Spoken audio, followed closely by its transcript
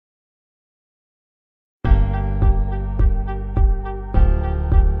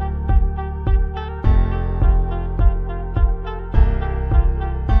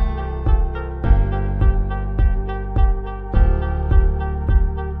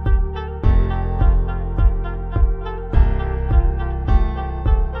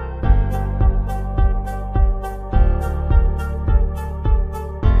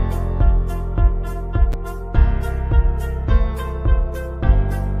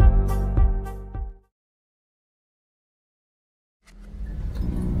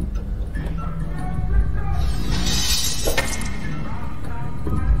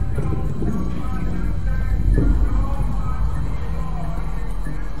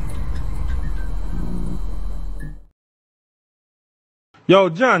Yo,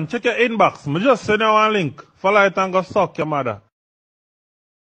 John, check your inbox. Me just send you one link. Follow it and go suck your mother.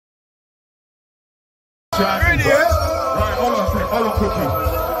 Ready, yeah? Right, hold on, Cookie.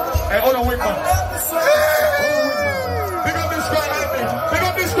 Hey, hold on, wait, man. Big up this guy, Andy. Big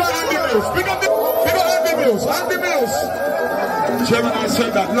up this guy, Andy Mills. Big up Andy Mills. Andy Mills. Chairman, I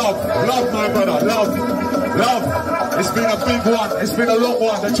said that. Love, my brother. Love. It's been a big one. It's been a long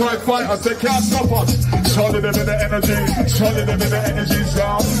one. They try and fight us. They can't stop us. Solid them in the energy. Solid them in the energy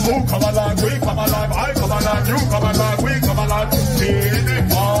sound. Who come alive? We come alive. I come alive. You come alive. We come alive.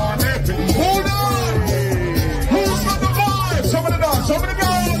 Hold on. Who's got the vibe? Some of the dance. Some of the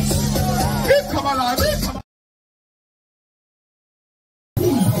girls. We come alive. We come alive.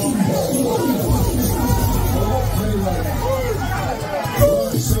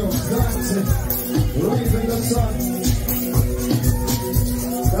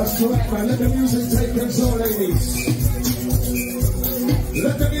 That's right, man. Let the music take control, ladies.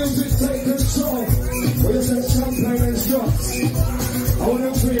 Let the music take control. We just have champagne and shots. I want to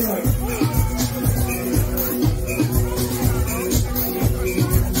feel like.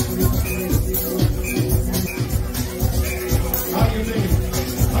 How you mean?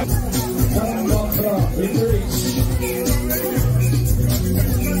 Come on, we reach.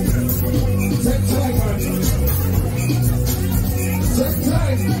 Take time, man. Take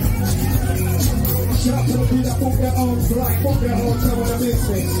time. Shout to the people that book their own flight, book their hotel on the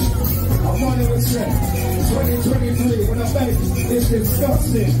business. I'm running with shit. 2023, when I beg, it's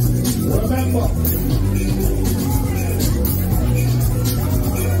disgusting. Remember,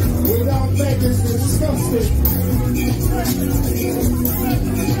 without beg, it's disgusting.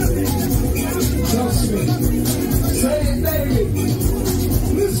 Trust me. Say it daily.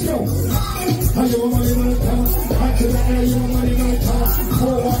 Let's go. How you want money, no car? Back to the air, you want money, no car?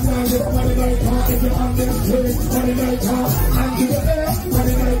 419, you want money, no car? If you're on this tree, money, no car? And to the air,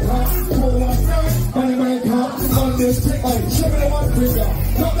 money, no car? 419, money, no car? On this tree, oh, show me the one finger.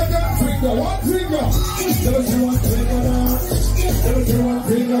 Not the gun finger, one finger. Let me see one finger down. Let me see one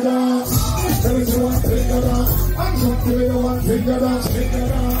finger down. Let me see one finger down. I'm trying to be the one finger down. Finger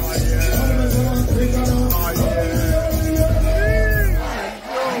down. Let me see one finger down.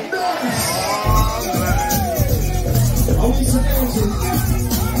 I want some energy.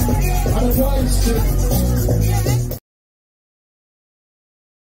 I'm a wise chick.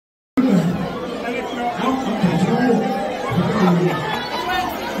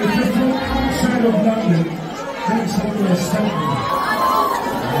 If you're from outside of London, that's how you're standing.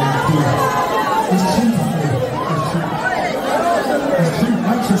 It's cheap. It's cheap.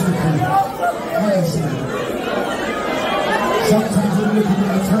 Manchester food. Honestly. Sometimes we're looking at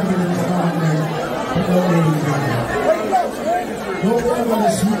the family in the garden, but don't really go. Don't worry about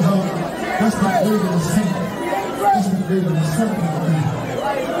it, sweetheart. That's not reading the same. That's not reading the same.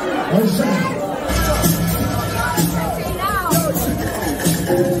 What is that?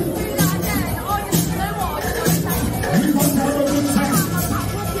 We want to have a good time.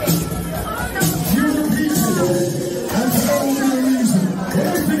 You're the people. And for no real reason. What do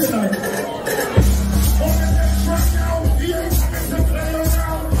you think like? On the next right now, he ain't coming to play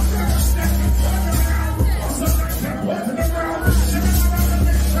around. Stepping walking around.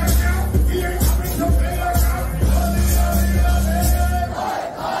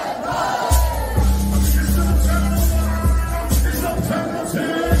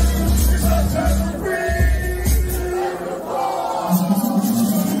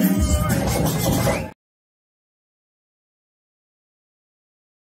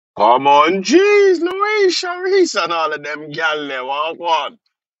 Come on, jeez, Louise, Sharice, and all of them gal there, walk on.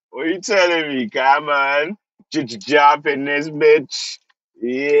 What you telling me, come on? Jump in this bitch.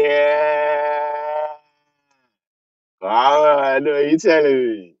 Yeah. Come on, what you telling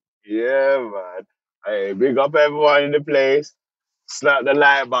me? Yeah, man. Hey, big up everyone in the place. Slap the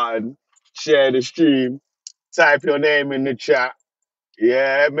like button. Share the stream. Type your name in the chat.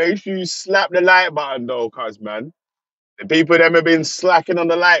 Yeah, make sure you slap the like button though, cuz, man. The people them have been slacking on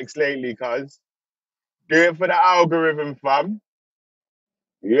the likes lately, cuz. Do it for the algorithm, fam.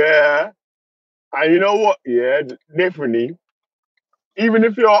 Yeah. And you know what? Yeah, differently. Even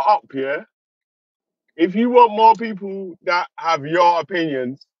if you're up here, if you want more people that have your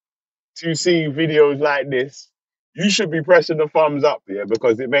opinions to see videos like this, you should be pressing the thumbs up here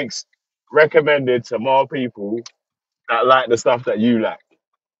because it makes recommended to more people that like the stuff that you like.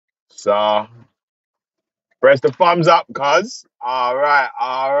 So press the thumbs up, cuz. All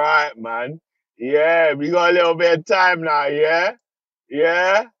right, man. Yeah, we got a little bit of time now, yeah?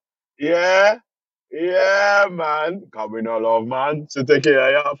 Yeah, yeah, man. Coming all off, man. So take care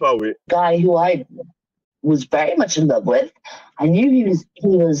of your for it. Guy who I was very much in love with. I knew he was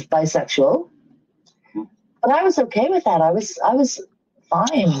bisexual, but I was okay with that. I was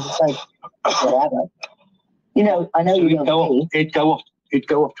fine. Like whatever. You know, I know So you don't. he'd go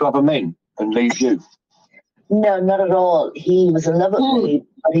off to other men and leave you. No, not at all. He was in love with me,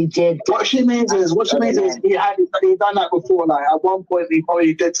 but he did. What she means is he done that before. Like at one point, he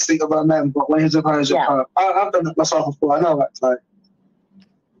probably did think of her men, but when he's a version of her, I've done that myself before. I know that. Like,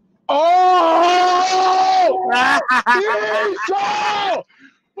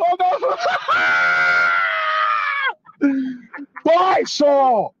 Why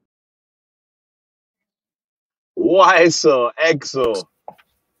so? EXO.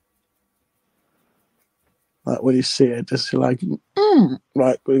 Like when you see it, just like,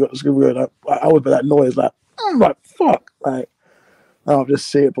 like when you got this good like, I would be that noise, like, like fuck, like I'll just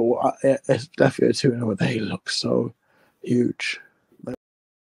see it, but it's definitely a 2 and they look so huge.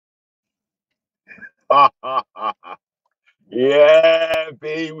 Yeah,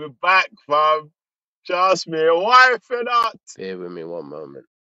 B, we're back, fam. Trust me, why for not? Bear with me one moment.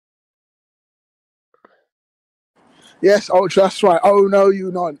 Yes, Ultra, that's right. Oh no,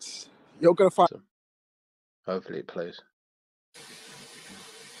 you nonce. You're gonna find. Hopefully it plays.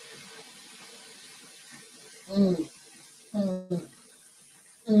 I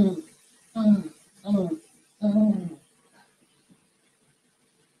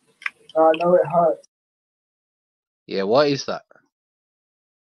know it hurts. Yeah, what is that?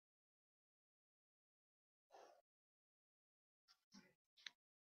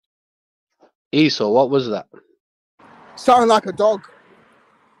 Esau, what was that? Sounding like a dog.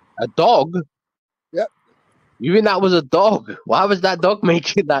 A dog? Yep. You think that was a dog? Why was that dog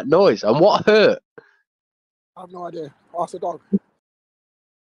making that noise? And what hurt? I have no idea. Ask the dog.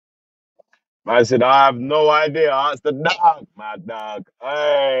 I said, I have no idea. Ask the dog, my dog.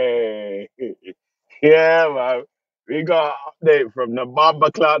 Hey. Yeah, man. We got an update from the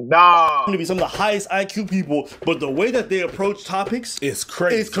Bomber Clock dog. To be some of the highest IQ people, but the way that they approach topics is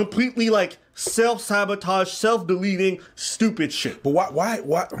crazy. It's completely like self-sabotage, self-deleting, stupid shit. But why?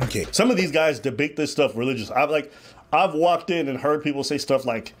 Okay. Some of these guys debate this stuff religious. I've walked in and heard people say stuff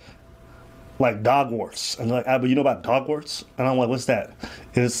like dog warts, and like, but you know about dog warts? And I'm like, what's that?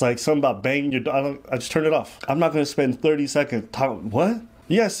 And it's like something about banging your dog. I just turned it off. I'm not gonna spend 30 seconds talking. What?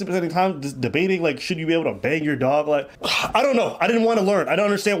 You guys spending time debating like, should you be able to bang your dog? Like, I don't know. I didn't want to learn. I don't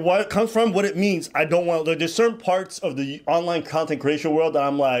understand where it comes from, what it means. I don't want to. There's certain parts of the online content creation world that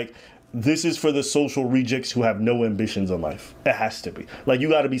I'm like, this is for the social rejects who have no ambitions in life. It has to be. Like, you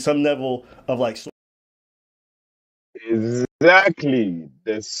got to be some level of like. Exactly.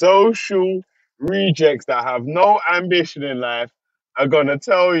 The social rejects that have no ambition in life are gonna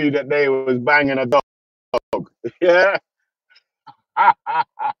tell you that they was banging a dog. Yeah.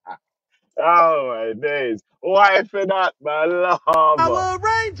 Oh my days. Why for that, my love?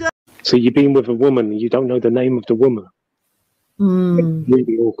 So you've been with a woman and you don't know the name of the woman.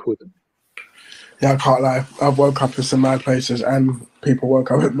 Really awkward. Yeah, I can't lie. I've woke up in some mad places and people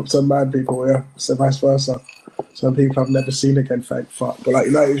woke up with some mad people, yeah. So vice versa. Some people I've never seen again, thank fuck. But like,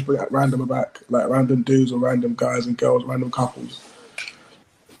 you know, you just bring like random back, like random dudes or random guys and girls, random couples.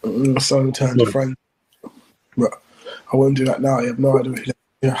 So in terms of friends. But I wouldn't do that now. You have no idea.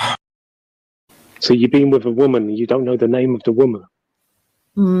 Yeah. So you've been with a woman and you don't know the name of the woman.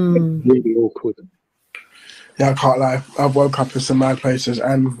 Really awkward. Yeah, I can't lie. I've woke up in some mad places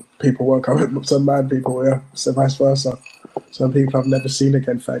and people woke up with some mad people, yeah. So vice versa. Some people I've never seen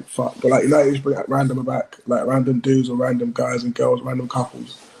again, thank fuck. But like, you know, you just bring like random back, like random dudes or random guys and girls, random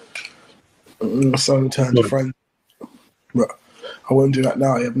couples. So in terms of friends. But I wouldn't do that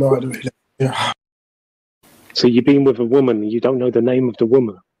now. You have no idea. Yeah. So you've been with a woman and you don't know the name of the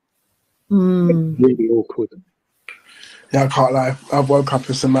woman. Really awkward. Yeah, I can't lie. I've woke up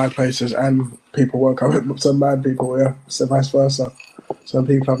in some mad places and people woke up with some mad people, yeah. So vice versa. Some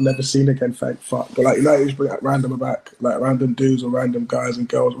people I've never seen again, thank fuck. But like, you know, you just bring like random back, like random dudes or random guys and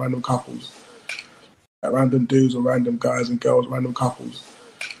girls, random couples. Like random dudes or random guys and girls, random couples.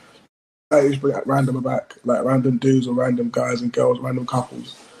 You just bring like random back, like random dudes or random guys and girls, random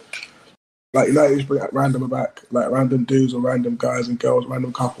couples. Like, you know, you just bring like random back, like random dudes or random guys and girls,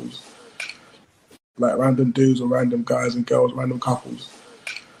 random couples. Like random dudes or random guys and girls, random couples.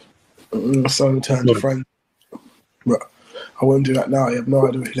 So in terms of friends. But I wouldn't do that now. You have no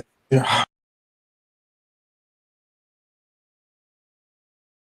idea. Yeah.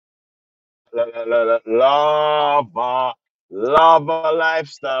 Lava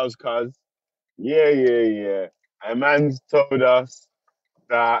lifestyles, cuz. Yeah. A man's told us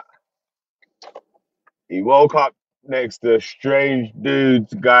that he woke up next to strange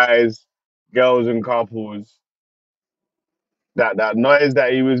dudes, guys, girls and couples. That noise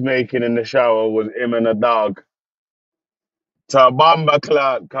that he was making in the shower was him and a dog. To a bomber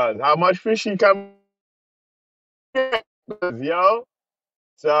clock, cuz how much fish he can get, yo?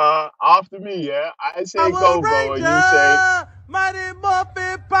 So after me, yeah, I say Power go, bro, and you say Ranger! Mighty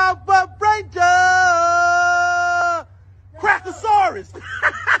Morphin Power Ranger! Crackosaurus!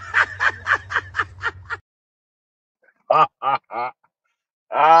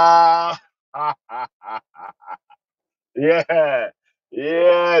 ah, yeah,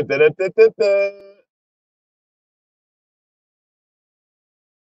 yeah, da-da-da-da-da.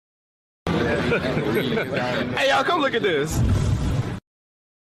 Hey, y'all, come look at this.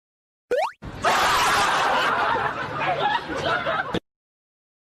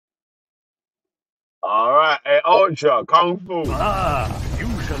 All right, hey, Ultra, Kung Fu. Ah, you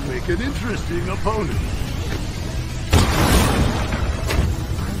shall make an interesting opponent.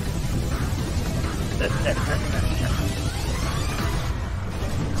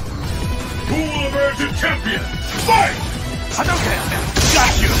 Who will emerge a champion? Fight! Hadouken!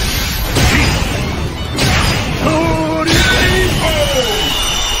 Got you!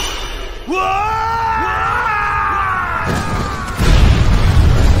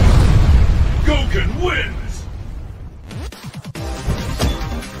 Goken wins!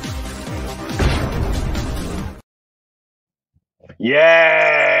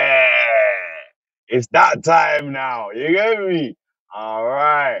 Yeah, it's that time now. You get me? All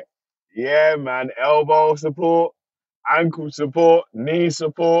right. Yeah, man. Elbow support, ankle support, knee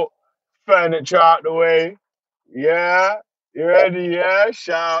support, furniture out the way. Yeah, you ready? Yeah,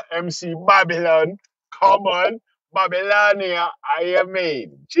 shout MC Babylon. Come on, Babylonia. I am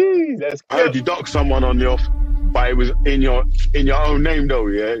made. Jeez, let's I go. heard you docked someone on your, but it was in your own name though.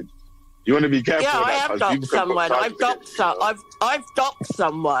 Yeah, you want to be careful. Yeah, with I that, have 'cause docked people can put someone. charges I've docked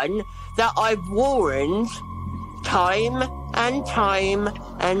someone that I've warned time and time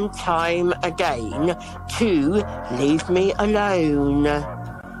and time again to leave me alone.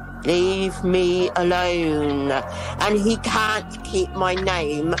 Leave me alone. And he can't keep my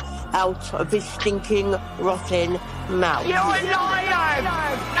name out of his stinking, rotten mouth. You're a liar!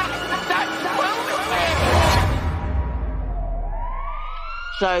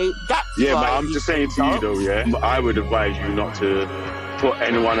 So that's Yeah, why but I'm just saying to you though, yeah, I would advise you not to put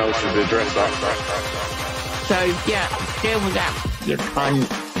anyone else's address up. So yeah, deal with that, you cunt.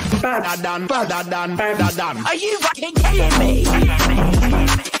 Are you fucking kidding me?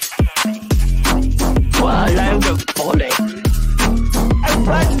 What a load of bollocks.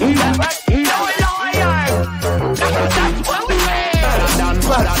 You're a liar!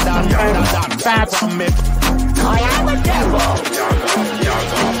 That's what we mean! I am a devil!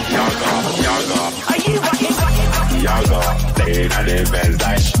 Are you fucking Yaga, they in the Benz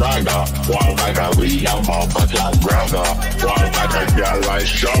like Spragga. One bag of weed and motherfucker like Bragga. One bag of girl like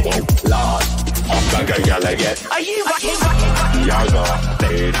Shovel. Lord, one bag of girl I get. Are you fucking Yaga,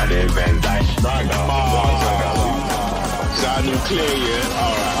 they in the Benz like Spragga. Sound you clear, yeah?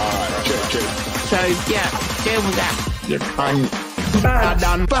 Alright, check. So yeah, deal with that, you cunt.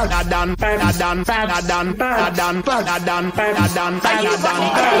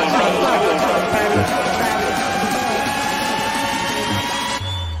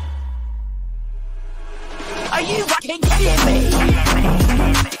 Are you fucking kidding me?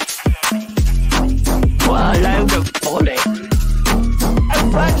 What a load of bollocks.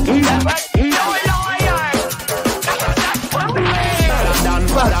 You're a liar!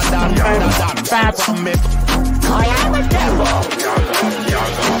 That's what we mean! I am a devil!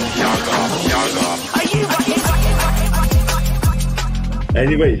 Are you fucking...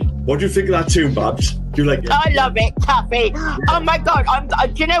 Anyway, what do you think of that tune, Babs? Do you like it? I love it, Tuffy. Oh my god,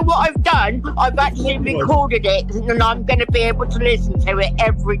 do you know what I've done? I've actually recorded it and I'm going to be able to listen to it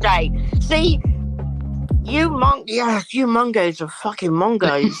every day. See, you mongos are fucking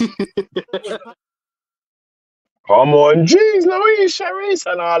mongos. Come on, jeez, Louise, Sharice,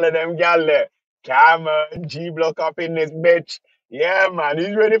 and all of them gal there. Cameron, G-Block up in this bitch. Yeah, man,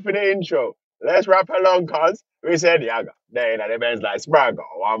 he's ready for the intro. Let's rap along, cuz. We said, Yaga, they in the Benz like Spragga.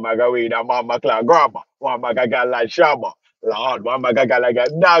 One bag of weed and mama clock grabber. One bag of gal like Shabba. Lord, one bag of gal like a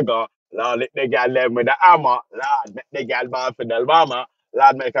dagger. Lord, let the gal them with the hammer. Lord, make the gal ball for the mama.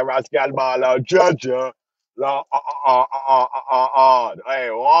 Lord, make a rascal ball out judger. Lord, Hey,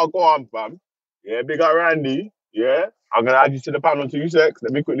 walk on, fam. Yeah, big up Randy. Yeah, I'm gonna add you to the panel 2 secs.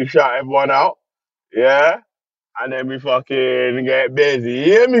 Let me quickly shout everyone out. Yeah, and then we fucking get busy. You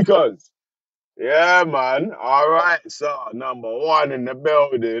hear me, cuz? Yeah, man. All right, so number 1 in the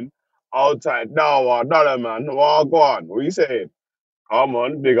building. Outside Dawa, Dollar man. Walk on. What you saying? Come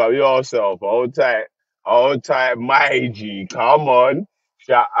on, big up yourself. Hold tight, my G. Come on.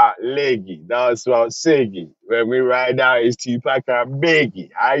 Shout out Leggy. That's what Siggy. When we ride out, it's Tupac and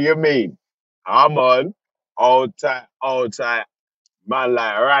Biggie. How you mean? Come on. Hold tight. Man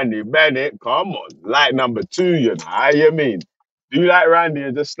like Randy Bennett. Come on. Like number 2, you know. How you mean? Do you like Randy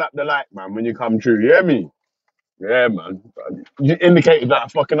and just slap the like, man, when you come through? You hear me? Yeah, man. You indicated that a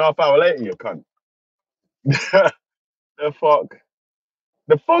fucking half hour later, you cunt. The fuck?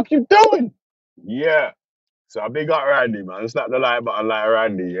 The fuck you doing? Yeah. So I big up Randy, man. Slap the like button like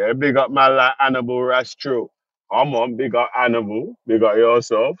Randy, yeah? Big up man like Hannibal Rastro. Come on, big up Hannibal. Big up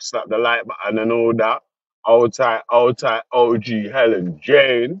yourself. Slap the like button and all that. Old tight OG Helen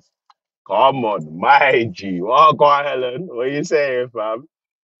James. Come on, my G. Walk on, Helen. What you saying, fam?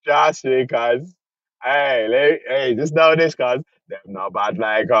 Just because. Hey, just know this, cuz. Them not bad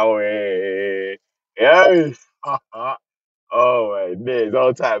like away. Yeah. Oh, my days.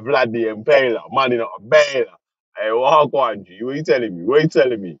 All time, Vlad the Impaler. Money not a bailer. Hey, walk on, G. What you telling me? What you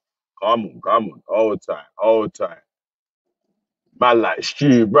telling me? Come on. All time. Man like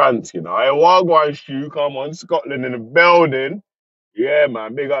Stu Brant, you know. Hey, walk on, Stu. Come on. Scotland in the building. Yeah,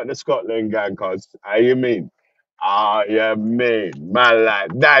 man. Big up the Scotland gang, cuz. How you mean? You mean? Man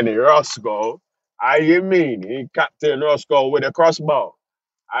like Danny Roscoe. How you mean? He Captain Roscoe with a crossbow.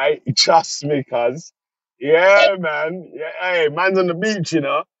 I trust me, cuz. Yeah, man. Yeah, hey, man's on the beach, you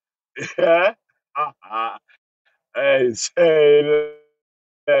know. Yeah. Hey, say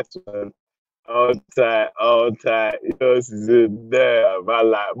less, man. All tight. Yours is in there.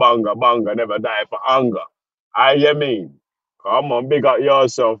 Man like banga, never die for hunger. How you mean? Come on, big up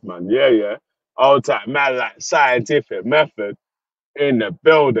yourself, man. Yeah. All tight. Man like scientific method in the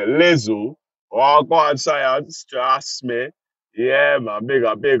building. Lizzle. Oh, go on, science. Trust me. Yeah, man. Big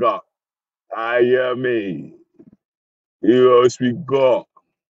up. I hear me. You else we got.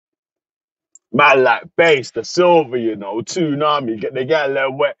 Man like bass, the silver, you know, tsunami. They get a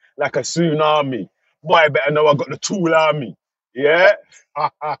little wet like a tsunami. Boy, better know I got the tool on me. Yeah?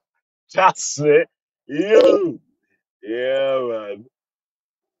 That's it. You. Yeah, man.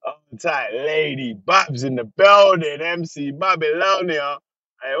 I'm tight lady. Babs in the building. MC Babylonia.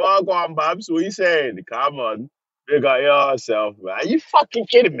 Hey, walk on, Babs. What you saying? Come on. Big up yourself, man. Are you fucking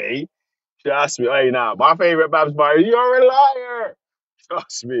kidding me? Trust me. Hey, now, my favorite Babs bar is You're a Liar.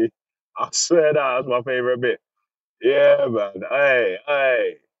 Trust me. I swear that's my favorite bit. Yeah, man.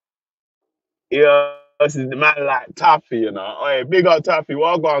 Hey. Yeah, this is the man like Taffy, you know. Hey, big up Taffy.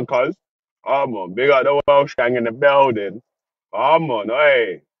 Walk on, cuz. Come on. Big up the Welsh gang in the building. Come on.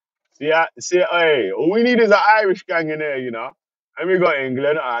 Hey. Hey. All we need is an Irish gang in there, you know. And we got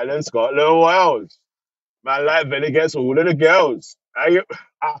England, Ireland, Scotland, Wales. Man like Villa gets all of the girls. Hey,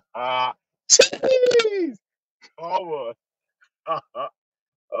 Jeez. Come on.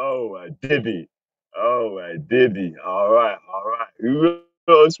 Oh, my Diddy. All right. Who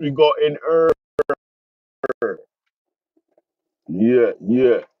else we got in Earth? Yeah.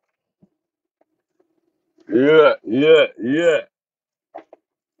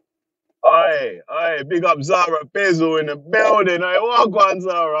 Aye, big up Zara Bezel in the building. Aye, walk on,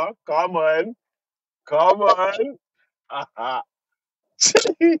 Zara. Come on.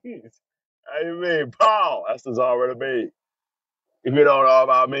 Jeez. How you mean? Pow. That's the Zara to me. If you don't know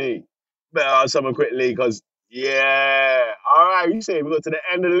about me, better ask someone quickly, because, yeah. All right, you say we got to the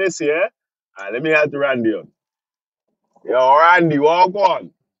end of the list, yeah? All right, let me have to Randy on. Yo, Randy, walk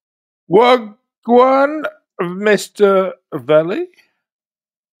on. Wagwan, Mr. Valley.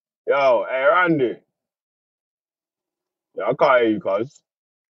 Yo, hey, Randy. Yo, I can't hear you, cuz.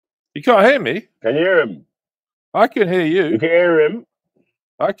 You can't hear me? Can you hear him? I can hear you. You can hear him?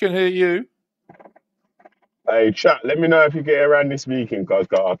 I can hear you. Hey, chat, let me know if you can hear Randy speaking, cuz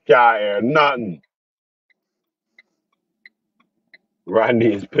I can't hear nothing.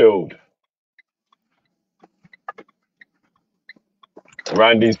 Randy is pilled.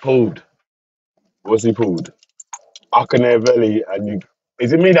 Randy's pulled. What's he pulled? I can hear Valley, and you...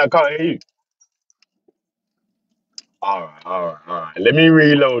 Is it me that can't hear you? All right. Let me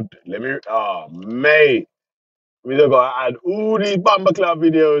reload. Mate. We just gotta add all these Bamba Club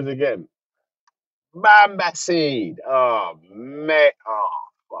videos again. Bamba Seed. Oh, mate. Oh,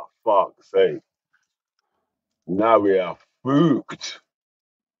 for fuck's sake. Now we are spooked.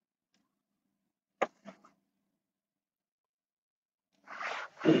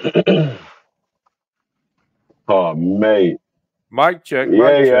 Oh, mate. Mic check.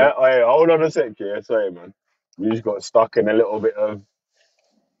 Yeah. Hey, hold on a sec, yeah. Sorry, man. We just got stuck in a little bit of...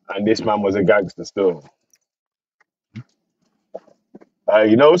 And this man was a gangster still.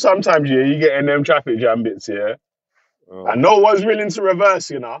 You know, sometimes, yeah, you get in them traffic jam bits, yeah. And no one's willing to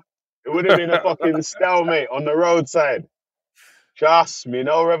reverse, you know. It would have been a fucking stalemate on the roadside. Trust me,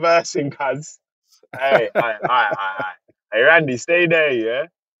 no reversing, cuz. Hey, Randy, stay there, yeah?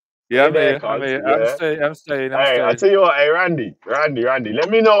 Yeah, I'm Stay there, here. I'm cuz, here. yeah? I'm staying. Hey, I tell you what, hey, Randy, let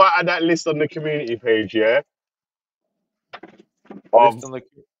me know at that list on the community page, yeah? Of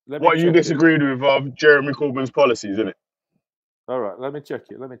Let me what you check disagreed with of Jeremy Corbyn's policies, innit? All right, let me check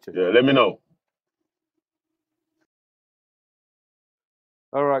it. Yeah, let me know.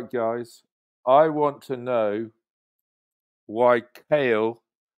 All right, guys. I want to know why Kale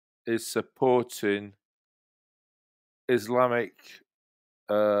is supporting Islamic.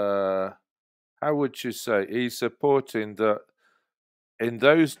 How would you say? He's supporting that in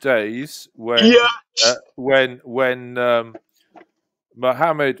those days when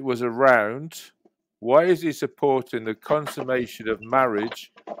Muhammad was around. Why is he supporting the consummation of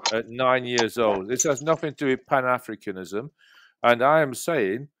marriage at 9 years old? This has nothing to do with Pan-Africanism. And I am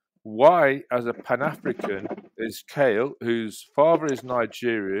saying, why, as a Pan-African, is Kale, whose father is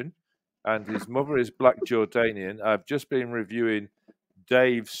Nigerian and his mother is Black Jordanian? I've just been reviewing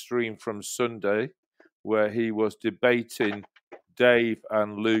Dave's stream from Sunday, where he was debating Dave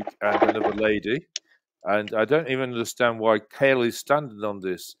and Luke and another lady. And I don't even understand why Kale is standing on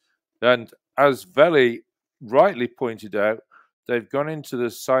this. And as Veli rightly pointed out, they've gone into the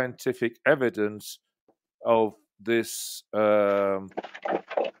scientific evidence of this, of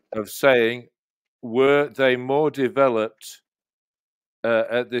saying, were they more developed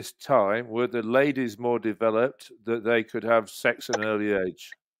at this time? Were the ladies more developed that they could have sex at an early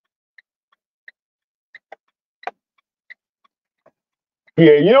age?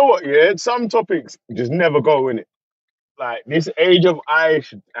 Yeah, you know what? Yeah, some topics just never go in it. Like this age of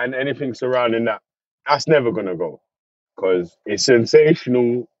Aish and anything surrounding that, that's never gonna go because it's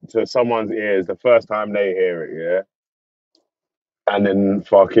sensational to someone's ears the first time they hear it. Yeah, and then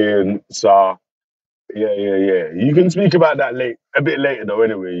fucking yeah. You can speak about that a bit later though.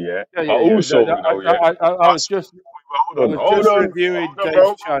 Anyway, yeah. But also, I was just reviewing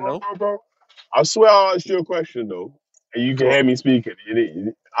Dave's channel. Bro. I swear I asked you a question though, and you can hear me speaking.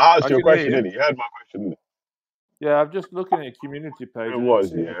 I asked you a question, innit? You heard my question, innit? Yeah, I'm just looking at a community page. It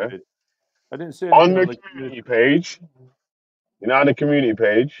was, yeah. I didn't see anything on the community page. You know, on the community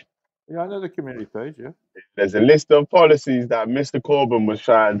page. Yeah, I know the community page. Yeah. There's a list of policies that Mr. Corbyn was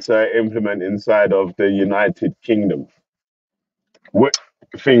trying to implement inside of the United Kingdom. What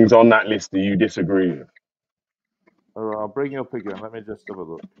things on that list do you disagree with? All right, I'll bring you up again. Let me just have a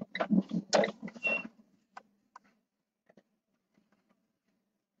look.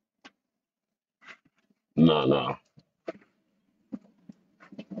 No.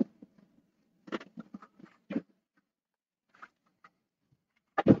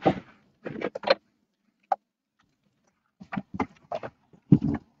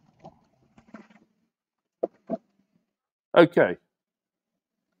 Okay.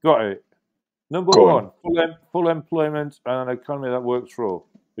 Got it. Number one, full employment and an economy that works for all.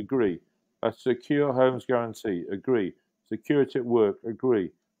 Agree. A secure homes guarantee. Agree. Security at work.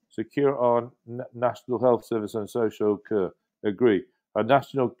 Agree. Secure our national health service and social care. Agree. A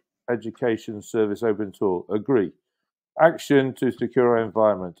national education service open to all. Agree. Action to secure our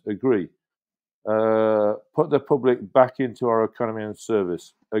environment. Agree. Put the public back into our economy and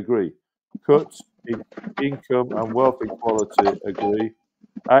service. Agree. Cut income and wealth equality. Agree.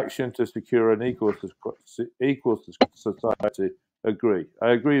 Action to secure an equal society. Agree.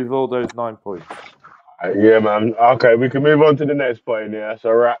 I agree with all those 9 points. Yeah, man. Okay, we can move on to the next point. Yeah, that's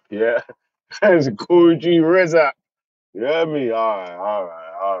a wrap. Yeah, it's Cool G Rizza. You hear me? All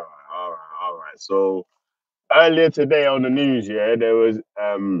right. So earlier today on the news, yeah, there was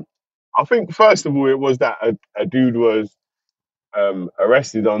I think first of all it was that a dude was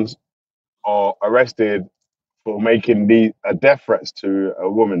arrested for making death threats to a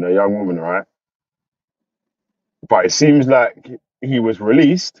young woman, right? But it seems like he was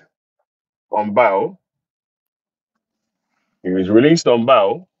released on bail. He was released on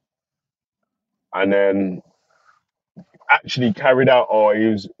bail, and then actually carried out, or he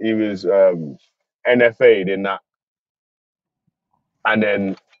was NFA'd in that, and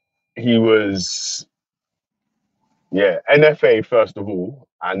then he was NFA first of all,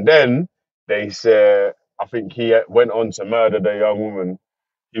 and then they said I think he went on to murder the young woman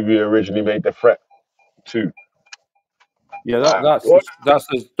who he originally made the threat to. Yeah, that's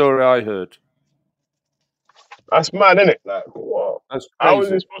the story I heard. That's mad, isn't it? Like, what? That's crazy. How is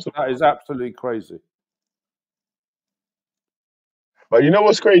this possible? That is absolutely crazy. But you know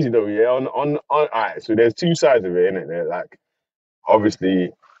what's crazy though? Yeah, on all right. So there's two sides of it, isn't it? Like,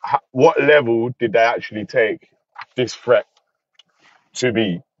 obviously, what level did they actually take this threat to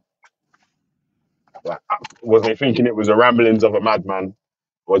be? Like, was they thinking it was a ramblings of a madman?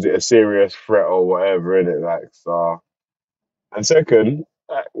 Was it a serious threat or whatever? In it, like so. And second,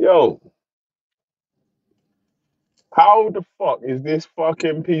 like, yo, how the fuck is this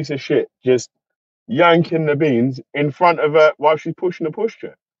fucking piece of shit just yanking the beans in front of her while she's pushing the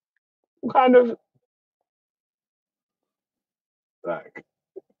pushchair? What kind of like?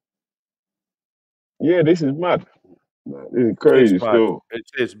 Yeah, this is mad. Man, this is It's crazy mad. still. It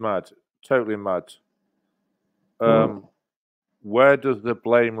is mad. Totally mad. Where does the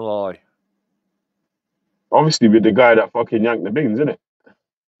blame lie? Obviously, with the guy that fucking yanked the beans, isn't it?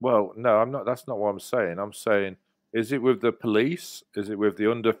 Well, no, I'm not. That's not what I'm saying. I'm saying, is it with the police? Is it with the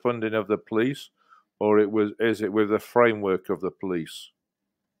underfunding of the police, or is it with the framework of the police?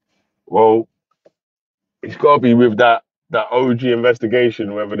 Well, it's got to be with that OG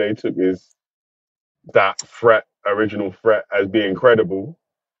investigation. Whether they took that original threat as being credible.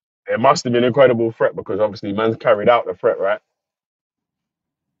 It must have been a credible threat because obviously man's carried out the threat, right?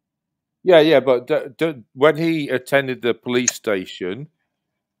 Yeah, but when he attended the police station,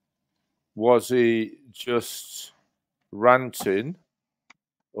 was he just ranting,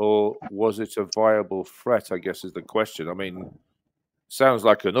 or was it a viable threat? I guess is the question. I mean, sounds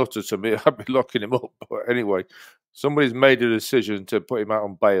like a nutter to me. I'd be locking him up. But anyway, somebody's made a decision to put him out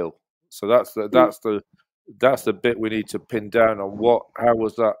on bail. So that's the bit we need to pin down on how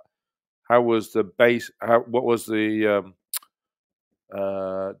was that? How was the base? What was the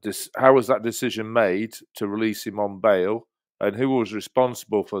how was that decision made to release him on bail, and who was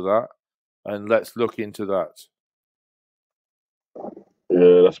responsible for that? And let's look into that.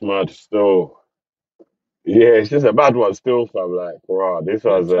 Yeah, that's mad still. Yeah, it's just a bad one still, fam. Like, wow, this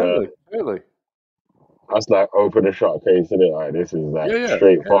was totally. That's like open and shut case, isn't it? Like, this is like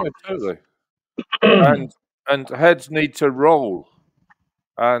straightforward. Totally. and heads need to roll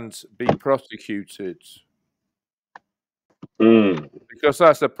and be prosecuted. Because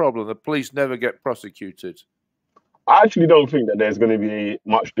that's the problem. The police never get prosecuted. I actually don't think that there's going to be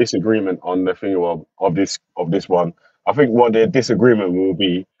much disagreement on the thing of this one. I think what the disagreement will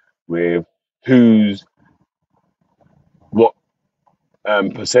be with what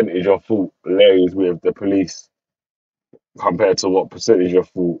percentage of fault lays with the police compared to what percentage of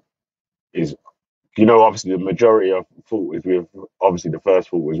fault is. Obviously the majority of fault is with. Obviously, the first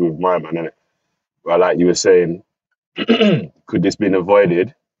fault was with my man, innit? But like you were saying, could this been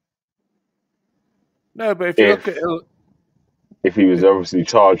avoided? No, but if you look at if he was obviously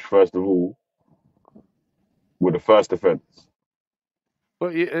charged first of all with the first offence.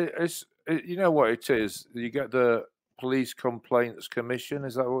 But you know what it is. You get the Police Complaints Commission.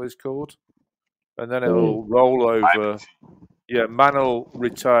 Is that what it's called? And then it'll roll over. Yeah, man will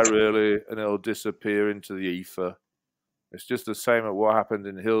retire early and it'll disappear into the ether. It's just the same at what happened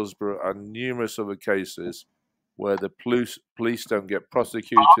in Hillsborough and numerous other cases where the police don't get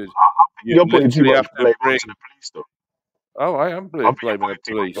prosecuted. You're putting too much blame on the police, though. Oh, I am blaming the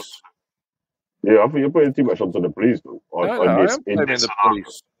police. Yeah, I think you're putting too much onto the police, though. I am blaming the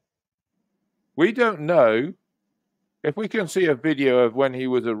police. We don't know if we can see a video of when he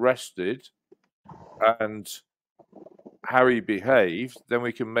was arrested and how he behaved, then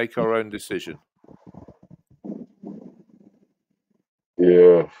we can make our own decision.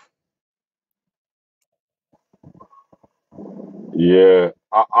 Yeah. Yeah.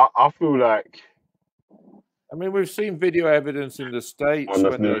 I feel like... I mean, we've seen video evidence in the States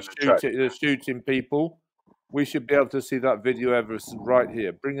when they're shooting people. We should be able to see that video evidence right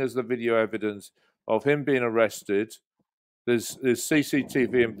here. Bring us the video evidence of him being arrested. There's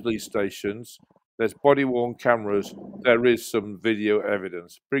CCTV in police stations. There's body-worn cameras. There is some video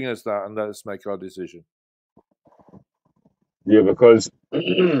evidence. Bring us that and let us make our decision. Yeah, because...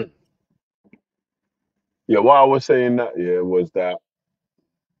 yeah, what I was saying that, was that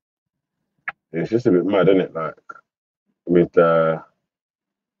it's just a bit mad, isn't it? Like, with that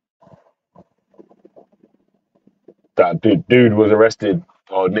dude was arrested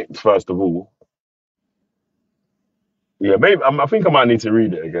or nicked first of all. Yeah, maybe I think I might need to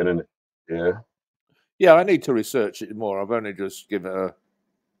read it again, innit? Yeah. Yeah, I need to research it more. I've only just given it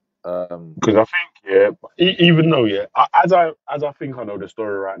a. Because I think even though as I think I know the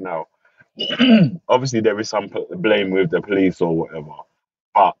story right now, obviously there is some blame with the police or whatever,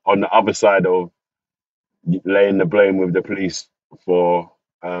 but on the other side of laying the blame with the police for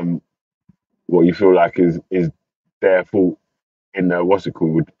what you feel like is their fault in the what's it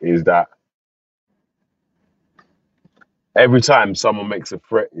called is that every time someone makes a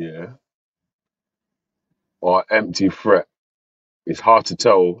threat, or empty threat, it's hard to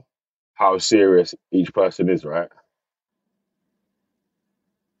tell how serious each person is, right?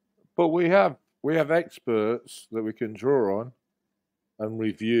 But we have experts that we can draw on and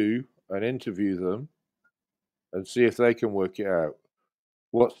review and interview them and see if they can work it out.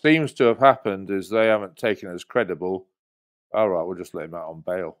 What seems to have happened is they haven't taken it as credible. All right, we'll just let him out on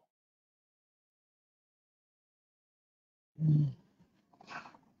bail.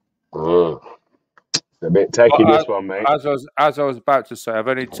 It's a bit techy, this one, mate. As I was about to say, I've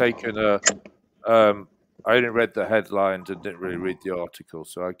only taken I only read the headlines and didn't really read the article,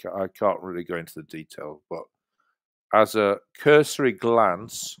 so I can't really go into the detail. But as a cursory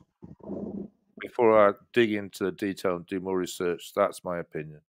glance, before I dig into the detail and do more research, that's my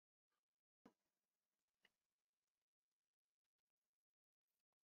opinion.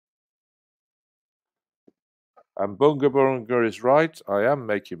 And Bunga Bunga is right. I am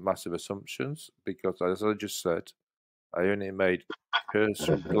making massive assumptions because, as I just said, I only made a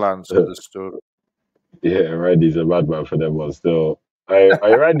cursory glance at the story. Yeah, Randy's a madman for them ones still. Hey,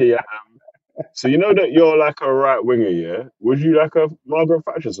 Randy, so you know that you're like a right winger, yeah? Was you like a Margaret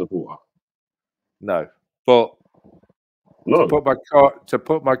Thatcher supporter? No, but no. To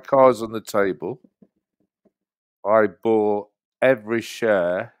put my cards on the table, I bought every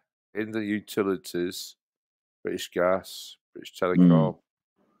share in the utilities, British Gas, British Telecom,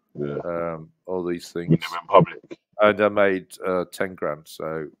 all these things. Public. And I made 10 grand.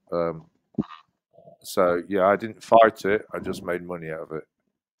 So yeah, I didn't fight it. I just made money out of it.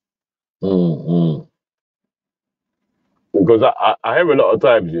 Because I hear a lot of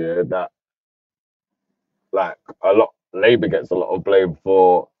times, yeah, that like Labour gets a lot of blame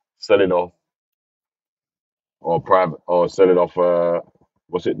for selling off selling off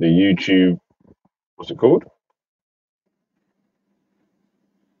what's it, the YouTube, what's it called?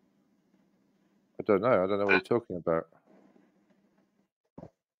 I don't know what you're talking about.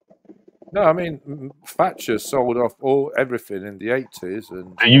 No, I mean Thatcher sold off everything in the 80s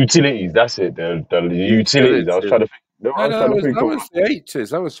and the utilities. That's it. The utilities. I was trying to think. That was the 80s.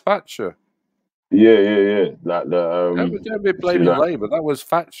 That was Thatcher. Yeah. Like the don't be blaming Labour. That was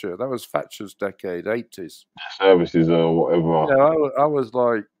Thatcher. That was Thatcher's decade, 80s. Services or whatever. Yeah, I was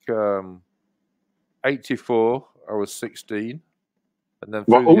like 84. I was 16, and then.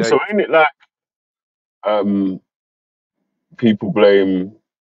 But also, ain't it like people blame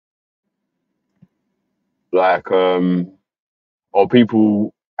like or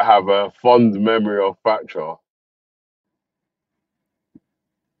people have a fond memory of Thatcher?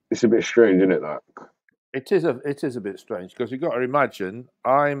 It's a bit strange, isn't it? Like it is a bit strange because you've got to imagine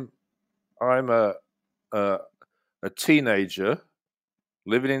I'm a teenager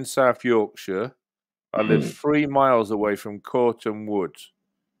living in South Yorkshire. I live 3 miles away from Corton Wood,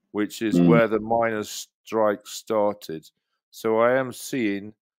 which is where the miners' strike started. So I am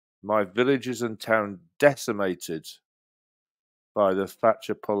seeing my villages and town decimated by the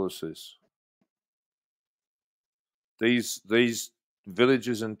Thatcher policies. These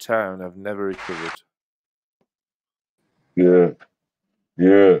villages and town have never recovered. Yeah.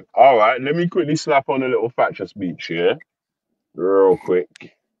 All right, let me quickly slap on a little Thatcher speech here, real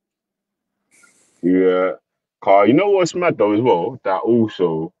quick. Yeah, Carl, you know what's mad though as well? That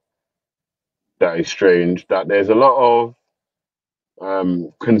is strange, that there's a lot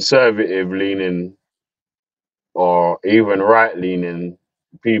of conservative leaning or even right leaning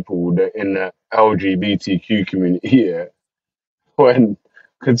people that in the LGBTQ community here, when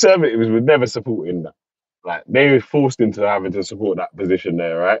conservatives were never supporting that. Like they were forced into having to support that position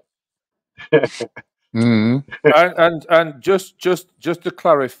there, right? And just to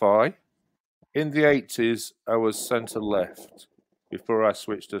clarify, in the 80s, I was centre left before I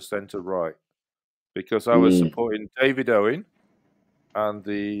switched to centre right because I was supporting David Owen and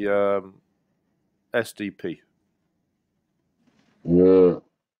the SDP. Yeah.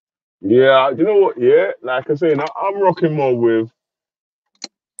 You know what? Yeah, like I say, I'm rocking more with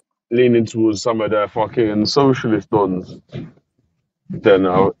leaning towards some of the fucking socialist dons than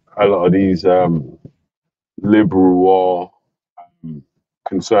a lot of these liberal or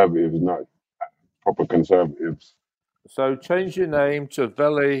conservatives, not proper conservatives. So change your name to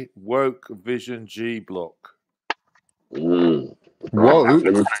Veli Woke Vision G Block.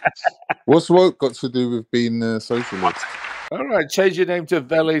 Woke? What's woke got to do with being a socialist? All right, change your name to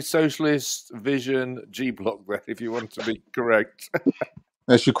Veli Socialist Vision G Block then, if you want to be correct.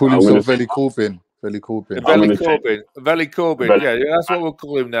 They should call himself Veli Corbyn. Veli Corbyn. Veli Corbyn. Yeah, that's what we'll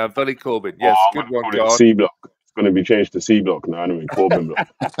call him now. Veli Corbyn. Yes, good one, God. C Block. It's going to be changed to C Block now. Anyway, Corbyn Block.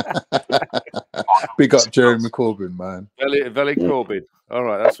 Big up Jeremy Corbyn, man. Veli Corbyn. All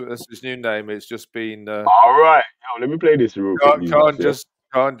right, that's his new name. It's just been. All right, let me play this real quick. Can't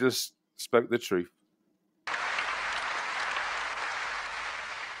just spoke the truth.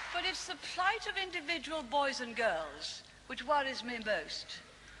 But it's the plight of individual boys and girls which worries me most.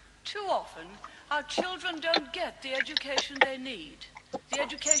 Too often, our children don't get the education they need, the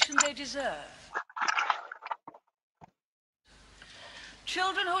education they deserve.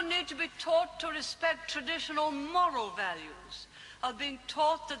 Children who need to be taught to respect traditional moral values are being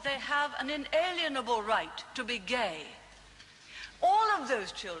taught that they have an inalienable right to be gay. All of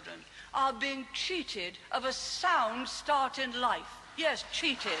those children are being cheated of a sound start in life. Yes,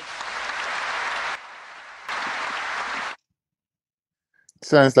 cheated.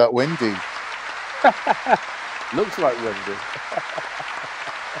 Sounds like Wendy. Looks like Wendy.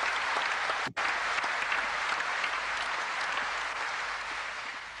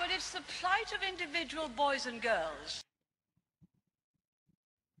 But it's the plight of individual boys and girls.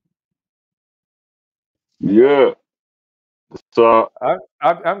 Yeah. So I'm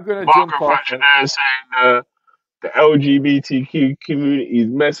going to Margaret jump off. Thatcher there saying the LGBTQ community is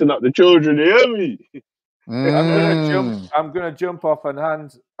messing up the children. You hear me? I'm gonna jump off and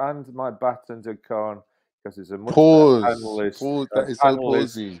hand my baton to Khan because it's a much Pause. better panelist. Pause. That is so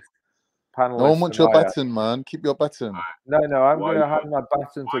pausey. Panelist No one wants your than I am. baton, man. Keep your baton. No, I'm going to hand my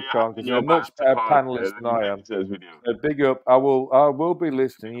baton to Khan because he's a much better panelist than I am. So big up. I will be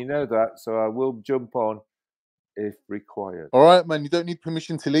listening. You know that, so I will jump on if required. All right, man. You don't need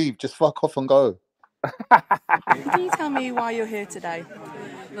permission to leave. Just fuck off and go. Can you tell me why you're here today?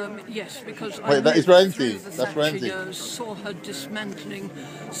 Yes, because Wait, that is Randy. That's Randy. Years, saw her dismantling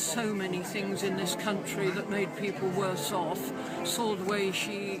so many things in this country that made people worse off. Saw the way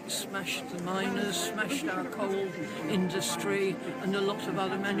she smashed the miners, smashed our coal industry and a lot of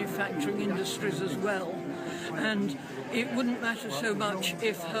other manufacturing industries as well. And it wouldn't matter so much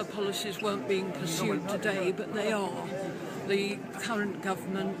if her policies weren't being pursued today, but they are. The current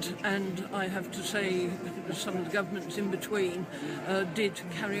government, and I have to say some of the governments in between, did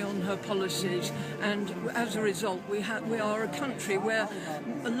carry on her policies, and as a result we are a country where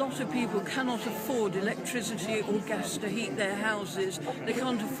a lot of people cannot afford electricity or gas to heat their houses, they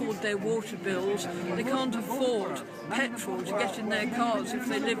can't afford their water bills, they can't afford petrol to get in their cars if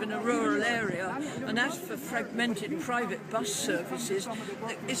they live in a rural area, and as for fragmented private bus services,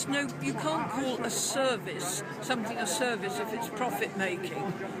 you can't call a service something a service if it's profit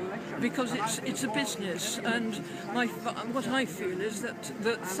making, because it's a business. And what I feel is that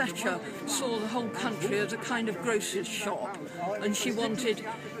Thatcher saw the whole country as a kind of grocer's shop, and she wanted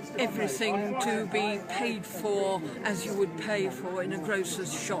everything to be paid for as you would pay for in a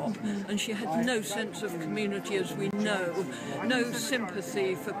grocer's shop, and she had no sense of community, as we know, no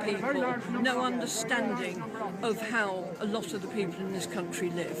sympathy for people, no understanding of how a lot of the people in this country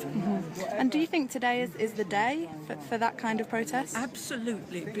live. Mm-hmm. And do you think today is the day for that kind of protest?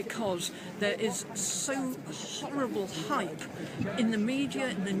 Absolutely, because there is so horrible hype in the media,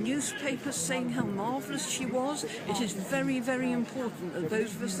 in the newspapers, saying how marvellous she was. It is very, very important that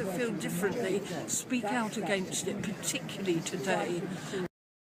those of us that feel differently speak out against it, particularly today.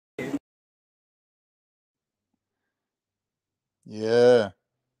 Yeah.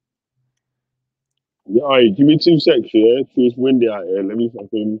 Yeah, all right, give me 2 seconds, yeah? It's windy out here. Let me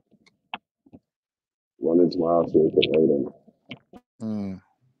fucking run into my house real quick. Hold on.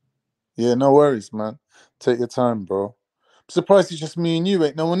 Yeah, no worries, man. Take your time, bro. I'm surprised it's just me and you.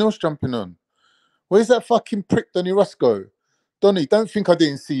 Ain't no one else jumping on. Where's that fucking prick Donny Roscoe? Donny, don't think I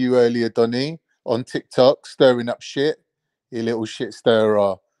didn't see you earlier, Donny, on TikTok, stirring up shit. You little shit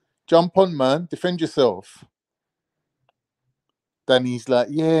stirrer. Jump on, man. Defend yourself. Danny's like,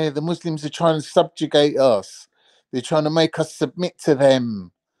 yeah, the Muslims are trying to subjugate us. They're trying to make us submit to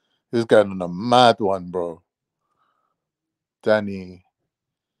them. He was going on a mad one, bro. Danny.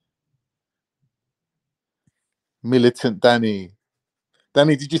 Militant Danny.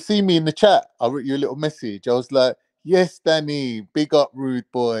 Danny, did you see me in the chat? I wrote you a little message. I was like, yes, Danny, big up, rude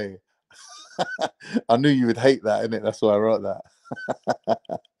boy. I knew you would hate that, innit? That's why I wrote that.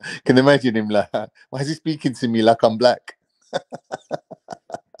 Can imagine him like, why is he speaking to me like I'm black?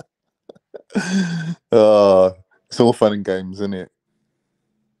 Oh, it's all fun and games, isn't it?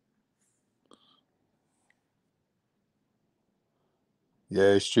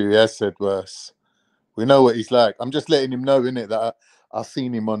 Yeah, it's true. He has said worse. We know what he's like. I'm just letting him know, innit, that I've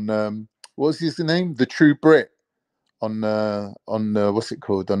seen him on what's his name? The True Brit on what's it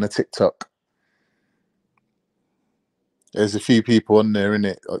called? On the TikTok. There's a few people on there,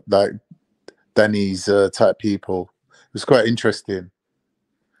 innit, like Danny's type people. It was quite interesting.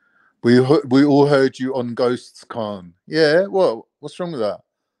 We all heard you on Ghosts, Khan. Yeah, what's wrong with that?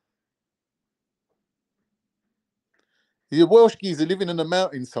 He's a Welsh geezer living in the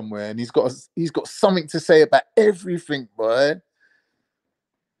mountains somewhere, and he's got something to say about everything, boy.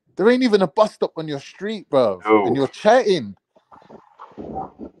 There ain't even a bus stop on your street, bro, and you're chatting.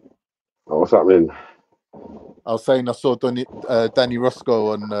 Oh, what's happening? I was saying I saw Danny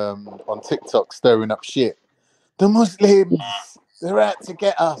Roscoe on TikTok stirring up shit. The Muslims, they're out to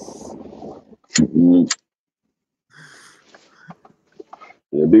get us.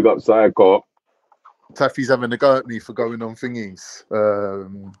 Yeah, big up Psycho. Taffy's having a go at me for going on thingies,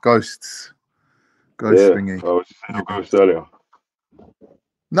 ghost thingy. I was just saying ghost earlier.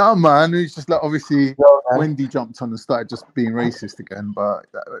 No, man, it's just like obviously Wendy jumped on and started just being racist again, but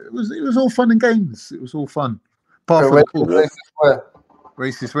it was all fun and games. It was all fun. Apart from, of course,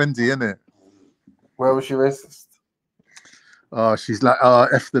 racist Wendy, innit? Where was she racist? Oh, she's like,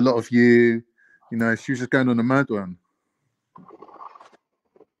 F the lot of you. You know, she was just going on a mad one.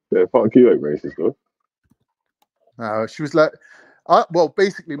 Yeah, fuck you, ain't racist, though. She was like, well,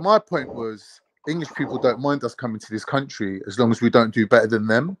 basically, my point was English people don't mind us coming to this country as long as we don't do better than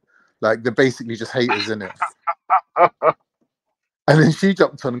them. Like, they're basically just haters, innit? And then she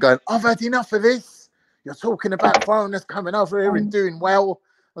jumped on going, I've had enough of this. You're talking about foreigners coming over here and doing well.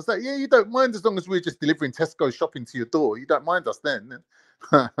 I was like, yeah, you don't mind as long as we're just delivering Tesco shopping to your door. You don't mind us then.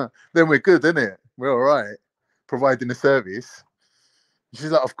 Then we're good, innit? We're all right, providing a service. She's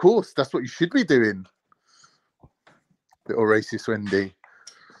like, of course, that's what you should be doing. Little racist Wendy.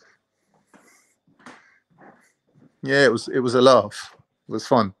 Yeah, it was a laugh. It was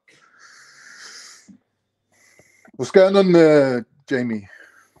fun. What's going on, Jamie?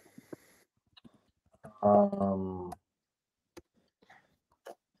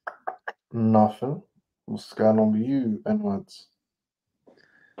 Nothing. What's going on with you, Edwards?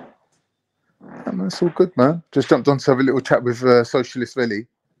 That's all good, man. Just jumped on to have a little chat with Socialist Veli.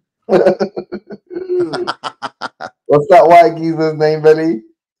 What's that white geezer's name, Veli?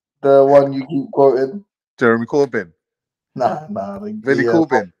 The one you keep quoting? Jeremy Corbyn. Nah. Veli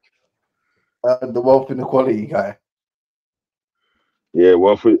Corbyn. The wealth inequality guy. Yeah,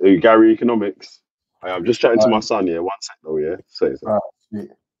 well, for Gary Economics. I'm just chatting to my son, yeah. 1 sec, though, yeah. Say so. Sweet.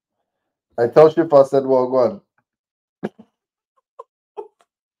 I told you if I said, well, go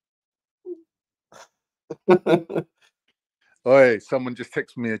on. Oi, someone just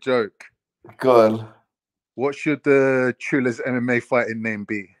texted me a joke. Go on. What should the Trilla's MMA fighting name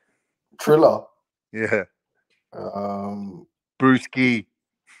be? Trilla? Yeah. Bruce Gee.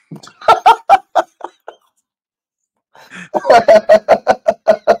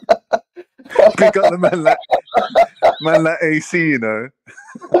 Pick up the man like AC, you know.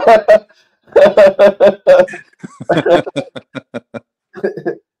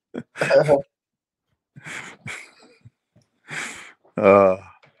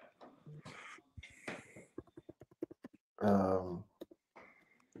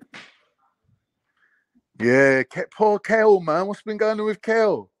 Yeah, poor Kale, man. What's been going on with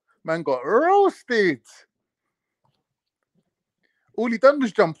Kale? Man got roasted. All he done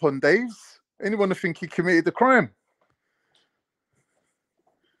was jump on Dave's. Anyone to think he committed the crime?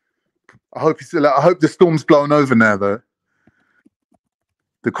 I hope the storm's blown over now, though.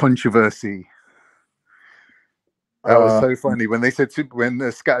 The controversy. That was so funny when they said when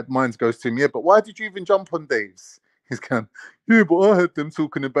the Scattered Minds goes to him, yeah, but why did you even jump on Dave's? He's going, yeah, but I heard them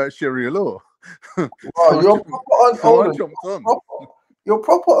talking about Sharia law. You're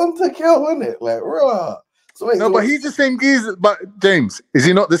proper onto Kel, isn't it? Like, rah. So wait, but he's the same geezer. But James, is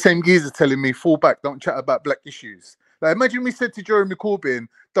he not the same geezer telling me fall back, don't chat about black issues? Like, imagine we said to Jeremy Corbyn,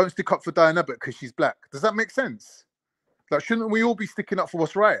 don't stick up for Diana Abbott because she's black. Does that make sense? Like, shouldn't we all be sticking up for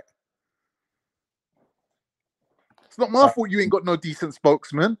what's right? It's not my fault you ain't got no decent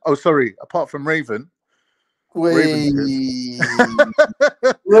spokesman. Oh, sorry, apart from Raven. Wait,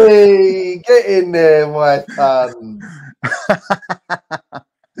 get in there, my son.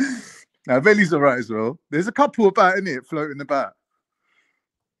 Now, Veli's all right as well. There's a couple about, innit, floating about.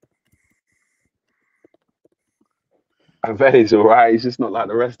 And Veli's all right. He's just not like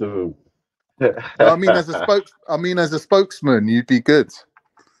the rest of them. No, I mean, as a spokesman, you'd be good.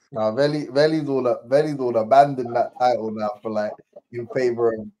 No, Veli's all abandoned that title now for like in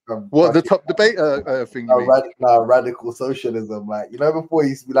favor of what the top debate thing. Radical socialism. Like, you know, before he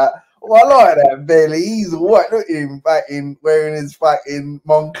used to be like, oh, I like that Veli. He's white. Look at him back in wearing his fucking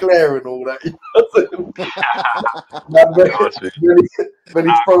Montclair and all that.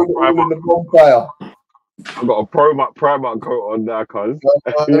 Veli's throwing it all in the bonfire. I've got a Primark coat on now, cuz.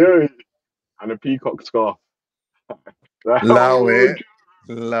 Yeah. And a peacock scarf. Allow it.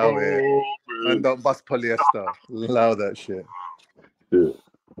 And don't bust polyester. Allow that shit. Yeah.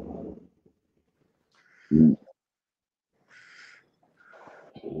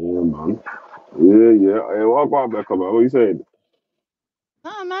 Yeah, man. Yeah. Hey, what about Becca, man? What you saying?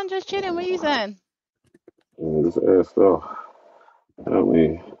 No, man, just chilling. What are you saying? Yeah, this air stuff. Help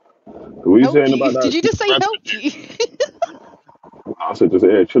me. What you Help saying you? about Did that? you just say Bradford? help you? I said just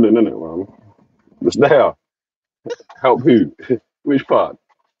air chilling, innit, man? Just there. Help who? Which part?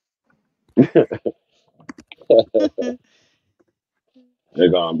 They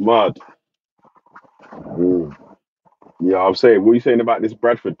gone mad. Mm. Yeah, I'm saying, what you saying about this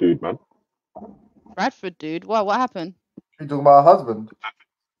Bradford dude, man? Bradford, dude. What happened? You talking about her husband?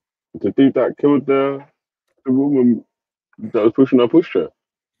 The dude that killed the woman that was pushing her pushchair.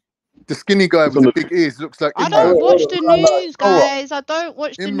 The skinny guy It's with on the the big ears looks like I Imran. don't watch the No, you news, know what? guys. I don't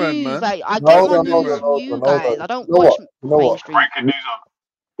watch the Imran, news. man. Like, I No, get hold my on, hold news on, from hold you on, hold guys. on. I don't You know watch what? You know what? mainstream. breaking news on.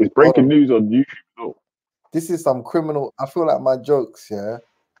 It's Hold breaking on. news on YouTube. No. This is some criminal. I feel like my jokes, yeah,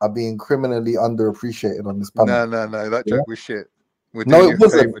 are being criminally underappreciated on this panel. No. That Yeah? joke was shit. We're No, doing it you a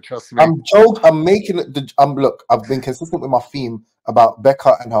wasn't. favor, trust me. I'm making it. Look, I've been consistent with my theme about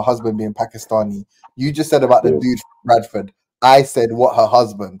Becca and her husband being Pakistani. You just said about the dude from Bradford. I said what her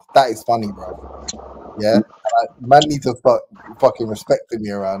husband. That is funny, bro. Yeah, man needs to start fucking respecting me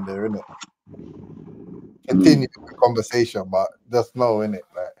around there, innit? Continue the conversation, but just know, innit?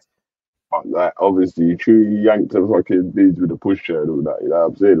 Like, obviously, you yanked the fucking dudes with the pushchair and all that. You know what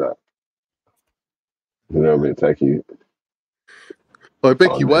I'm saying? Like, you know what I mean? Take you. Oh,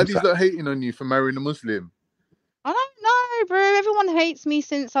 Becky, On why are them these side. lot hating on you for marrying a Muslim? I don't know, bro. Everyone hates me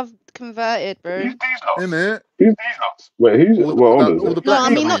since I've converted, bro. Innit? Who's these lots? Wait, who's All what orders the it? No, blacks, I I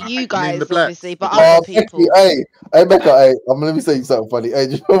mean not mean. you You mean the guys, blacks? obviously, The but other blacks. Becky, people. hey, Becca, hey, let me say you something funny. Hey,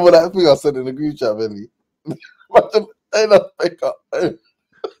 do you remember that thing I said in the group chat, Billy? Hey, no, Becca. Hey.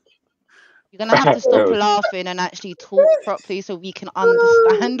 You're gonna have to stop laughing and actually talk properly so we can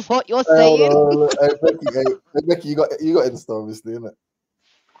understand what you're saying. Hey, Becky, you got Insta, obviously, innit?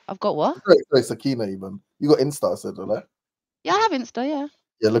 I've got what? Sorry, Sakina, even. You got Insta, I said, right? Yeah, I have Insta, yeah.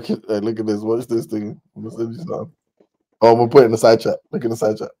 Yeah, look at this. Watch this thing. I'm gonna send you something. Oh, I'm gonna put it in the side chat. Look in the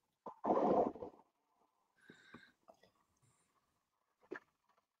side chat.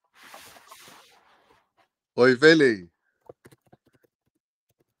 Oi, Veli.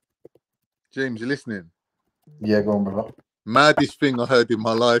 James, you listening? Yeah, go on, brother. Maddest thing I heard in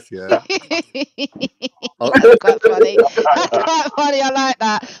my life, yeah. That's quite funny. That's quite funny. I like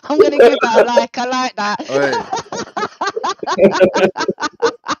that. I'm gonna give that a like. I like that. Oi.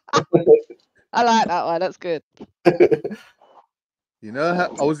 I like that one. That's good. You know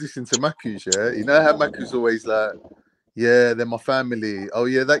how I was listening to Maku's, yeah? You know how Maku's always like, yeah, they're my family. Oh,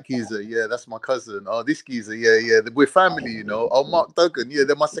 yeah, that geezer. Yeah, that's my cousin. Oh, this geezer. Yeah. We're family, you know. Oh, Mark Duggan. Yeah,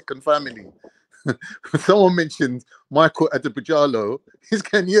 they're my second family. Someone mentioned Michael Adebujalo. He's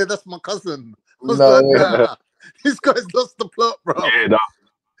going, yeah, that's my cousin. I was like, nah, this guy's lost the plot, bro. Yeah, no.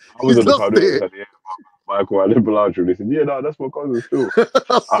 I was He's on the lost panel. it. Said, yeah, Michael and Bellagio. They said, yeah, no, that's my cousin still.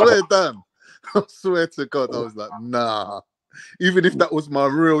 I swear, Dan. I swear to God, I was like, nah. Even if that was my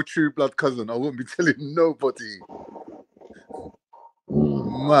real true blood cousin, I wouldn't be telling nobody.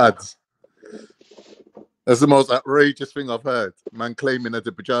 Mad. That's the most outrageous thing I've heard. Man claiming at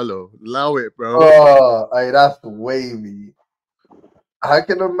the Bajalo. Allow it, bro. Oh, hey, that's wavy. How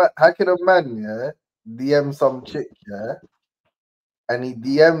can a man, yeah, DM some chick, yeah, and he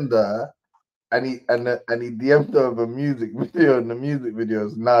DM'd her, and he DM'd her of a music video, and the music video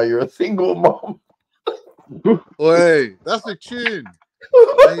is now you're a single mom. Oi, that's a tune.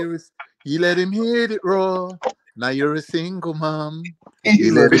 Now you let him hit it raw. Now you're a single mom.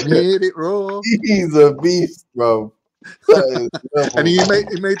 You let him hit it raw. He's a beast, bro. And he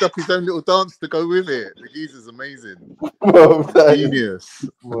made up his own little dance to go with it. The geezer's amazing. Bro, Genius.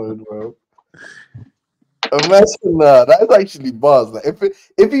 Bro. Imagine that. That's actually buzz. Like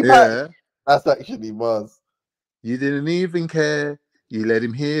if he that's actually buzz. You didn't even care. You let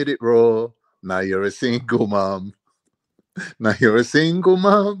him hit it raw. Now you're a single mom. Now you're a single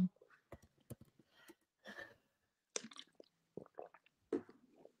mom.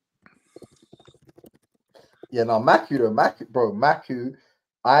 Yeah, no, Maku.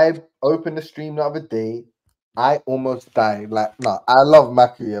 I opened the stream the other day. I almost died. Like, no, I love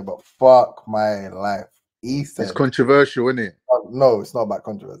Maku, yeah, but fuck my life. He said it's controversial, isn't it? No, it's not about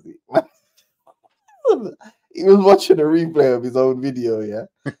controversy. He was watching a replay of his own video, yeah.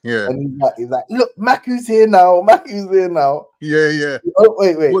 Yeah. And he's like, look, Maku's here now. Maku's here now. Yeah. Oh,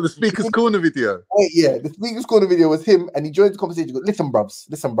 wait. What, the Speaker's Corner video? Wait, yeah. The Speaker's Corner video was him, and he joined the conversation. He goes, listen,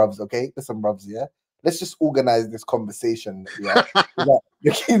 bruvs, okay? Listen, bruvs, yeah? Let's just organize this conversation, yeah?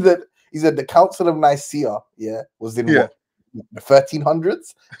 he said the Council of Nicaea, yeah, was in what? The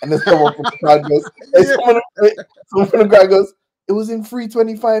 1300s? And then someone from the crowd goes, someone from the crowd goes, It was in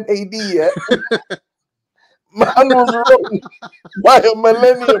 325 AD, yeah. Man was wrong by a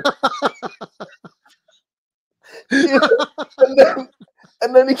millennium.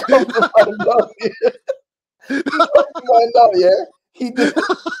 and then he comes to find out, yeah. He didn't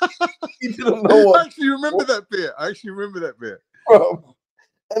know what. I actually remember that bit. Bro.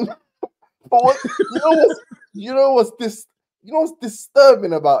 And but what, you know what's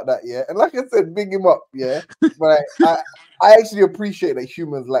disturbing about that, yeah? And like I said, big him up, yeah. But I actually appreciate that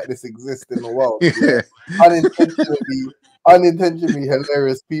humans like this exist in the world. Yeah? Unintentionally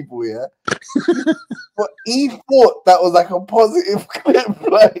hilarious people, yeah. But he thought that was like a positive clip,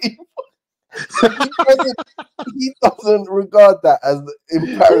 like he doesn't regard that as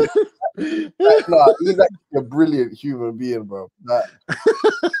embarrassing. Like, nah, he's actually a brilliant human being, bro.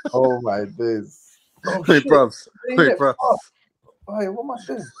 Oh my days. Oh, hey, bruvs. Hey, what am I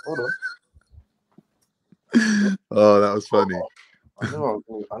doing? Hold on. Oh, that was funny. I know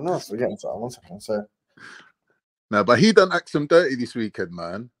I was forgetting something. 1 second, so. No, but he done act some dirty this weekend,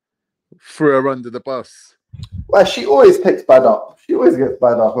 man. Threw her under the bus. Well, she always takes bad up. She always gets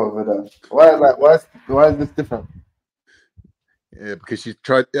bad up over there. Why is this different? Yeah, because she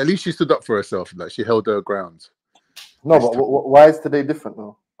tried. At least she stood up for herself. Like she held her ground. No, but why is today different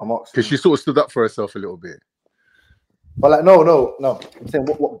though? I'm asking. Because she sort of stood up for herself a little bit. But like, no. I'm saying,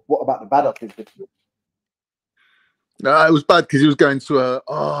 what about the bad up is different? No, it was bad because he was going to her.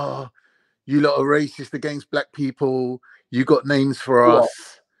 Oh, you lot are racist against black people. You got names for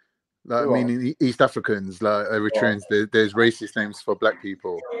us. Like, I mean, in East Africans, like Eritreans, there's racist names for black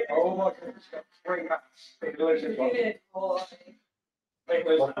people. Oh my goodness.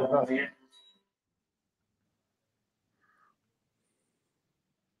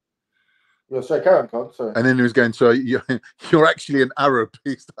 You're sorry, Karen, sorry. And then he was going to her, you're actually an Arab.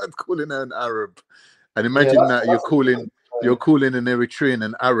 He started calling her an Arab. And imagine that you're calling an Eritrean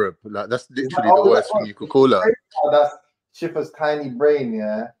an Arab. Like that's literally the worst thing you could call her. That's Schiffer's tiny brain,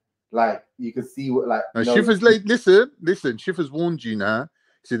 yeah. Like you can see what like. No, Schiffer's like, listen. Schiffer's warned you now.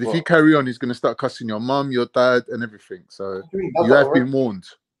 He said if you carry on, he's going to start cussing your mum, your dad, and everything. So you have been warned.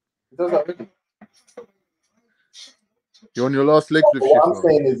 Does that really? You're on your last legs with Schiffer.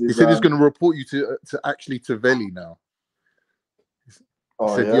 He said he's going to report you to Veli now. He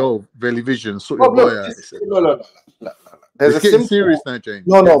said, yo, Veli Vision, sort your boy out. No. There's it's getting serious now, James.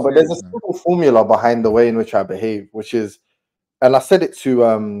 No, but there's a simple formula behind the way in which I behave, which is, and I said it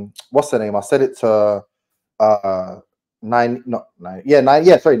to what's her name? I said it to Niney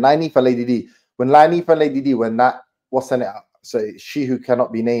for Lady D. When Niney for Lady D, when that what's her name? So she who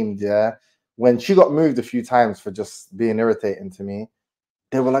cannot be named, yeah. When she got moved a few times for just being irritating to me,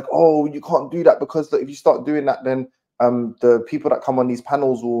 they were like, "Oh, you can't do that because if you start doing that, then the people that come on these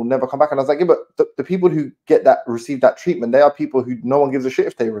panels will never come back." And I was like, "Yeah, but the people who receive that treatment, they are people who no one gives a shit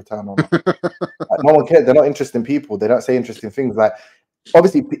if they return or not. Like, no one cares. They're not interesting people. They don't say interesting things. Like,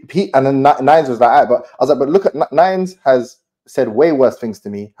 obviously, Pete and then Nines was like, but I was like, but look at Nines has said way worse things to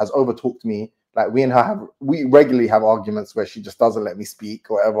me, has overtalked me. Like we regularly have arguments where she just doesn't let me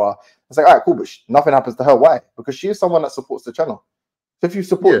speak or whatever. It's like, all right, cool, but nothing happens to her. Why? Because she is someone that supports the channel. So if you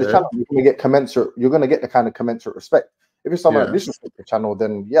support the channel, you're going to get commensurate. You're going to get the kind of commensurate respect. If you're someone that disrespects the channel,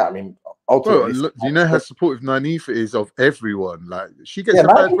 then yeah, I mean, ultimately, look, you know how supportive Nanifa is of everyone. Like she gets a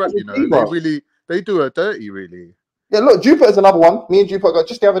bad rap, you know. They do her dirty, really. Yeah, look, Jupiter's another one. Me and Jupiter got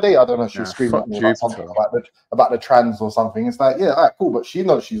just the other day. I don't know. She was screaming at me about something about the trans or something. It's like, yeah, all right, cool, but she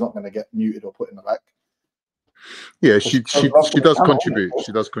knows she's not going to get muted or put in the back. Yeah, she does contribute.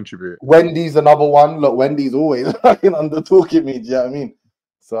 She does contribute. Wendy's another one. Look, Wendy's always under talking me. Do you know what I mean?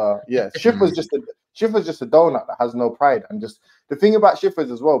 So yeah, Schiffer's just a donut that has no pride. And just the thing about Schiffer's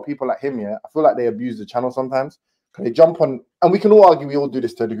as well, people like him, yeah, I feel like they abuse the channel sometimes. They jump on, and we can all argue, we all do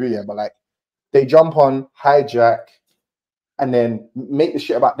this to a degree, yeah, but like they jump on, hijack, and then make the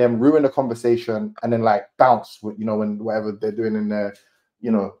shit about them, ruin the conversation, and then like bounce with, you know, when whatever they're doing in their, you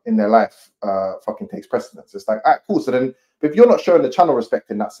know, in their life fucking takes precedence. It's like, all right, cool. So then, if you're not showing the channel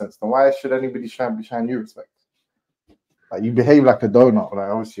respect in that sense, then why should anybody be showing you respect? Like, you behave like a donut, like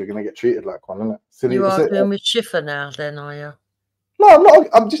obviously you're gonna get treated like one, isn't it? Silly, you arguing with Schiffer now, then, are you? No,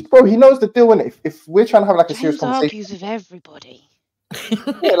 I'm just, bro. He knows the deal, innit? If we're trying to have like a serious conversation, argues with everybody.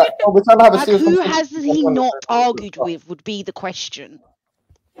 Yeah, like we're trying to have a serious who conversation. has he not argued with would be the question.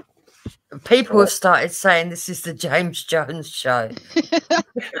 People have started saying this is the James Jones show.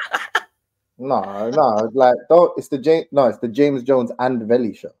 No, like it's the James Jones and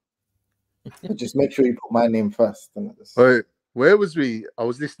Veli show. So just make sure you put my name first. Wait, where was we? I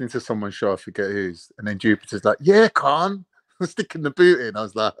was listening to someone's show, I forget whose, and then Jupiter's like, "Yeah, Khan, sticking the boot in." I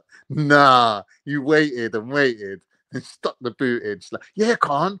was like, "Nah, you waited and waited and stuck the boot in. She's like, yeah,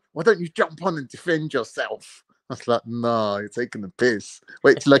 Khan, why don't you jump on and defend yourself? I was like, nah, you're taking the piss.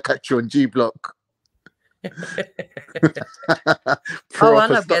 Wait till I catch you on G Block. Oh, I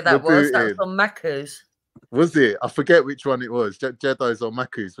know where that was. That was on Macca's. Was it? I forget which one it was. Jedi's or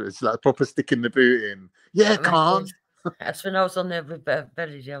Maku's, but it's like proper sticking the boot in. Yeah, Khan. That's when I was on there with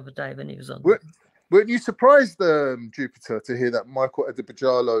Belly the other day when he was on. Weren't you surprised, Jupiter, to hear that Michael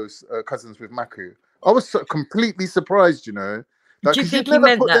Adebajalo's cousins with Maku? I was completely surprised, you know. Like, do you think he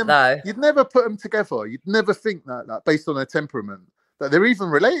meant that, though? You'd never put them together. You'd never think that, like, based on their temperament, that they're even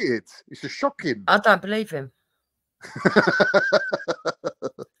related. It's just shocking. I don't believe him.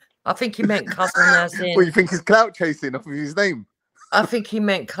 I think he meant cousin as in... Well, you think he's clout chasing off of his name? I think he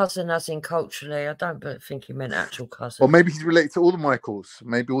meant cousin as in culturally. I don't think he meant actual cousin. Or maybe he's related to all the Michaels.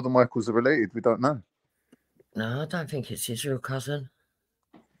 Maybe all the Michaels are related. We don't know. No, I don't think it's his real cousin.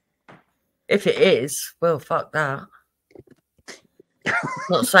 If it is, well, fuck that.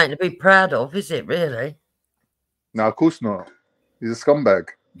 Not something to be proud of, is it, really? No, of course not. He's a scumbag.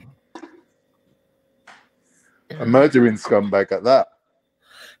 A murdering scumbag at that.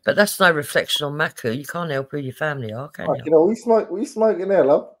 But that's no reflection on Maku. You can't help who your family are, can you? You know, we smoking there,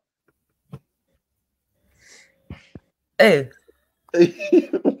 love. Oh.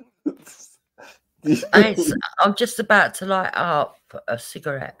 I'm just about to light up a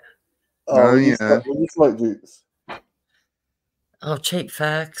cigarette. Oh, yeah. You smoke Jukes. Oh, cheap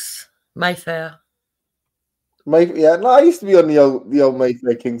fags. Mayfair. Yeah, no, I used to be on the old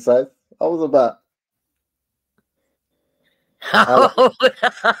Mayfair king side. I was about. Oh,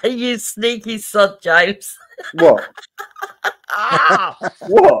 you sneaky sod, James. What?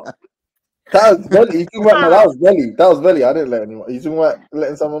 What? That was belly. You talking about, no, that was belly. That was belly. I didn't let anyone. You talking about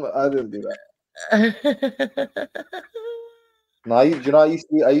letting someone? I didn't do that. No, do you know I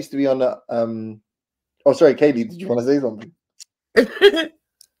used to be on the Oh, sorry, Katie. Did you want to say something?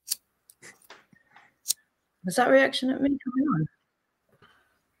 Was that reaction at me coming on?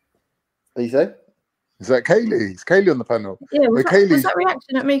 What you say? Is that Kaylee? Is Kaylee on the panel? Yeah, was that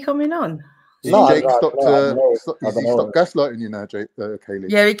reaction at me coming on? No, Jake stopped gaslighting you now, Jake, Kaylee.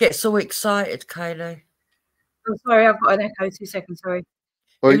 Yeah, he gets so excited, Kaylee. Oh, sorry, I've got an echo. 2 seconds, sorry.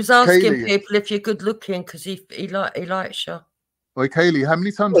 He was asking people if you're good looking because he likes you. Oi, Kaylee, how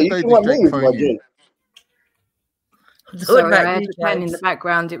many times a day does Jake phone you? Sorry, I had a pen in the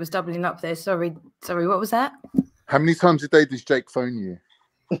background. It was doubling up there. Sorry, what was that? How many times a day does Jake phone you?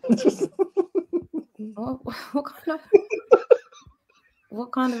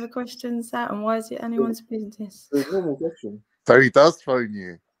 What kind of a question is that, and why is it anyone's business? It's a normal question. So he does phone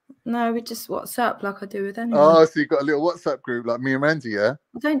you? No, we just WhatsApp like I do with anyone. Oh, so you've got a little WhatsApp group like me and Randy, yeah?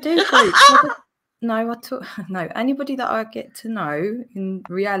 I don't do groups. No, anybody that I get to know in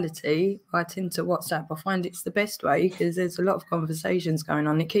reality, I tend to WhatsApp. I find it's the best way because there's a lot of conversations going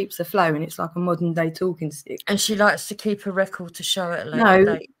on. It keeps the flow and it's like a modern day talking stick. And she likes to keep a record to show it later.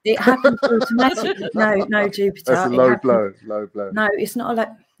 No, it happens automatically. No, Jupiter. That's a low blow. No, it's not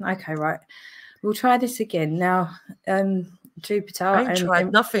like, okay, right. We'll try this again. Now, Jupiter. I ain't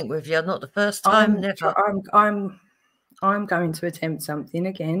tried nothing with you, not the first time, never. I'm going to attempt something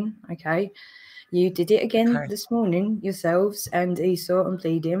again, okay? You did it again this morning yourselves, and Esau and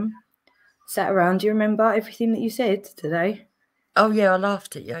Bleeding sat around. Do you remember everything that you said today? Oh, yeah, I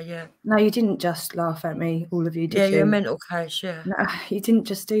laughed at you, yeah. No, you didn't just laugh at me, all of you, did you? Yeah, you're a mental case, yeah. No, you didn't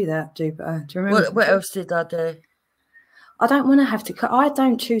just do that, Jupiter. Do you remember? What else did I do? I don't want to have to... I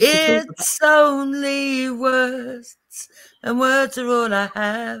don't choose to talk about... It's only words, and words are all I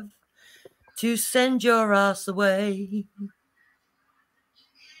have to send your ass away.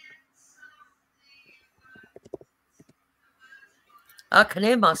 I can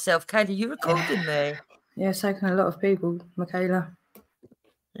hear myself. Kaylee, you recording me? Yeah, so can a lot of people, Michaela.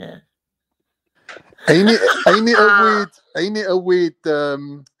 Yeah. Ain't it a weird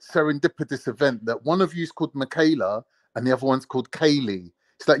serendipitous event that one of you's called Michaela and the other one's called Kaylee?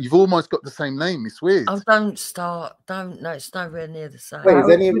 It's like you've almost got the same name. It's weird. Oh, don't start. Don't. No, it's nowhere near the same. Wait,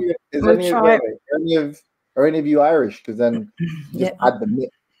 are any of you Irish? Because then just add the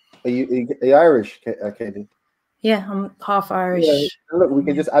Mick. Are you Irish, Katie? Yeah, I'm half Irish. Yeah, look, we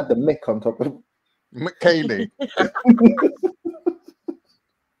can just add the Mick on top of Kaylee.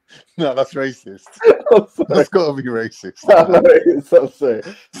 No, that's racist. That's got to be racist. No, it's so sorry.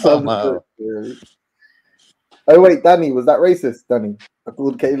 Somehow. Oh wait, Danny, was that racist? Danny, I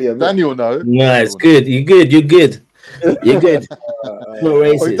called Kaylee. Danny will know. No, it's good. You're good. You're good. You're good. Not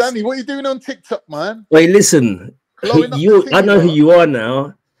racist. Oh, Danny, what are you doing on TikTok, man? Wait, listen. I know who you are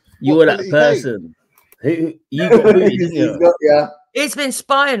now. You are that person. Who you got booted, didn't you? He's been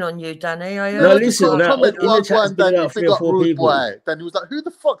spying on you, Danny. I No, heard listen, you now, can't- in the chat, it's been Danny, about 3 big or up 4 rude people. boy. Danny was like, who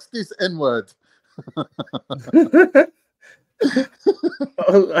the fuck's this N-word?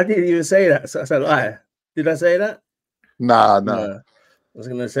 Oh, I didn't even say that. So that's a lie. Did I say that? Nah. I was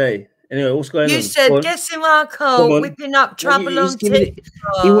going to say. Anyway, what's going on? You said, guessing our Come call, on. whipping up trouble he's on giving it-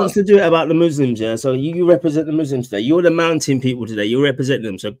 TikTok. He wants to do it about the Muslims, yeah? So you represent the Muslims today. You're the mountain people today. You represent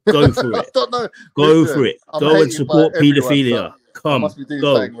them. So go for it. don't know. Go Listen, for it. I'm Go and hated support by everyone, paedophilia. so I Come, must be doing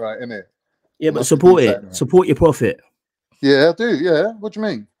go. something right, innit? Yeah, I but must be support doing it. something right. Support your prophet. Yeah, I do. Yeah. What do you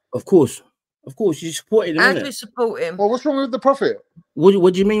mean? Of course. Of course. You supported him, How do innit? we support him? Well, what's wrong with the prophet?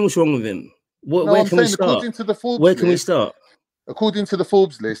 What do you mean what's wrong with him? No, Where I'm can we saying start? according to the Forbes Where can we list, start? according to the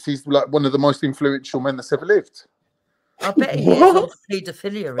Forbes list, he's like one of the most influential men that's ever lived. I bet he is all the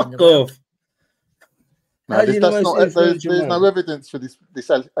paedophilia in the world. No, How do you know that's most not. influential There's no man? evidence for this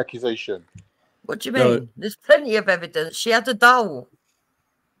accusation. What do you No. mean? There's plenty of evidence. She had a doll.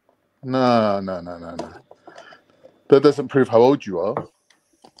 No. That doesn't prove how old you are.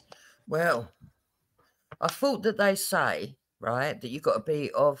 Well, I thought that they say, right, that you've got to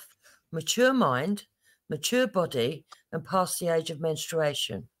be of mature mind, mature body, and past the age of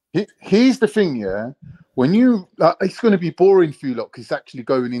menstruation. Here's the thing, yeah. When you, it's going to be boring for you lot because it's actually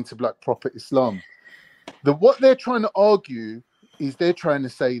going into like proper Islam. What they're trying to argue is they're trying to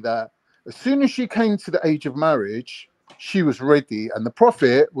say that as soon as she came to the age of marriage, she was ready, and the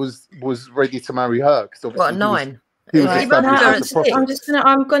Prophet was ready to marry her because obviously What, 9? he was Right. established No, as the Prophet.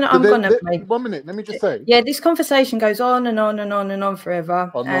 I'm gonna make 1 minute. Let me just say. Yeah, this conversation goes on and on and on and on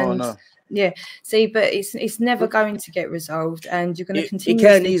forever. Oh, no, and no. yeah, see, but it's never going to get resolved, and you're going to It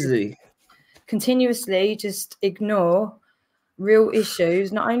can continuously just ignore real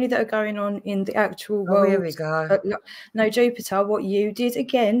issues, not only that are going on in the actual world. Here we go. No, Jupiter, what you did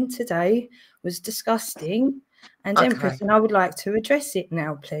again today was disgusting and Okay. Empress, and I would like to address it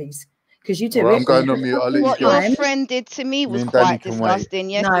now, please. Because you do Well, it. I'm going on mute. I'll let you What go. your friend did to me was and Danny quite can wait. disgusting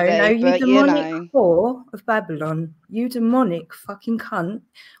No, yesterday, you but you demonic know. whore of Babylon. You demonic fucking cunt.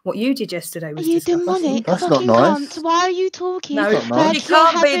 What you did yesterday was You disgusting. demonic That's not fucking nice. cunt. Why are you talking? No, That's not nice. You Like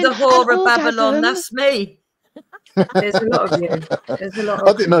you're can't be having the whore an of Babylon. orgasm. That's me. There's a lot of you. There's a lot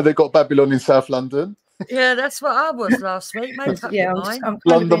I of didn't know they got Babylon in South London. Yeah, that's what I was last week. Make up yeah, your I'm mind. kind of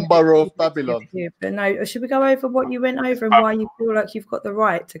London being Borough of defensive Babylon. of you, but no, should we go over what you went over and why you feel like you've got the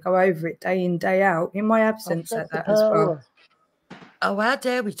right to go over it day in, day out in my absence at that as well? Oh, how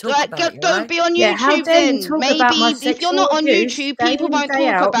dare we talk Like, about you, don't right? be on Yeah, how YouTube dare you then. talk about my Maybe if you're sexual not on abuse YouTube, day people in, won't day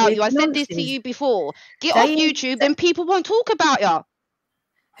talk out about with you. I said this to nonsense. you before. Get Day off in, YouTube, then people won't talk about you.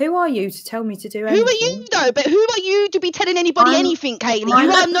 Who are you to tell me to do Who anything? are you though? But who are you to be telling anybody anything, Kaylee?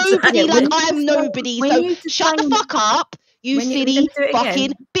 You are nobody like I'm nobody. So shut the fuck up, you silly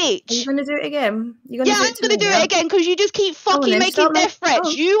fucking bitch. Are you going to do it again? You're Yeah, gonna I'm going to do it again because you just keep Go on fucking then, making start death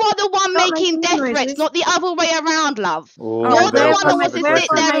threats. You are the one start making making death noises. threats, not the other way around, love. Oh, You're the they're one that wants to sit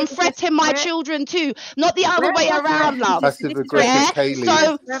passive-aggressive. there and threaten my children too, not the other way around, love. Passive-aggressive Yeah? Kaylee.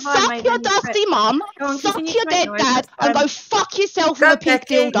 So Where have I suck made your any dusty threats? mum, Go on, suck continue your to make dead noise. dad, and go fuck yourself with a pink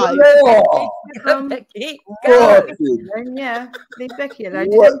Becky. dildo. Then yeah, leave Becky alone.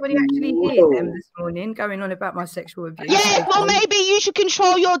 Did anybody actually hear them this morning going on about my sexual abuse? Yeah, well, maybe you should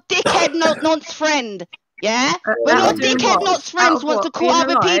control your dickhead nonce friend. Yeah? When your out of doing dickhead what? nonce Out friends of wants what? to call Being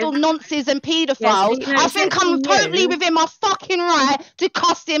other alive? people nonces and paedophiles, Yes, you know, I it's think I'm actually totally you. within my fucking right to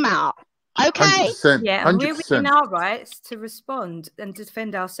cuss him out. Okay? 100%. Yeah, and we're 100%. within our rights to respond and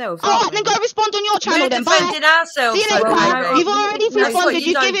defend ourselves. All right, then go respond on your channel We're then. defending Bye. ourselves, See you later. though, Bye. Kaylee. You've already That's what responded. you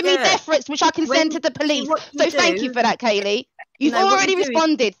You've don't given me get. death threats, which I can send to the police. So thank you for that, Kaylee. You've already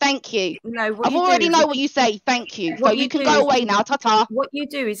responded. Thank you. No, what I've you do already is know what you say. Thank you. So what you you can do go is away now. Ta-ta. What you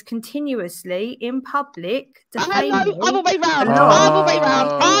do is continuously in public No, defame me other way round. a lot. Other way round.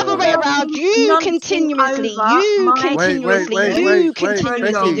 Other way around. You continuously. You continuously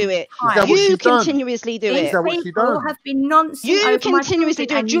do it. You continuously do it. Have been nonsense You over my continuously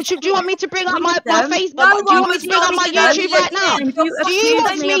do it. children, Do you want me to bring up my wisdom. Facebook? No Do you want me one to bring up my was YouTube wisdom. right now? And you Do you accused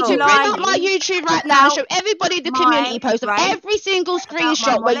want me me of to bring up my lying YouTube right now and show about everybody the my community post of rape, every single about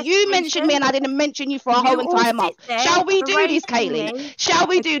screenshot my where you mentioned me and I didn't mention you for a whole You all entire month? sit there Shall we do this, berating Kaylee? me, Shall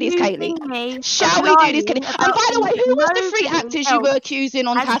we do this, Kaylee? accusing me of Shall we do this, Kaylee? lying And about by the way, things who was the three nobody actors you were else accusing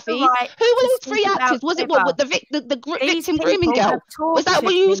on has the Taffy? right Who were to those three speak actors? about Was it what? ever. The These victim grooming people girl? have Was that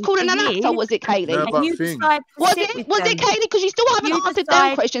what you was tortured calling me an for actor? years, Was it, Kaylee? No, and but you thing. decide to Was sit it? with Was them. it, Kaylee? Because you still haven't You answered decide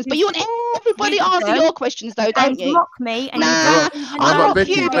them questions, to but you want sit everybody with answer them your questions, though, don't and you? mock me, and Nah, you No, don't even but I know mock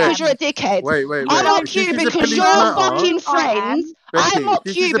Becky, who you I because Beck. you're a dickhead. Wait. I mock If you this is a because police your matter, fucking who I am. friends I mock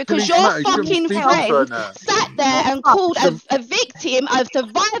you because your fucking friend sat there and called a victim, a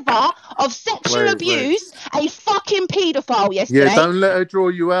survivor of sexual abuse, a fucking paedophile yesterday. Yeah, don't let her draw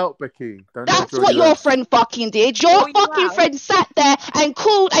you out, Becky. That's what your friend fucking did. Your fucking friend sat there and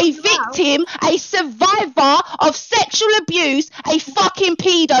called a victim, a survivor of sexual abuse, a fucking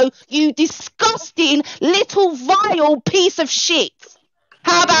pedo. You disgusting little vile piece of shit.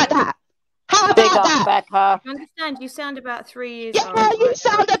 How about that? How about that? Becca. You understand? You sound about 3 years old. Yeah, you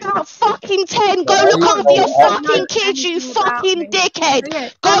sound about fucking 10. Go look after your fucking kids, you fucking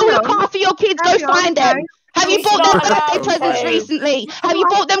dickhead. Go look after your kids. Go find them. Have you bought them birthday presents recently? Have you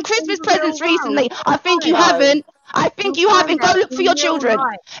bought them Christmas presents recently? I think you haven't. I think you haven't. Go look for your children.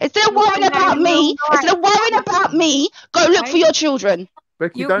 Instead of worrying about me, go look for your children.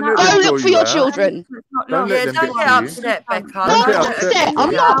 Becky, Go look for your children. Don't let them Don't get upset, Becca. I'm not upset.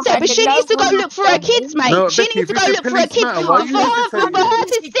 I'm not upset. But she needs to go look for her kids, mate. No, she Becky, needs to go look for her kids. For her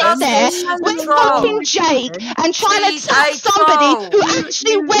to sit there with fucking Jake and trying to tap somebody who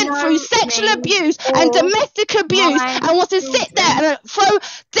actually went through sexual abuse and domestic abuse and wants to sit there and throw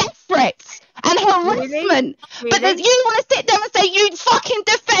death threats and harassment. But then you want to sit there and say you fucking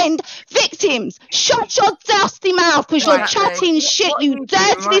defend victims. Shut your dusty mouth because you're chatting shit, you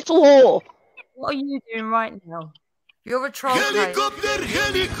dirty little whore. What are you doing right now? You're a troll. Helicopter.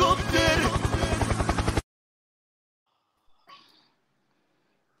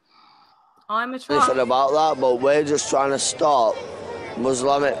 I'm a troll. Listen about that, but we're just trying to stop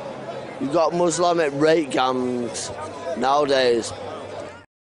Muslimic. You've got Muslimic rape gangs nowadays.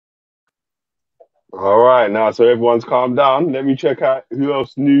 All right, now, so everyone's calmed down. Let me check out who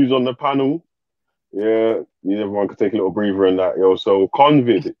else news on the panel. Yeah, everyone can take a little breather in that. Yo, so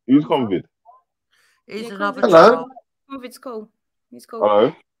Convid. Who's Convid? He's another troll. Convid's cool. He's cool.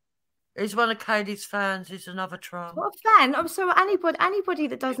 Hello? He's one of Katie's fans. He's another troll. What a fan! So anybody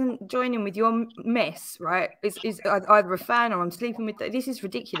that doesn't join in with your mess, right, is either a fan or I'm sleeping with. This is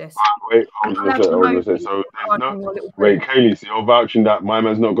ridiculous. Wait, so wait, Kaylee, so you're vouching that my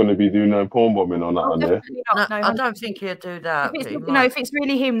man's not going to be doing no porn bombing on that one there? No, I don't think he'll do that. If it's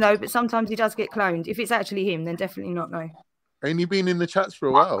really him though, but sometimes he does get cloned. If it's actually him, then definitely not. No. Ain't he been in the chats for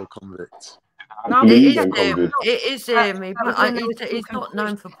a while, Convict? No, it is him. It is him. He's not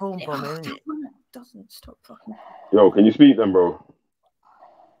known for porn bombing. Doesn't stop fucking. Yo, can you speak then, bro?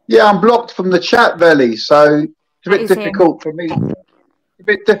 Yeah, I'm blocked from the chat, Belly, so it's a bit difficult for me. A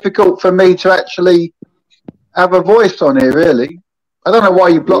bit difficult for me to actually have a voice on here, really. I don't know why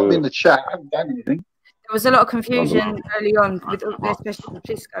you blocked me in the chat. I haven't done anything. There was a lot of confusion early on, with especially with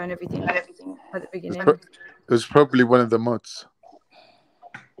Pisco and everything at the beginning. It was probably one of the mods.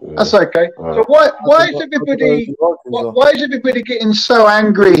 That's okay. So why is everybody getting so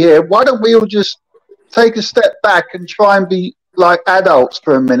angry here? Why don't we all just take a step back and try and be like adults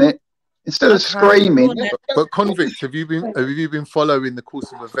for a minute instead of screaming? But Convict, have you been following the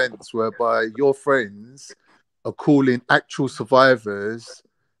course of events whereby your friends are calling actual survivors?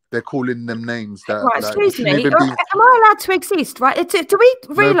 They're calling them names that. Right, excuse me. Am I allowed to exist? Right? Do we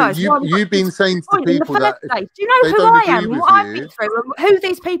realise? You've been saying to people that. Do you know who I am? What I've been through? Who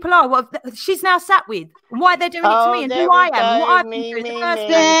these people are? What she's now sat with? Why they're doing it to me? And who I am? What I've been through?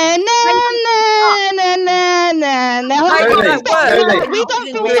 We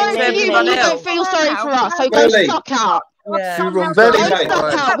don't feel sorry for you. You don't feel sorry for us. So go suck out. Yeah. We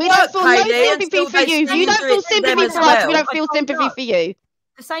don't feel no sympathy for you. You don't feel sympathy for us. We don't feel sympathy for you.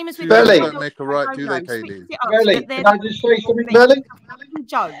 The same as with Belly. Don't make a right, do they, Kaylee? Belly, can I just say something, Belly?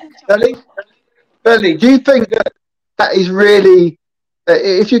 Belly, do you think that is really,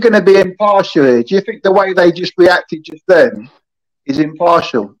 if you're going to be impartial here, do you think the way they just reacted just then is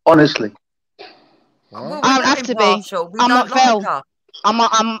impartial? Honestly, I don't have to be. I'm not Vel. I'm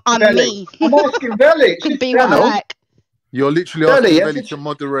me. I'm asking Belly. Can be what I like. You're literally asking Belly to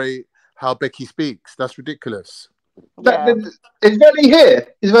moderate how Becky speaks. That's ridiculous. Is Veli here?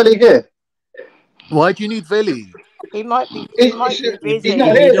 Is Veli here? Why do you need Veli? He might be busy. He's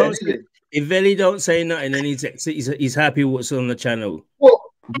not here. If Veli don't say nothing, then he's happy with what's on the channel.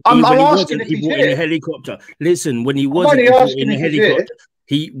 Well, I'm asking if he he's brought here. in a helicopter. Listen, when he wasn't in a helicopter,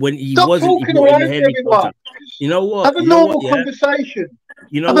 he brought in a helicopter. You know what? Have a normal conversation.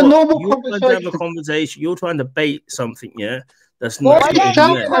 You know have what? A normal you're conversation. trying to have a conversation. You're trying to bait something, yeah? That's Why not. are you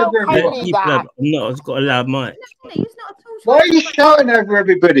shouting over everybody? I'm not. I've got a loud mic. Why are you shouting over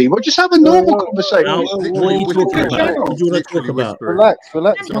everybody? Well, just have a normal conversation. What are you talking about? What do you want to talk about? Relax. You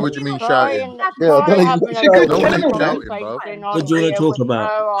know what you mean shouting? It's a good channel. What do you want to talk about?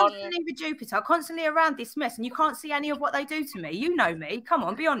 Constantly with Jupiter, constantly around this mess, and you can't see any of what they do to me. You know me. Come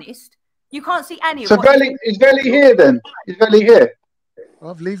on, be honest. You can't see any of So what Veli, is Veli here then? Is Veli here?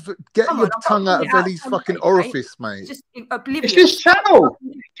 Get your tongue out of Ellie's fucking orifice, mate. Just oblivious. It's this channel.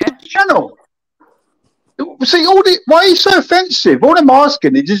 It's this channel. See, why are you so offensive? All I'm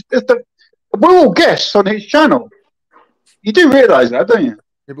asking is just we're all guests on his channel. You do realise that, don't you?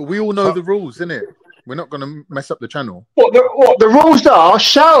 Yeah, but we all know the rules, innit? We're not going to mess up the channel. What the rules are?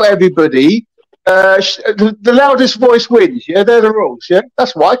 Shout everybody. The loudest voice wins. Yeah, they're the rules. Yeah,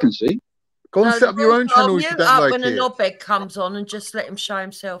 that's what I can see. Go and set up your own channel if you don't like when it. a knobhead comes on and just let him show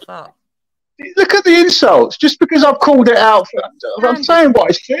himself up. Look at the insults. Just because I've called it out, I'm saying what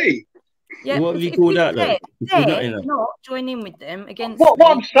I see. Yeah, what have you called out though? Not join in with them against. What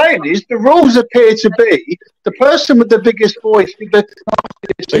I'm saying is the rules appear to be the person with the biggest voice with the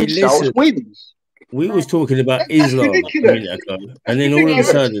insults wins. We was talking about Islam a minute ago, and then all of a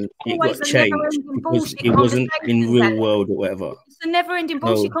sudden it got changed because it wasn't in real world or whatever. It's a never-ending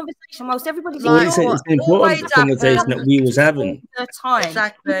bullshit conversation. Whilst everybody's well, it's an important conversation that we was having.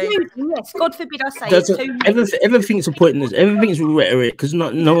 Exactly. Yes, God forbid I say everything's a pointless. Everything's rhetoric because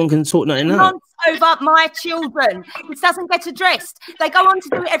no one can sort nothing out. Over my children. This doesn't get addressed. They go on to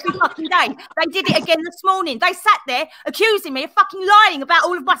do it every fucking day. They did it again this morning. They sat there accusing me of fucking lying about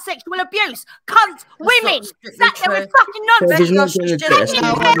all of my sexual abuse. Cunt, women, sat there with fucking nonsense. No one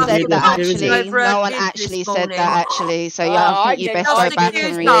said that actually. No one actually said that actually. So yeah, I think you best go back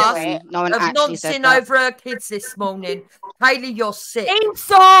and re-listen. No one actually said that. Over her kids this morning. Hayley, you're sick.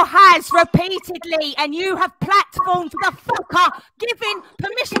 Esau has repeatedly, and you have platformed the fucker, giving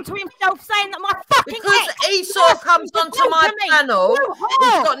permission to himself, saying that my fucking because Esau comes onto my panel,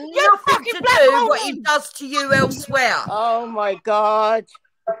 it's got nothing to do what he does to you elsewhere. Oh my God!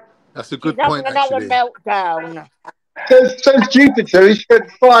 That's a good point. Another meltdown. Says Jupiter, he spent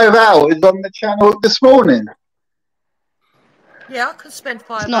 5 hours on the channel this morning. Yeah, I could spend 5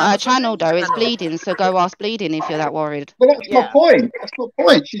 hours. It's not her channel though. It's Bleeding. So go ask Bleeding if you're that worried. Well, that's my point. That's my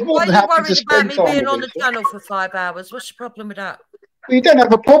point. She's more Why than are you happy to worried spend about me time being on with the channel for 5 hours? What's your problem with that? Well, you don't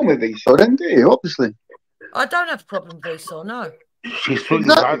have a problem with Esau, then, do you? Obviously. I don't have a problem with Esau, no. She swings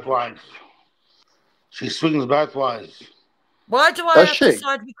both She swings both ways. Why do I have to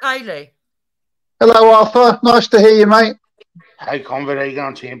side with Kaylee? Hello, Arthur. Nice to hear you, mate. Hey, Convid, how you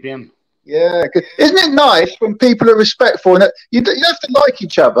going, champion? Yeah, good. Isn't it nice when people are respectful and you don't have to like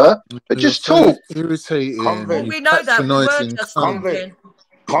each other, but just talk? Irritating. We know that. We were just talking.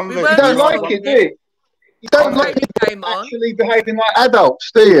 You don't like it, do you? You don't like people actually behaving like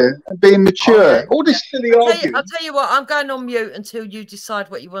adults, do you? And being mature. All this silly arguing. I'll tell you what, I'm going on mute until you decide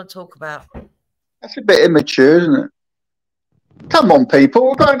what you want to talk about. That's a bit immature, isn't it? Come on,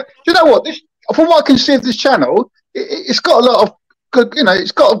 people. Do you know what? From what I can see of this channel, it's got a lot of good,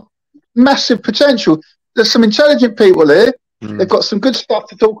 it's got a massive potential. There's some intelligent people here. They've got some good stuff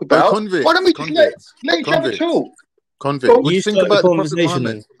to talk about. Why don't we just let each other talk? Convict. What do you think about the Prophet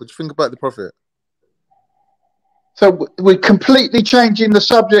Muhammad? What do you think about the Prophet? So we're completely changing the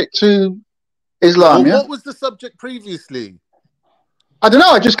subject to Islam, What was the subject previously? I don't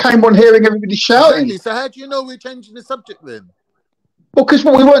know. I just came on hearing everybody shouting. Exactly. So how do you know we're changing the subject then? Well, because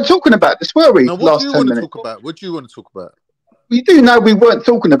we weren't talking about this, were we? Now, what do you want to talk about? What do you want to talk about? You do know we weren't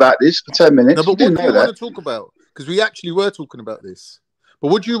talking about this for 10 minutes. No, but what do you want to talk about? Because we actually were talking about this. But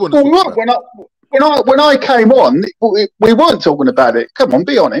what do you want to talk about? When I came on, we weren't talking about it. Come on,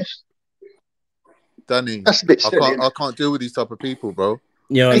 be honest. Danny, that's a bit silly. I can't deal with these type of people, bro.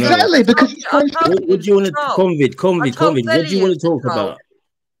 Yeah, exactly. Because what do you want to convid? What do you want to talk about?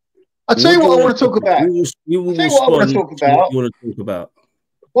 I'll tell you what I want to talk about. You will respond to what you want to talk about.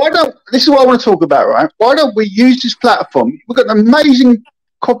 This is what I want to talk about, right? Why don't we use this platform? We've got an amazing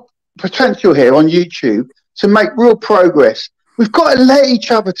potential here on YouTube to make real progress. We've got to let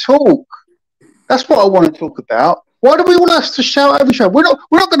each other talk. That's what I want to talk about. Why do we all have to shout over each other? We're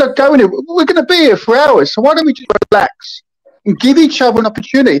not going to go anywhere. We're going to be here for hours. So why don't we just relax and give each other an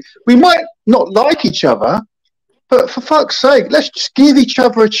opportunity? We might not like each other, but for fuck's sake, let's just give each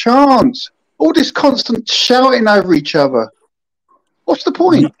other a chance. All this constant shouting over each other. What's the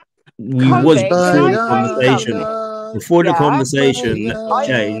point? Before the conversation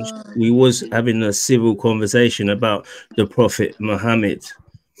changed, we was having a civil conversation about the Prophet Muhammad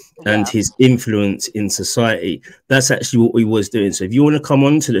and his influence in society. That's actually what we was doing. So if you want to come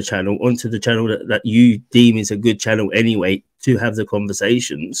onto the channel that you deem is a good channel anyway to have the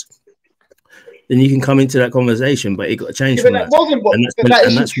conversations, then you can come into that conversation, but it got to change from that.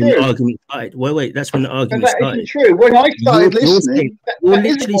 And that's when the argument started. Wait, that's when the argument started. True. When I started listening, you're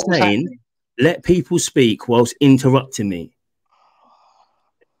literally saying, let people speak whilst interrupting me.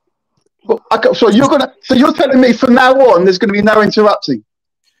 So you're telling me from now on there's going to be no interrupting?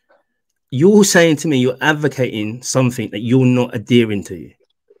 you're saying to me you're advocating something that you're not adhering to.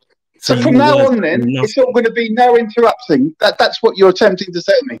 So from now on, then it's not going to be no interrupting. That's what you're attempting to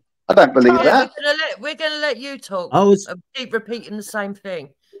say to me. I don't believe that. We're gonna let you talk. I was keep repeating the same thing.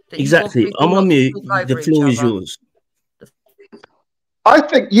 Exactly. I'm on mute. The floor is yours. I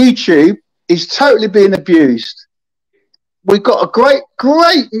think YouTube is totally being abused. We've got a great,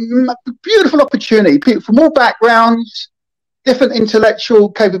 beautiful opportunity. People from all backgrounds, different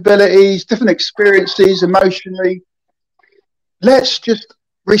intellectual capabilities, different experiences, emotionally. Let's just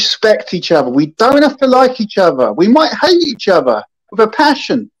respect each other. We don't have to like each other. We might hate each other with a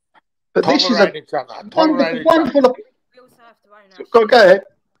passion, but this is a wonderful. Go ahead.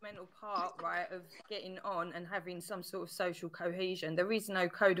 Mental part, right, of getting on and having some sort of social cohesion. There is no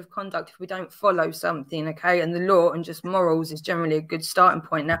code of conduct if we don't follow something, okay? And the law and just morals is generally a good starting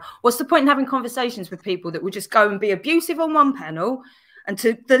point. Now, what's the point in having conversations with people that will just go and be abusive on one panel and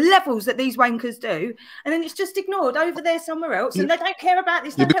to the levels that these wankers do, and then it's just ignored over there somewhere else, and they don't care about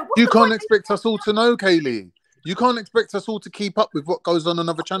this. You can't expect us all to know, Kaylee. You can't expect us all to keep up with what goes on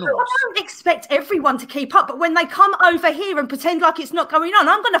other channels. I don't expect everyone to keep up, but when they come over here and pretend like it's not going on,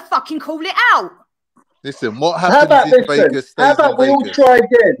 I'm going to fucking call it out. Listen, what happens in Vegas stays How about we in all Vegas. try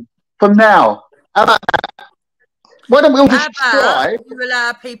again from now? How about that? Why don't we all just try? You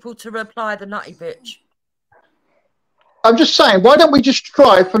allow people to reply the nutty bitch. I'm just saying, why don't we just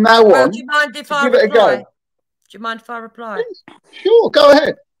try from now on? Do you mind if I give it a reply? go? Do you mind if I reply? Sure, go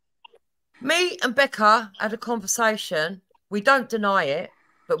ahead. Me and Becca had a conversation. We don't deny it,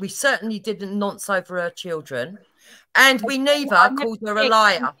 but we certainly didn't nonce over her children. And we neither called her a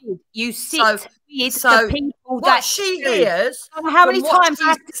liar. You sit with so the people what that she do. hears, How many times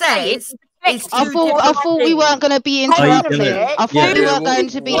she says, is I thought we weren't going to be interrupted. I thought we weren't going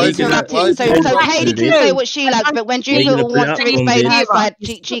to be interrupted. So Katie can say what she likes, but when Jupiter wants to explain her side,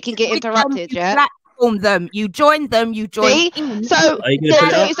 she can get interrupted, yeah? Them, you join them, you join. So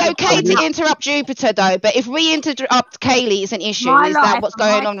it's okay to interrupt Jupiter though, but if we interrupt Kaylee, it's an issue. Is that what's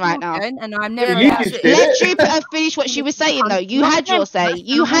going on right now? And I'm never. Let Jupiter finish what she was saying though. You had your say.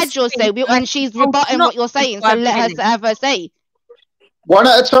 You had your say, and she's rebutting what you're saying. So let her have her say. One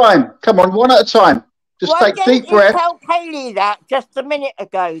at a time. Come on, one at a time. Just Why take deep didn't you breath. tell Kaylee that just a minute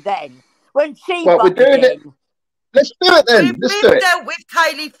ago then? When she Well, we're doing it. Let's do it then. Let's do We've it. dealt with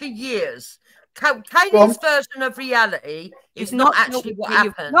Kaylee for years. Kaylee's version of reality is not actually what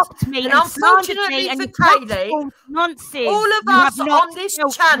happened. Me and unfortunately for Kaylee, all of us on this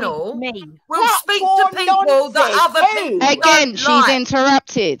channel will speak to people that other people Again, don't she's like.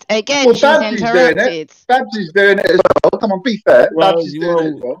 interrupted. Again, Well, she's Babs is doing interrupted. it. Babs is doing it as well. Come on, be fair. Babs is doing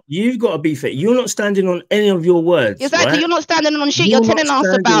it as well. You've got to be fair. You're not standing on any of your words. Exactly, right? you're not standing on shit. You're telling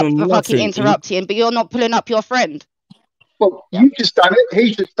us about the fucking interrupting, but you're not pulling up your friend. Well, you just done it.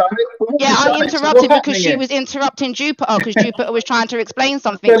 He's just done it. Yeah, I interrupted because she was interrupting Jupiter because Jupiter was trying to explain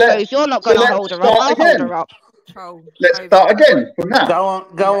something. So if you're not going to hold her up, I'll hold her up. Let's start again from now.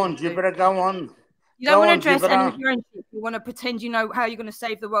 Go on, Jupiter, go on. You don't want to address any of your own shit. You want to pretend you know how you're going to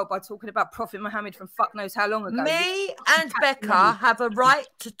save the world by talking about Prophet Muhammad from fuck knows how long ago. Me and Becca have a right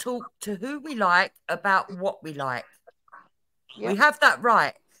to talk to who we like about what we like. We have that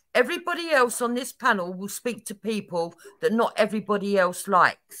right. Everybody else on this panel will speak to people that not everybody else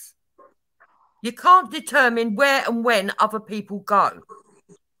likes. You can't determine where and when other people go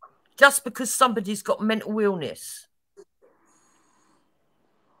just because somebody's got mental illness.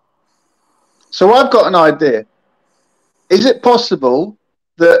 So I've got an idea. Is it possible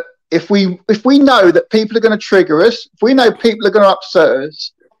that if we know that people are going to trigger us, if we know people are going to upset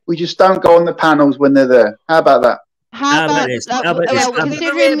us, we just don't go on the panels when they're there? How about that? How about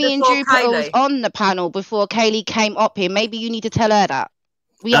considering me and Jupiter was on the panel before Kaylee came up here, maybe you need to tell her that.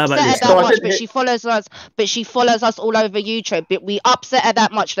 We upset her that much, but she follows us. But she follows us all over YouTube. But we upset her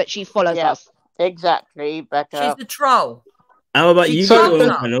that much that she follows us. Exactly, Becca. She's a troll. How about you go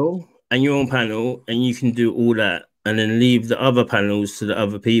on panel and you're on panel and you can do all that and then leave the other panels to the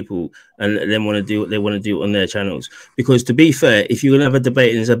other people and let them want to do what they want to do on their channels. Because to be fair, if you're gonna have a debate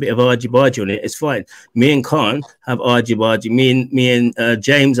and there's a bit of argy-bargy on it, it's fine. Me and Khan have argy-bargy. Me and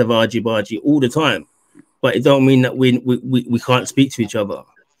James have argy-bargy all the time. But it don't mean that we can't speak to each other.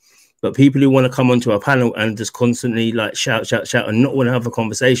 But people who want to come onto a panel and just constantly like shout and not want to have a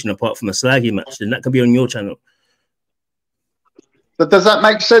conversation apart from a slaggy match, then that could be on your channel. But does that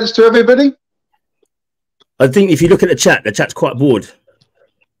make sense to everybody? I think if you look at the chat's quite bored.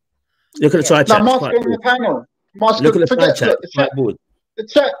 Look at the side chat. No, I'm asking the panel. Look at the side chat. It's quite bored. The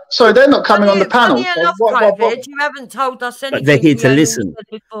chat. So they're not coming on the panel. You haven't told us anything. But they're here to listen.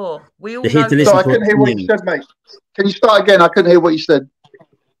 Before. They're here to listen. So I couldn't hear what you said, mate. Can you start again? I couldn't hear what you said.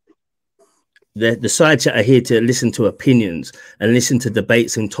 The side chat are here to listen to opinions and listen to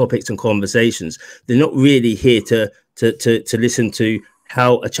debates and topics and conversations. They're not really here to listen to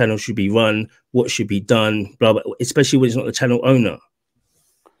how a channel should be run, what should be done, blah blah. Especially when it's not the channel owner.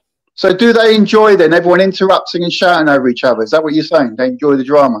 So do they enjoy then everyone interrupting and shouting over each other? Is that what you're saying? They enjoy the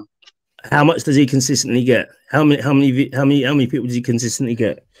drama. How much does he consistently get? How many people does he consistently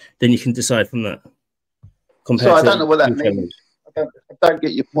get? Then you can decide from that. So I don't know what that means. I don't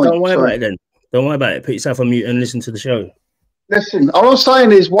get your point. Don't worry about it then. Don't worry about it. Put yourself on mute and listen to the show. Listen, all I'm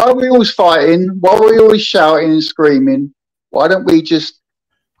saying is, why are we always fighting? Why are we always shouting and screaming? Why don't we just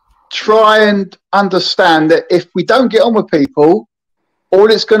try and understand that if we don't get on with people, all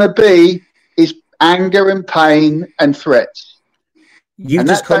it's going to be is anger and pain and threats. You've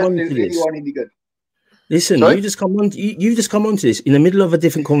just come on to this. Listen, you just come on to this in the middle of a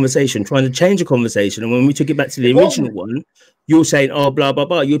different conversation, trying to change a conversation. And when we took it back to the original one, you're saying, "Oh, blah blah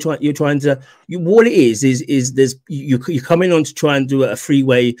blah." You're trying to. What it is there's you're coming on to try and do a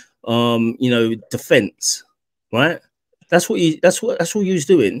freeway, defense, right? That's what you was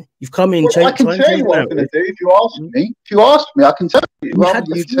doing. You've come in. Well, I can tell you what I'm going to do if you ask me. If you ask me, I can tell you.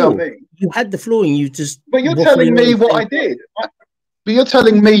 You tell me. You had the floor, and you just. But you're telling me what I did. But you're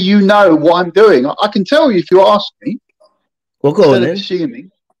telling me you know what I'm doing. I can tell you if you ask me. Well, go on then.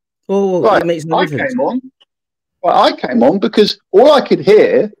 Assuming. Oh, right. It makes no difference. I came on because all I could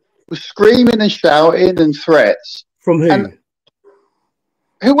hear was screaming and shouting and threats. From who? And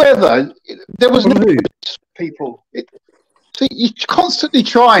whoever. There was no people. So you're constantly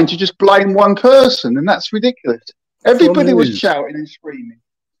trying to just blame one person, and that's ridiculous. Everybody was shouting and screaming,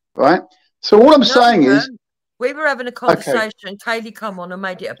 right? So all I'm saying is, we were having a conversation. Kaylee come on and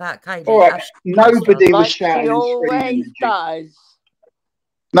made it about Kaylee. All right, nobody was shouting and screaming.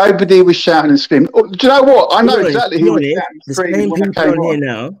 Nobody was shouting and screaming. Oh, do you know what? I know exactly who was shouting and screaming when I came on.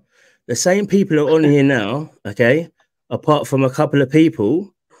 Now, the same people are on here now, okay? Apart from a couple of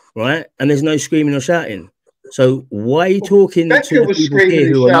people, right? And there's no screaming or shouting. So why are you talking Becca to the was people screaming here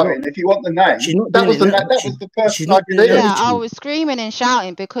and who are shouting, not? if you want the name. That was the person I could hear. Yeah, I was screaming and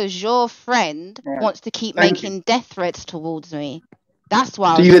shouting because your friend wants to keep making death threats towards me. That's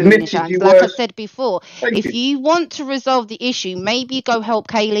why I was screaming and shouting. Like I said before, if you want to resolve the issue, maybe go help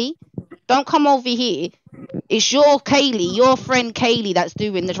Kaylee. Don't come over here. It's your Kaylee, your friend Kaylee that's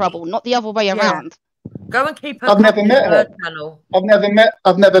doing the trouble, not the other way around. Go and keep her. I've never met her. I've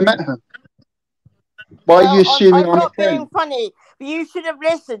never met her. Why are you assuming I'm not being funny, but you should have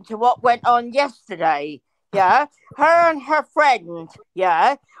listened to what went on yesterday. Yeah, her and her friend,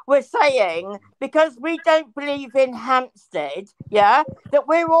 were saying because we don't believe in Hampstead, that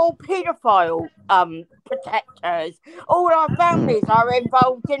we're all paedophile protectors. All our families are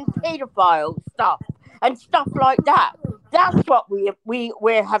involved in paedophile stuff and stuff like that. That's what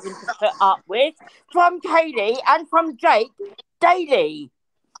we're having to put up with from Kaylee and from Jake daily.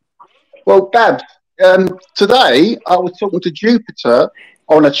 Well, Babs. Today I was talking to Jupiter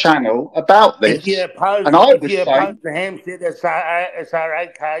on a channel about this, and I was saying, the Hampstead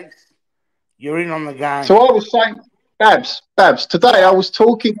SRA case, you're in on the game. So I was saying, Babs. Today I was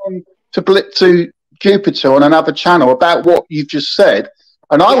talking to Jupiter on another channel about what you've just said,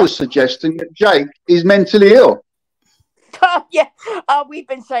 and I was suggesting that Jake is mentally ill. We've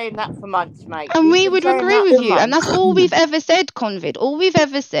been saying that for months, mate. And we would agree with you. And that's all we've ever said, Convid. All we've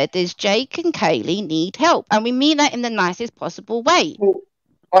ever said is Jake and Kaylee need help. And we mean that in the nicest possible way. Well,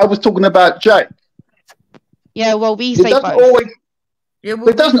 I was talking about Jake. Yeah, well, we say both.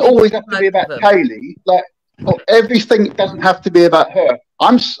 It doesn't always have to be about Kaylee. Like, everything doesn't have to be about her.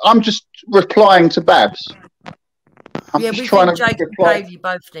 I'm just replying to Babs. We think Jake and Kaylee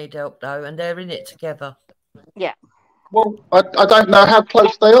both need help, though, and they're in it together. Yeah. Well, I don't know how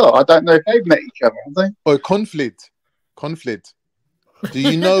close they are. I don't know if they've met each other, have they? Oh, conflict. Do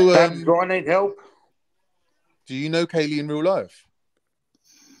you know? Do I need help? Do you know Kaylee in real life?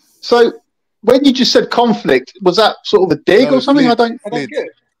 So, when you just said conflict, was that sort of a dig or something? I don't get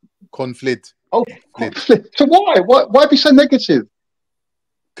it. Conflict. Oh, conflict. So why? Why be so negative?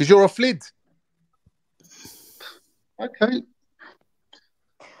 Because you're a flid. Okay.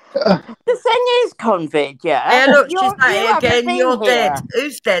 The thing is, Convid, Yeah, look, she's saying again, you're dead.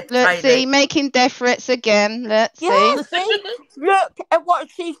 Who's dead? Let's see, making death threats again. Let's see. Look at what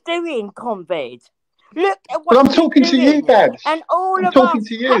she's doing, Convid. Look at what But I'm talking to you, Babs. And all I'm of talking us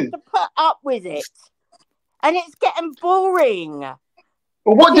to you. have to put up with it. And it's getting boring. Well,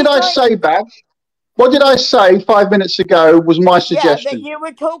 what did I say, Babs? What did I say 5 minutes ago was my suggestion? Yeah, that you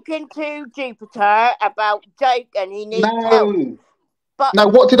were talking to Jupiter about Jake and he needs help. But no,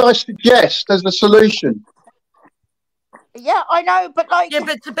 what did I suggest as the solution? Yeah, I know, but like... Yeah,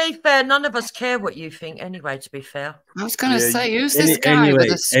 but to be fair, none of us care what you think anyway, to be fair. I was going to say, who's this guy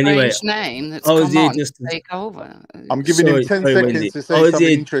with a strange name that's I was come here on just to take over? I'm giving him 10 seconds Wendy. to say something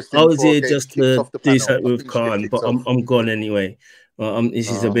interesting I was before here getting just kicked to off the do panel. something I with think you should get Khan, kicked but off. I'm gone anyway.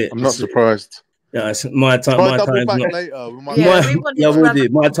 This is a bit. I'm not surprised. Yeah, it's my time. Try My double time's back not. later. We might Yeah, we'll do.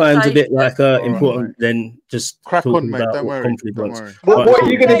 My time's a bit like All right, important mate. than just Crack on, talking mate. about Don't what worry. conflict Don't wants. worry. What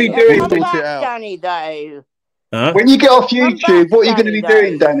are you going to be doing? Come back, Danny, though. Huh? When you get off Come YouTube, back, what are you going to Danny, be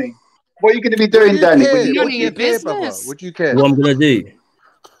doing, though. Danny? What are you going to be What do doing, you Danny? care? When you What get do you care, brother? What do you care? What I'm gonna do?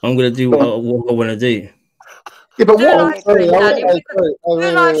 I'm gonna do what I want to do. Yeah, but Do what? live stream, Danny.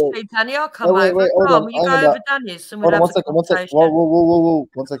 Do live stream, Danny. I'll come over. Hold Come on. on, will you go over Danny's and we'll Hold on, have one a second, one second. conversation. Whoa.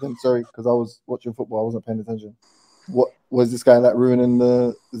 1 second, sorry, because I was watching football. I wasn't paying attention. What was this guy like ruining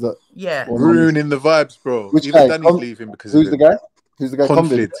the? Is that? Yeah. Ruining the vibes, bro. Which Even guy? Danny's leaving because Who's of the him. guy? Who's the guy?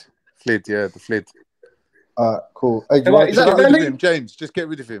 Conflict. Flid, yeah, the Flid. Cool. Hey, do you want Is Just that get rid of Danny? him, James. Just get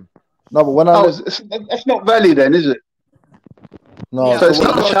rid of him. No, but when I that's not Valley then, is it? no, So it's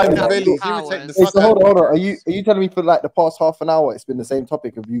not He's Channel. irritating the Hey, fuck so out hold of on, me. Are you telling me for like the past half an hour it's been the same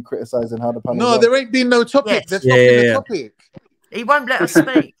topic of you criticizing how the panel? No, there ain't been no topic. Yes. There's not been a topic. He won't let us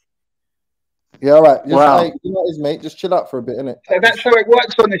speak. Yeah, all right. Just, Wow. like, you know what it is, mate. Just chill out for a bit, innit? So that's how it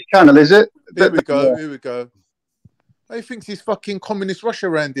works on this channel, is it? Here we go. Here we go. He thinks he's fucking communist Russia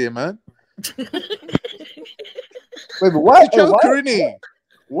around here, man. Wait, but why? He's a joker, isn't he?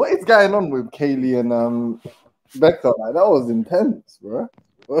 What is going on with Kaylee and Becca? Like, that was intense, bro.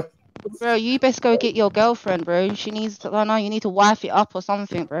 Bro, you best go get your girlfriend, bro. She needs to, I don't know, you need to wife it up or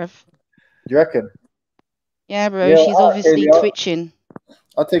something, bro. You reckon? Yeah, bro, Yeah, she's obviously Kaylee, twitching.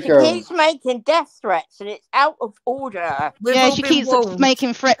 I'll take She care of him. keeps making death threats and it's out of order. Yeah, she keeps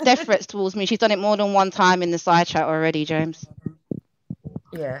making death threats towards me. She's done it more than one time in the side chat already, James.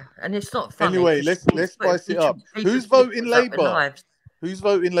 Yeah, and it's not funny. Anyway, let's spice it up. Who's voting Labour? Who's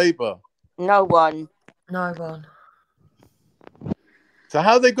voting Labour? No one. No one. So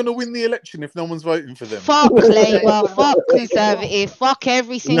how are they going to win the election if no one's voting for them? Fuck Labour, fuck Conservative, fuck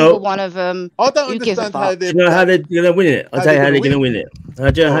every single one of them. I don't Who gives a understand fuck? how Do you know how they're gonna win it? I'll tell you how they're gonna win it.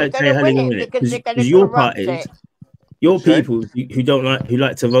 I'll tell you how they're gonna win it. Because your parties, your people who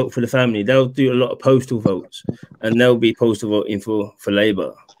like to vote for the family, they'll do a lot of postal votes, and they'll be postal voting for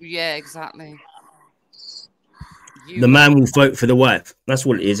Labour. Yeah, exactly. The man will vote for the wife. That's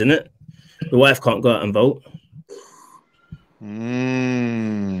what it is, isn't it? The wife can't go out and vote.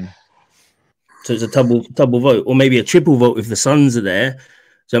 So it's a double vote, or maybe a triple vote if the sons are there.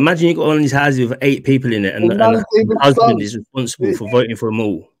 So imagine you got one of these houses with 8 people in it, and the husband is responsible for voting for them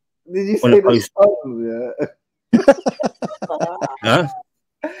all. Did you on say a the post. sons? Yeah. Huh?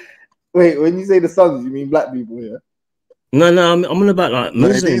 Wait, when you say the sons, you mean black people, yeah? No, I'm on about like No,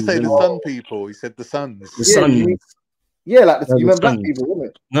 he Muslims. didn't say the and- sun people. He said the sons. The sons. Yeah, like No, you the meant black sons. people, wasn't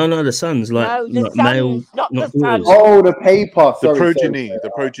it? No, the sons, like, No, the like male, sons, not not the sons. daughters. Oh, the paper. The Sorry, progeny. sorry. The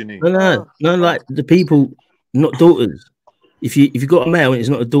progeny. No, like the people, not daughters. If you got a male and it's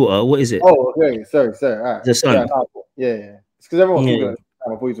not a daughter, what is it? Oh, okay. Sorry. All right. The son. Yeah. It's because everyone's Yeah. talking at the time.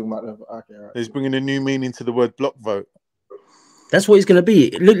 I thought you were talking about the. Okay, all right. He's bringing a new meaning to the word block vote. That's what it's going to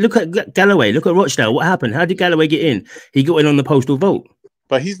be. Look at Galloway. Look at Rochdale. What happened? How did Galloway get in? He got in on the postal vote.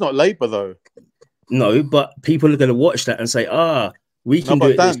 But he's not Labour, though. No, but people are going to watch that and say, we can do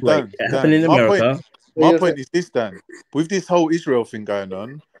it this way. It happened in America. My point is this, Dan. With this whole Israel thing going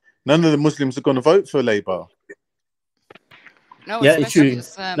on, none of the Muslims are going to vote for Labour. No, Yeah, it's true.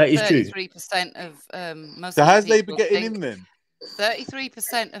 That is true. 33% of Muslim So how's Labour people getting think- in then?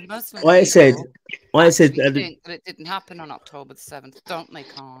 33% of Muslim I said actually think that it didn't happen on October the 7th, don't they,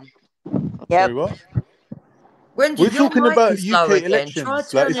 Khan? Sorry, what? Wendy, We're your talking mic about is low UK again. elections. Try Like,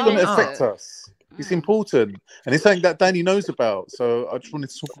 it's turning going to it up. affect us. It's important. And it's something that Danny knows about. So I just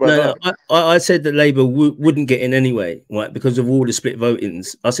wanted to talk about that. I said that Labour wouldn't get in anyway, right? Because of all the split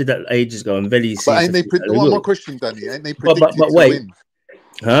votings. I said that ages ago, and Veiws But seems ain't to they? think that they One will. more question, Danny. Ain't they But predicted to wait, win?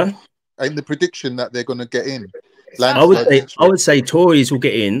 huh? Ain't the prediction that they're going to get in? I would say Tories will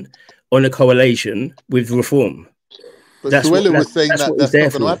get in on a coalition with Reform. But Suella was saying that what that's it's not there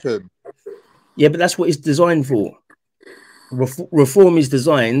going to for. happen. Yeah, but that's what it's designed for. Reform is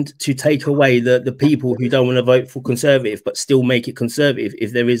designed to take away the people who don't want to vote for Conservative, but still make it Conservative.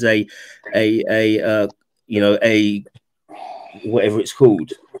 If there is a whatever it's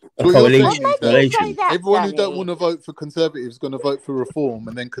called, a So what you're coalition. saying is that everyone who don't want to vote for Conservative is going to vote for Reform,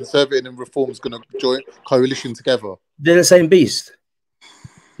 and then Conservative and Reform is going to join coalition together. They're the same beast.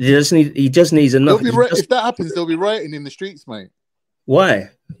 He just needs enough. If that happens, they'll be rioting in the streets, mate.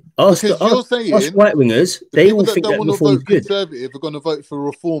 Why? Ask Because you're saying right wingers, the they people all that think don't that want to reform's vote good. Conservative are going to vote for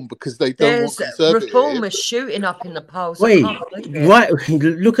reform because they don't want There's Conservative. reformers shooting up in the polls. I Wait, can't believe it. right?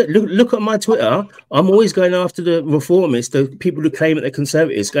 Look at my Twitter. I'm always going after the reformists, the people who claim that they're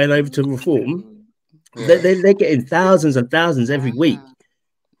conservatives, going over to reform. Yeah. They're getting thousands and thousands every week.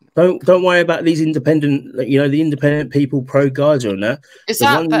 Don't worry about these independent, the independent people pro Gaza and that. Is The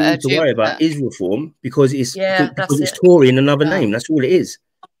that one you better, need to worry about is reform because it's Tory in another name. That's all it is.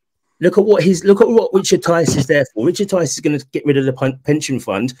 Look at what Richard Tice is there for. Richard Tice is going to get rid of the pension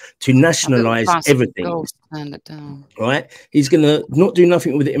fund to nationalise everything. Right? He's going to not do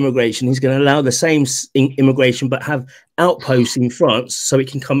nothing with the immigration. He's going to allow the same immigration, but have outposts in France so it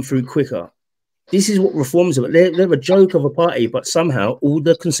can come through quicker. This is what reform's about. They're a joke of a party, but somehow all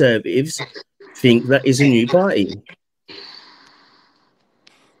the Conservatives think that is a new party.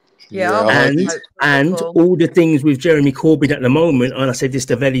 Yeah, and all the things with Jeremy Corbyn at the moment, and I said this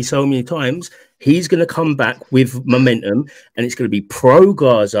to Veli so many times, he's going to come back with momentum, and it's going to be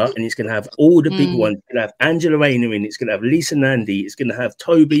pro-Gaza, and it's going to have all the big ones. It's going to have Angela Rayner in, it's going to have Lisa Nandy, it's going to have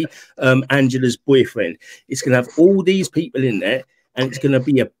Toby, Angela's boyfriend. It's going to have all these people in there, and it's going to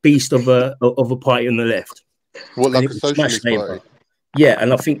be a beast of a party on the left. What, like a socialist party? Yeah,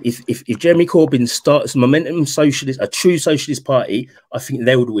 and I think if Jeremy Corbyn starts momentum socialist, a true socialist party, I think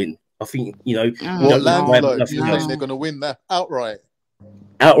they would win. I think, What, landslide? You're saying they're going to win that outright?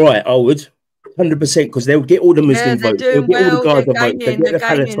 Outright, I would. 100%, because they'll get all the Muslim votes. They'll get all the Gaza votes. They'll get the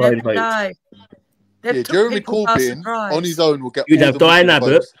Palestine votes. Yeah, Jeremy Corbyn on his own will get You'd all have the Diane Muslim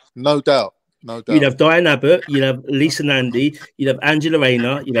Abbott. votes. No doubt. No doubt. You'd have Diane Abbott, you'd have Lisa Nandy, you'd have Angela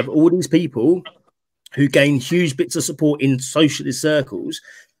Rayner, you'd have all these people who gain huge bits of support in socialist circles,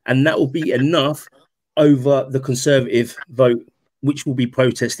 and that will be enough over the Conservative vote, which will be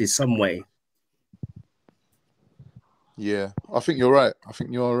protested some way. Yeah, I think you're right. I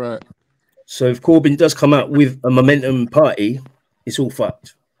think you're right. So if Corbyn does come out with a momentum party, it's all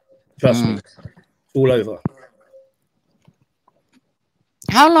fucked. Trust me, all over.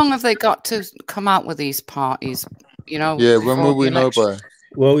 How long have they got to come out with these parties? Yeah, when will we know by?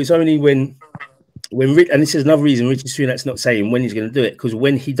 Well, it's only when and this is another reason Richard Sunak's not saying when he's going to do it, because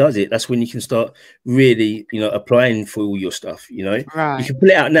when he does it, that's when you can start really, applying for all your stuff. Right. You can put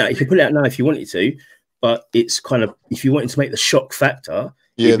it out now. You can put it out now if you wanted to, but it's kind of, if you wanted to make the shock factor.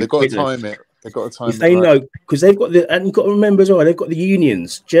 Yeah, they've got to time it. They've got to time it. If they know, because they've got and you've got to remember as well, they've got the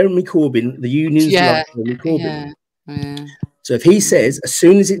unions. Jeremy Corbyn, the unions love Jeremy Corbyn. Yeah. So if he says, as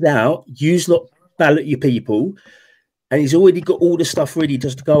soon as it's out, use ballot your people, and he's already got all the stuff ready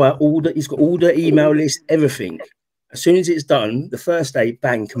just to go out, he's got all the email list, everything. As soon as it's done, the first day,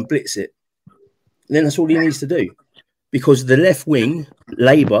 bang, can blitz it. And then that's all he needs to do. Because the left wing,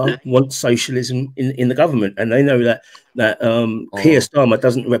 Labour, wants socialism in the government, and they know that Keir Starmer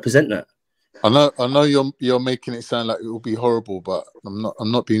doesn't represent that. I know you're making it sound like it will be horrible, but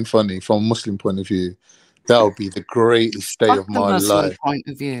I'm not being funny. From a Muslim point of view, that would be the greatest day of my life. Point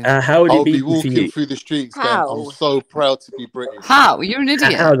of view. How would it be walking through the streets going, I'm so proud to be British. How? You're an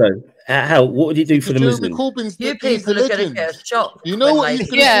idiot. How though? How? What would he do for the Muslims? You people are going to get a shock. You know what he's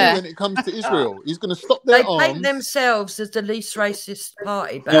going to do when it comes to Israel? He's going to stop their arms. They paint themselves as the least racist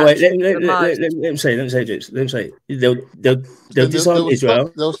party. But no, wait, let him say. They'll disarm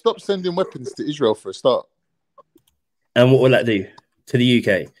Israel. They'll stop sending weapons to Israel for a start. And what will that do to the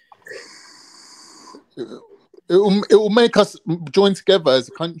UK? It will make us join together as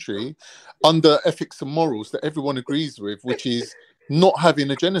a country under ethics and morals that everyone agrees with, which is not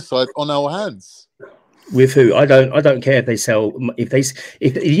having a genocide on our hands. With who? I don't care if they sell. If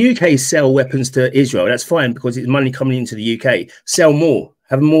the UK sell weapons to Israel, that's fine because it's money coming into the UK. Sell more,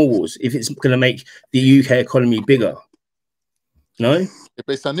 have more wars. If it's going to make the UK economy bigger, no.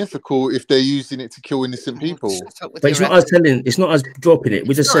 But it's unethical if they're using it to kill innocent people. But it's not us selling. It's not us dropping it.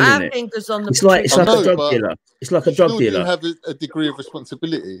 We're just selling it. It's like a drug dealer. It's like a drug dealer. You have a degree of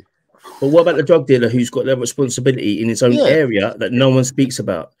responsibility. But what about the drug dealer who's got that responsibility in his own area that no one speaks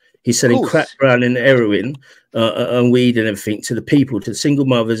about? He's selling crack, brown, and heroin, and weed and everything to the people, to the single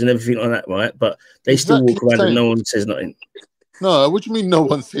mothers and everything like that, right? But they still walk around and no one says nothing. No, what do you mean no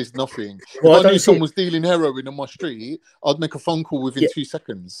one says nothing? Well, if I knew someone was dealing heroin on my street, I'd make a phone call within 2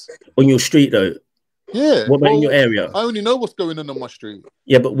 seconds. On your street, though? Yeah. What about in your area? I only know what's going on my street.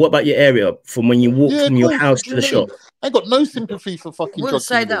 Yeah, but what about your area? From when you walk from your house to the shop? I got no sympathy for fucking drug dealers. Wouldn't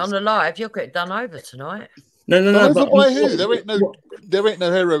say that on the live. You'll get it done over tonight. No. But by who? There ain't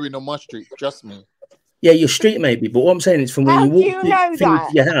no heroin on my street. Just me. Yeah, your street maybe. But what I'm saying is from when you walk to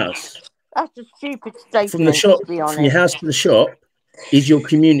your house. That's a stupid statement. From the shop, to be honest. from your house to the shop, is your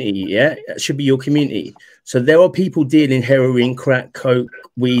community. Yeah, that should be your community. So there are people dealing heroin, crack, coke,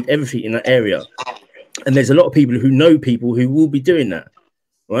 weed, everything in that area. And there's a lot of people who will be doing that,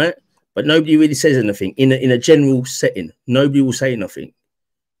 right? But nobody really says anything in a general setting. Nobody will say nothing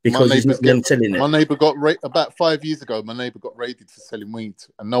because it's not them telling it. My neighbour got about 5 years ago. My neighbour got raided for selling weed,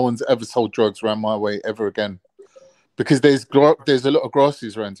 and no one's ever sold drugs around my way ever again, because there's a lot of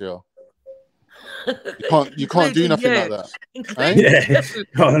grasses around here. You can't do nothing like that. Yeah,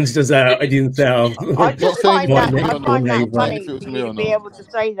 Hans does that. I didn't tell. I just find that funny for you to be able to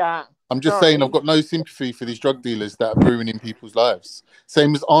say that. I'm just saying I've got no sympathy for these drug dealers that are ruining people's lives.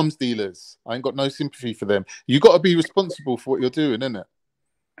 Same as arms dealers. I ain't got no sympathy for them. You got to be responsible for what you're doing, innit?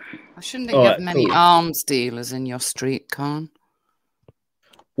 I shouldn't think you have many arms dealers in your street, Khan.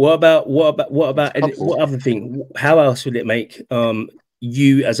 What about what other thing? How else would it make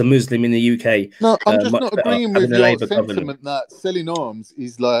you as a Muslim in the UK? No, I'm just not agreeing with your sentiment that selling arms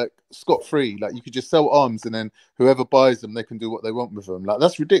is like scot-free. Like you could just sell arms and then whoever buys them, they can do what they want with them. Like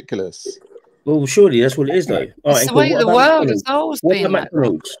that's ridiculous. Well, surely that's what it is, though. That's the way the world has always been. What about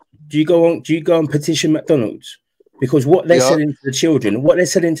McDonald's? Do you go on petition McDonald's? Because what they're selling to the children,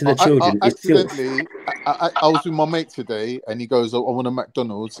 is filth. I was with my mate today, and he goes, "I want a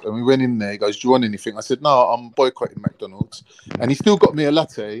McDonald's," and we went in there. He goes, "Do you want anything?" I said, "No, I'm boycotting McDonald's," and he still got me a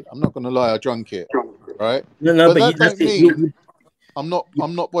latte. I'm not going to lie, I drank it, right? No, but that don't mean I'm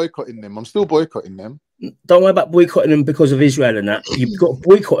not boycotting them. I'm still boycotting them. Don't worry about boycotting them because of Israel and that. You've got to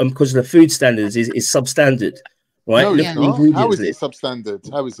boycott them because the food standards is substandard. Right? No, it's not. How is it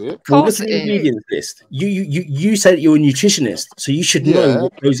substandard? How is it? Well, look at the ingredients list. You say that you're a nutritionist, so you should know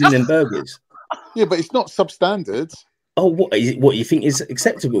what goes in them burgers. Yeah, but it's not substandard. Oh, what is it? What you think is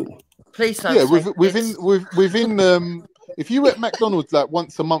acceptable? Please don't. Yeah, within if you eat McDonald's like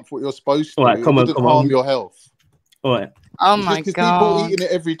once a month, what you're supposed to, it wouldn't harm your health. All right. Oh my God. People eating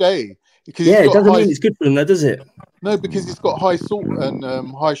it every day. Yeah, it doesn't mean it's good for them, though, does it? No, because it's got high salt and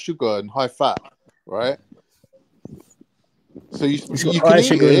high sugar and high fat, right? So you can eat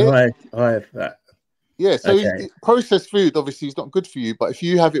it. High fat. Yeah, so processed food obviously is not good for you, but if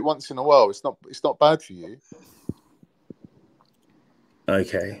you have it once in a while, it's not bad for you.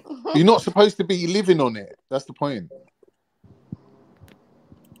 Okay. You're not supposed to be living on it. That's the point.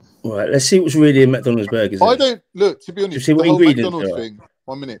 All right, let's see what's really in McDonald's burgers. I don't look, to be honest, see what the whole ingredients McDonald's thing.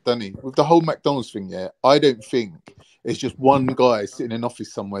 1 minute, Danny. With the whole McDonald's thing, I don't think it's just one guy sitting in an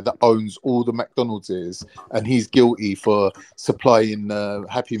office somewhere that owns all the McDonald's and he's guilty for supplying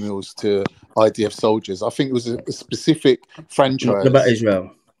Happy Meals to IDF soldiers. I think it was a specific franchise. What about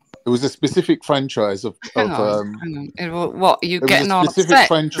Israel? It was a specific franchise of. Hang on. What are you getting all upset?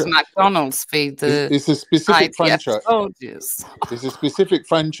 McDonald's feed the. It's a specific IDF franchise. soldiers. It's a specific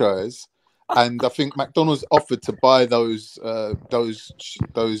franchise. And I think McDonald's offered to buy those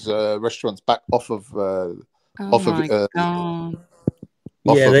restaurants back off of they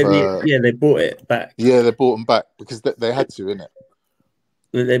bought it back. Yeah, they bought them back because they had to, innit?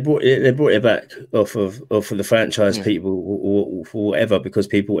 They brought it back off of the franchise people or whatever, because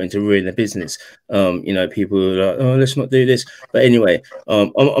people wanted to ruin their business. People were like, "Oh, let's not do this." But anyway,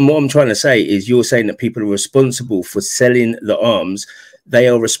 what I'm trying to say is, you're saying that people are responsible for selling the arms. They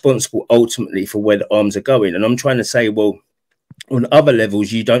are responsible ultimately for where the arms are going. And I'm trying to say, well, on other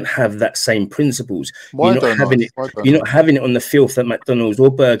levels, you don't have that same principles. You're not having it on the filth at McDonald's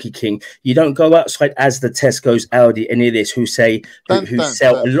or Burger King. You don't go outside as the Tesco's, Aldi, any of this who sell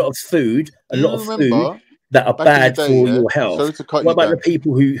a lot of food, that are bad for your health. What about the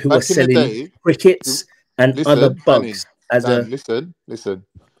people who are selling crickets and other bugs? Listen.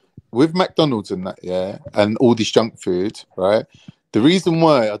 With McDonald's and that, and all this junk food, right? The reason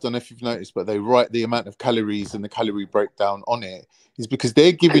why, I don't know if you've noticed, but they write the amount of calories and the calorie breakdown on it is because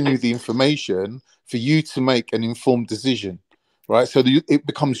they're giving you the information for you to make an informed decision, right? So it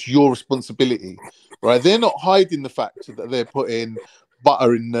becomes your responsibility, right? They're not hiding the fact that they're putting butter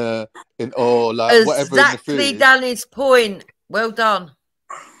whatever in the food. Exactly, Danny's point. Well done.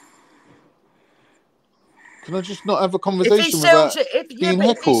 Can I just not have a conversation if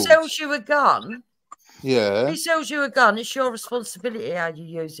he sells you a gun... Yeah. If he sells you a gun, it's your responsibility how you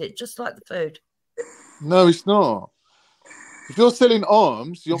use it, just like the food. No, it's not. If you're selling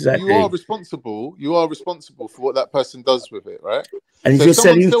arms, you are responsible. You are responsible for what that person does with it, right? And if you're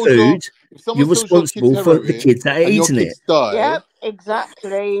selling food, you're responsible for the kids that are eating it. Yep,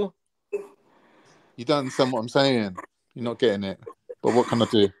 exactly. You don't understand what I'm saying. You're not getting it. But what can I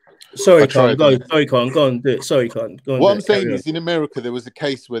do? Sorry, Con, go on, do it. Sorry, Con, go on. What I'm saying is, in America, there was a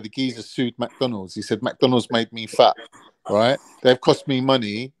case where the geezer sued McDonald's. He said, McDonald's made me fat, right? They've cost me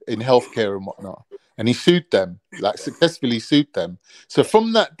money in healthcare and whatnot. and he sued them, like successfully sued them. So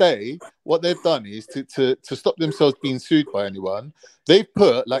from that day, what they've done is to stop themselves being sued by anyone, they've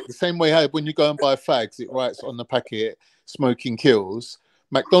put, like the same way how when you go and buy fags, it writes on the packet, smoking kills.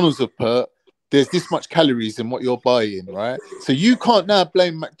 McDonald's have put, there's this much calories in what you're buying, right? So you can't now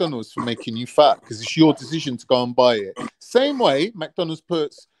blame McDonald's for making you fat because it's your decision to go and buy it. Same way McDonald's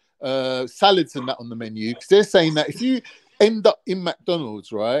puts salads and that on the menu because they're saying that if you end up in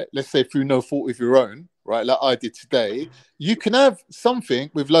McDonald's, right, let's say through no fault of your own, right, like I did today, you can have something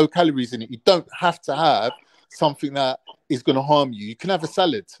with low calories in it. You don't have to have something that is going to harm you. You can have a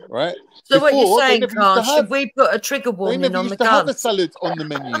salad, right? So Before, what you're they saying, never used to Carl, have- should we put a trigger they warning never on used the to have a guns? salad on the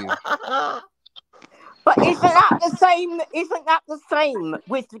menu. But isn't that the same? Isn't that the same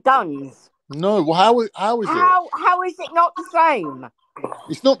with the guns? No, well, how is it? How is it not the same?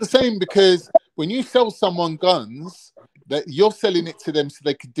 It's not the same because when you sell someone guns, that you're selling it to them so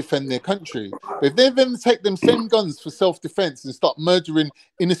they could defend their country. But if they then take them same guns for self-defense and start murdering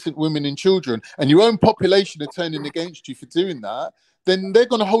innocent women and children, and your own population are turning against you for doing that, then they're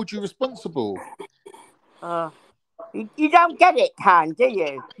going to hold you responsible. You don't get it, Can, do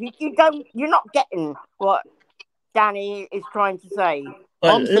you? You don't. You're not getting what Danny is trying to say.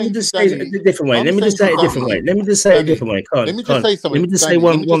 I'm Let me saying just to say Danny- it a different way. I'm Let me just say saying it to a different way. Danny- Let me just say it a Danny, different way. let me just say something. Let me just say Danny,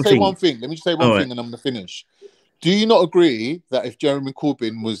 one let me just say thing. one thing. Let me just say one All thing, right. and I'm going to finish. Do you not agree that if Jeremy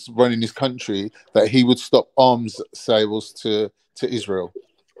Corbyn was running his country, that he would stop arms sales to Israel?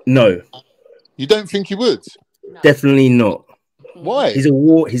 No, You don't think he would? definitely not. Why? He's a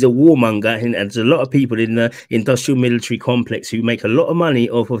warmonger, and there's a lot of people in the industrial military complex who make a lot of money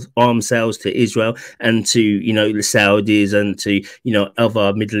off of arms sales to Israel and to, you know, the Saudis and to, you know,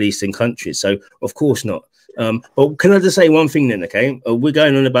 other Middle Eastern countries. So of course not. But can I just say one thing then? Okay, we're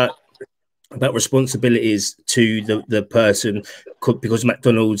going on about responsibilities to the person because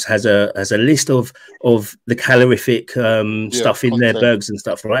McDonald's has a list of the calorific stuff in their content. burgers and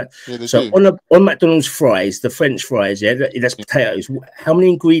stuff, right? Yeah, they So do. on McDonald's fries, the French fries, yeah, that's potatoes. How many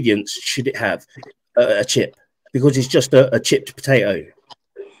ingredients should it have? A chip, because it's just a chipped potato.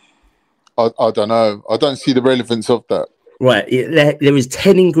 I don't know. I don't see the relevance of that. Right, there is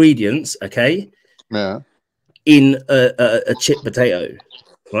 10 ingredients, okay, Yeah. in a chipped potato.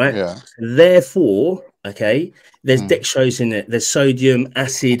 Right. Yeah. Therefore, okay, there's dextrose in it. There's sodium,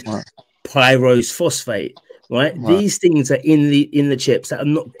 acid, pyrose, phosphate. Right. These things are in the chips that are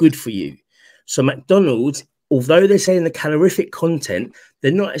not good for you. So McDonald's, although they're saying the calorific content,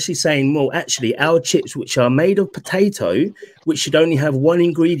 they're not actually saying, well, actually, our chips, which are made of potato, which should only have one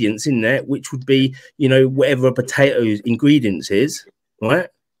ingredient in there, which would be, you know, whatever a potato's ingredients is, right?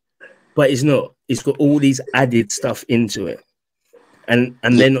 But it's not. It's got all these added stuff into it. And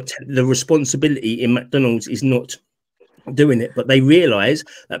they're not, the responsibility in McDonald's is not doing it, but they realize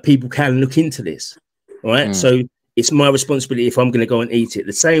that people can look into this, right? So it's my responsibility if I'm going to go and eat it.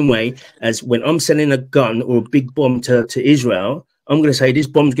 The same way as when I'm selling a gun or a big bomb to Israel, I'm going to say this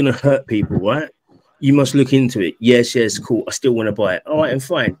bomb's going to hurt people, right? You must look into it. Yes, cool. I still want to buy it. All right, and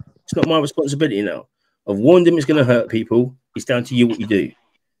fine. It's not my responsibility now. I've warned them it's going to hurt people. It's down to you what you do.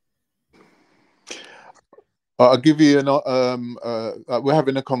 I'll give you we're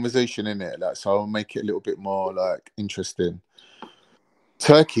having a conversation in it, like, so I'll make it a little bit more like interesting.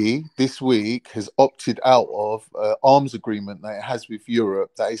 Turkey this week has opted out of arms agreement that it has with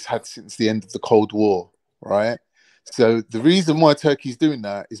Europe that it's had since the end of the Cold War, right? So the reason why Turkey's doing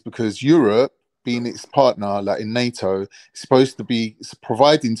that is because Europe, being its partner, like in NATO, is supposed to be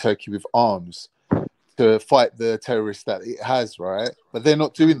providing Turkey with arms to fight the terrorists that it has, right? But they're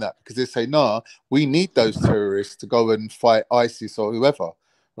not doing that because they say, nah, we need those terrorists to go and fight ISIS or whoever,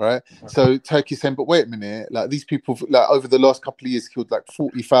 right? So Turkey's saying, but wait a minute, like these people, like over the last couple of years, killed like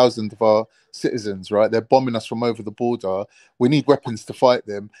 40,000 of our citizens, right? They're bombing us from over the border. We need weapons to fight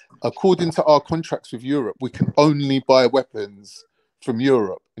them. According to our contracts with Europe, we can only buy weapons from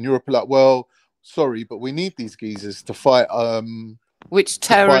Europe. And Europe are like, well, sorry, but we need these geezers to fight. Which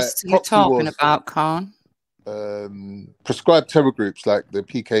terrorists are you talking about, Khan? Prescribed terror groups like the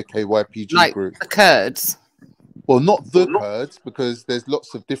PKK, YPG like group. The Kurds? Well, not the Kurds, because there's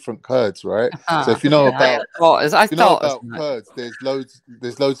lots of different Kurds, right? So if you know about Kurds, there's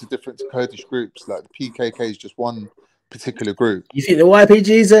loads of different Kurdish groups. Like the PKK is just one particular group. You think the YPG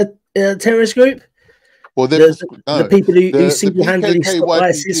is a terrorist group? Well, the people who single-handedly stop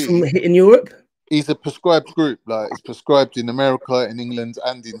ISIS from hitting Europe? He's a prescribed group, like it's prescribed in America, in England,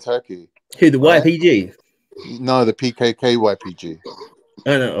 and in Turkey. Who, the YPG? No, the PKK YPG.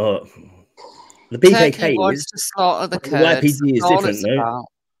 Oh, no, the PKK Turkey wants is to slaughter the the Kurds. YPG is All different, it's no? about.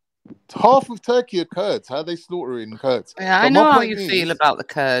 Half of Turkey are Kurds. How are they slaughtering Kurds? Yeah, But I know my how point you is, feel about the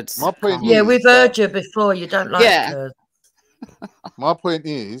Kurds. My point Yeah, is we've heard you before. You don't like Yeah. Kurds. my point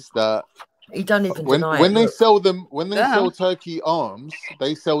is that You don't even when deny when it. they Look. sell them, when they Yeah. sell Turkey arms,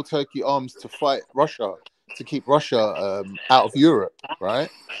 they sell Turkey arms to fight Russia, to keep Russia out of Europe, right?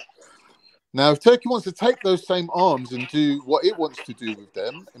 Now, if Turkey wants to take those same arms and do what it wants to do with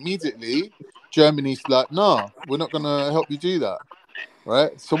them, immediately Germany's like, nah, we're not going to help you do that,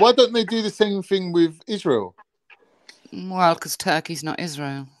 right? So why don't they do the same thing with Israel? Well, because Turkey's not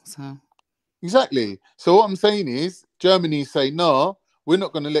Israel, so. Exactly. So what I'm saying is, Germany say, no, we're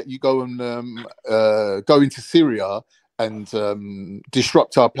not going to let you go and go into Syria and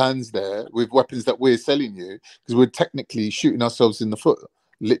disrupt our plans there with weapons that we're selling you, because we're technically shooting ourselves in the foot,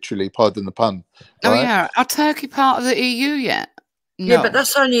 literally, pardon the pun. Oh, right? yeah. Are Turkey part of the EU yet? No. Yeah, but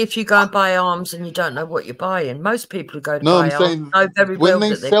that's only if you go and buy arms and you don't know what you're buying. Most people who go to No, buy I'm arms saying know very when well they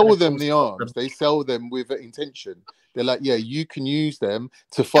that they're sell gonna them cause the problems. arms, they sell them with an intention. They're like, yeah, you can use them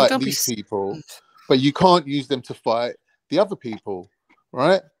to Oh, fight don't be these people, but you can't use them to fight the other people,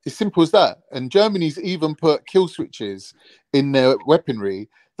 right? It's simple as that. And Germany's even put kill switches in their weaponry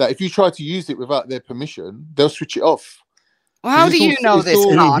that if you try to use it without their permission, they'll switch it off. Well, how do you know this,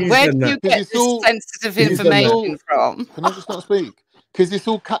 Khan? Where do you get this sensitive information from? Can I just not speak? Because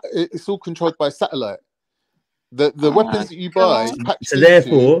it's all controlled by satellite. The Oh weapons that you buy So patched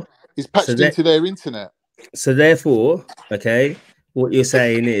therefore, into their internet. So therefore, okay, what you're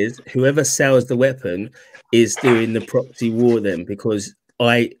saying is whoever sells the weapon is doing the proxy war then, because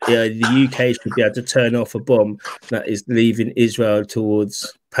the UK should be able to turn off a bomb that is leaving Israel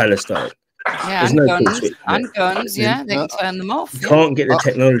towards Palestine. Yeah, There's and no guns, bullshit and there. guns, yeah, they can turn them off. You can't get the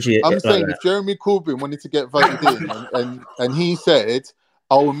technology I'm like saying that. if Jeremy Corbyn wanted to get voted in and he said,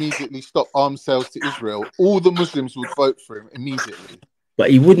 I'll immediately stop arms sales to Israel, all the Muslims would vote for him immediately. But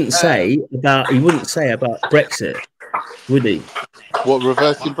he wouldn't say about Brexit, would he? What,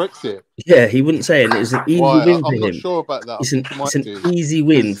 reversing Brexit? Yeah, he wouldn't say it. It's an easy win for I'm not him. sure about that. It's an easy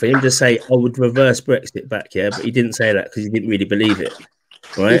win for him to say, I would reverse Brexit back, yeah, but he didn't say that because he didn't really believe it.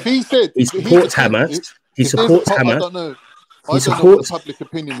 Right? If he said he supports Hamas, he supports Hamas. I don't know. I He don't know what the supports. public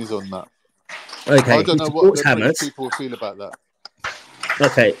opinion is on that. Okay, I don't he know what supports the British Hamas. people feel about that.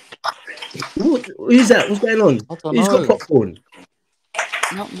 Okay, who's that? What's going on? I don't Who's got know. popcorn?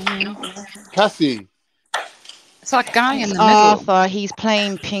 Not me. Cassie. It's that guy in the middle. Arthur, he's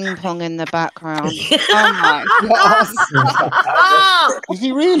playing ping pong in the background. Oh my god. Is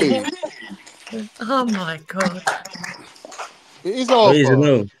he really? Oh my god. It is Oh, he's a Arthur.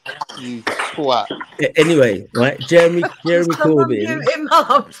 no. You twat. Anyway, right? Jeremy Corbyn Him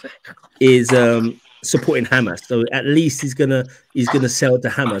up. is supporting Hamas, so at least he's gonna sell to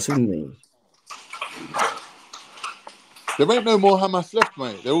Hamas, wouldn't he? There ain't no more Hamas left,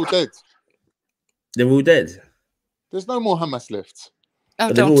 mate. They're all dead. They're all dead. There's no more Hamas left. Oh,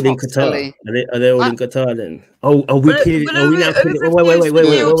 Are they all in Qatar? Are they all in Qatar then? Oh, are we killing? Are we now killing?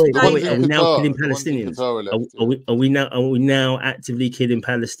 Wait! Are we now killing Palestinians? Are we now actively killing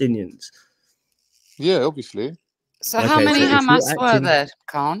Palestinians? Yeah, obviously. So how many Hamas were there,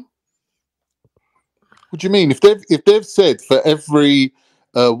 Khan? What do you mean? If they've said for every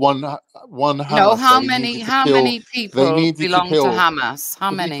one Hamas, No, how they many needed to kill, people they needed belong to kill, Hamas?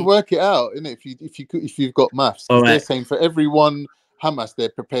 How You many? can work it out, innit? If you've got maths, All they're right. saying for every one Hamas, they're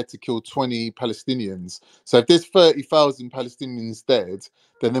prepared to kill 20 Palestinians. So if there's 30,000 Palestinians dead,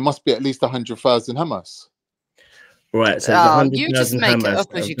 then there must be at least 100,000 Hamas. Right, so there's you just 100,000 make it Hamas up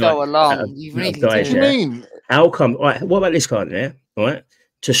that as have you go died- along. that have- You that have really died, do. What do you yeah? mean? How come? All right, what about this, Khan? Yeah, all right.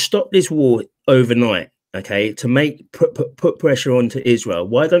 To stop this war overnight, okay, to put pressure onto Israel.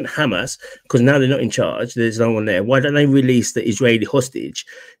 Why don't Hamas? Because now they're not in charge. There's no one there. Why don't they release the Israeli hostage?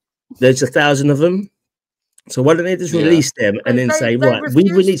 There's 1,000 of them. So why don't they just release them and then say, right, we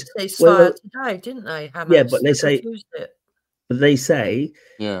release? Ceasefire today, didn't they? Hamas? Yeah, but they say, refused it.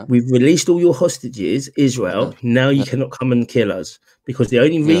 Yeah, we've released all your hostages, Israel. Now you cannot come and kill us, because the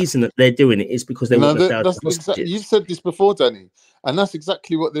only reason that they're doing it is because they want 1,000 hostages. You've said this before, Danny, and that's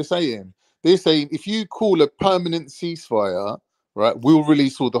exactly what they're saying. They're saying if you call a permanent ceasefire, right, we'll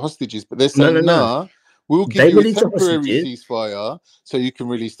release all the hostages. But they're saying, nah, we'll give They you a release the temporary hostages. ceasefire so you can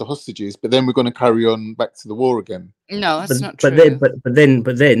release the hostages. But then we're going to carry on back to the war again. No, that's not But true.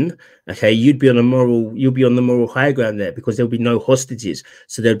 then, okay, you'll be on the moral high ground there, because there'll be no hostages,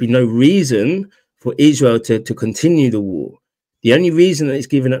 so there'll be no reason for Israel to continue the war. The only reason that it's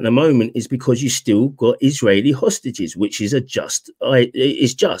given at the moment is because you still got Israeli hostages, which is just.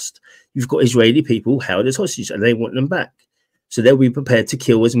 You've got Israeli people held as hostages, and they want them back. So they'll be prepared to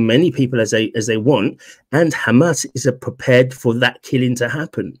kill as many people as they want, and Hamas is prepared for that killing to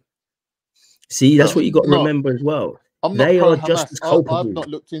happen. See, that's what you got to No. remember as well. I'm not They pro are just Hamas. as culpable. I've not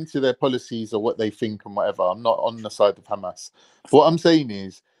looked into their policies or what they think and whatever. I'm not on the side of Hamas. What I'm saying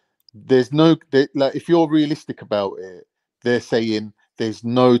is, there's no like if you're realistic about it, they're saying there's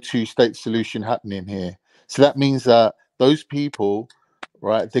no two-state solution happening here. So that means that those people,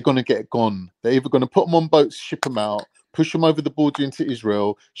 right, they're going to get gone. They're either going to put them on boats, ship them out, push them over the border into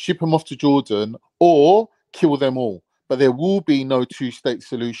Israel, ship them off to Jordan, or kill them all. But there will be no two-state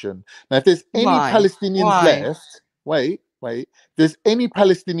solution. Now, if there's any Why? Palestinians Why? left, wait, if there's any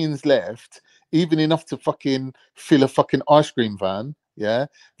Palestinians left, even enough to fucking fill a fucking ice cream van, yeah,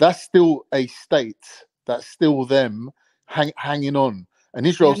 that's still a state. That's still them hanging on. And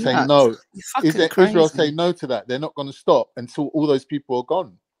Israel You're saying nuts. no. You're fucking Israel crazy. saying no to that. They're not going to stop until all those people are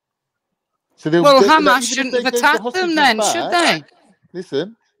gone. So Well, Hamas shouldn't have attacked them then, should they?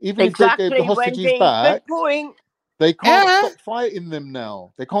 Listen, even if Exactly, they gave the hostages Wendy. back, Good point. they can't stop fighting them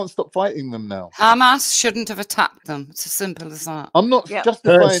now. They can't stop fighting them now. Hamas shouldn't have attacked them. It's as simple as that. I'm not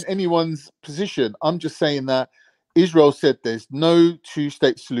justifying anyone's position. I'm just saying that Israel said there's no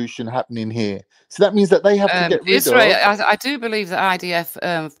two-state solution happening here. So that means that they have to get rid Israel, of... I do believe the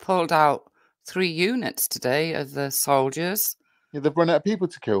IDF pulled out 3 units today of the soldiers. Yeah, they've run out of people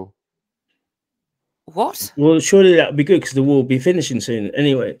to kill. What? Well, surely that would be good because the war will be finishing soon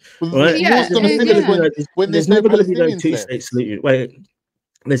anyway. Well, right? the war's going to finish when there's no never going to be no Palestinians left. two-state solution. Wait,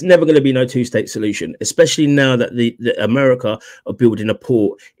 there's never going to be no two-state solution, especially now that the America are building a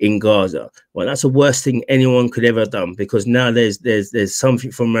port in Gaza. Well, that's the worst thing anyone could ever have done because now there's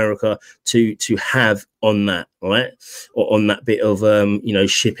something for America to have on that, right, or on that bit of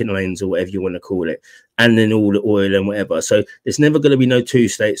shipping lanes or whatever you want to call it, and then all the oil and whatever. So there's never going to be no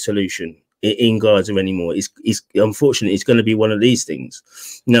two-state solution in Gaza anymore. It's unfortunately it's going to be one of these things.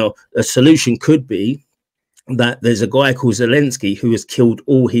 Now, a solution could be that there's a guy called Zelensky who has killed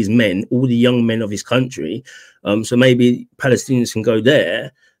all his men, all the young men of his country. So maybe Palestinians can go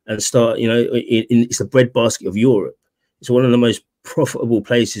there and start, it's the breadbasket of Europe. It's one of the most profitable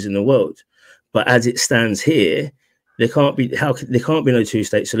places in the world. But as it stands here, there can't be no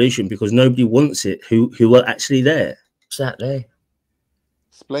two-state solution because nobody wants it who are actually there. Exactly.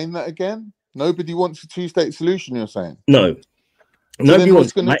 Explain that again. Nobody wants a two-state solution, you're saying? No. So Nobody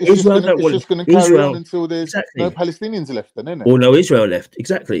wants it's just going to carry on until there's no Palestinians left, then, isn't it? Or no Israel left.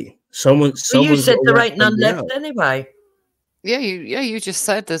 Exactly. You said there ain't none left anyway. Yeah, you just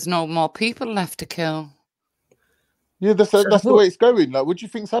said there's no more people left to kill. Yeah, that's the way it's going. Like, what do you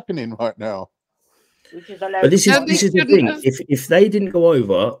think's happening right now? But this is the thing. If they didn't go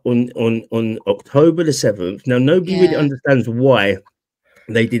over on October the 7th, now nobody really understands why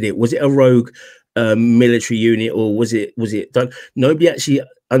they did it. Was it a rogue military unit or was it done? Nobody actually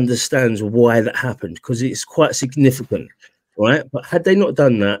understands why that happened because it's quite significant, right? But had they not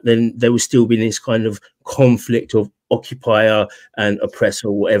done that, then there would still be this kind of conflict of occupier and oppressor,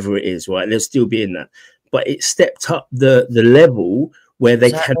 whatever it is, right? They'll still be in that. But it stepped up the level where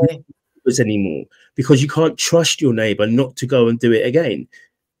they can't do this anymore because you can't trust your neighbor not to go and do it again.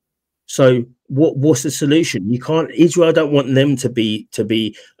 So what's the solution? You can't. Israel don't want them to be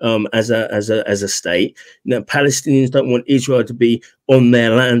as a state. Now Palestinians don't want Israel to be on their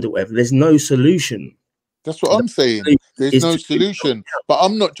land or whatever. There's no solution. That's what I'm saying. There's no solution. But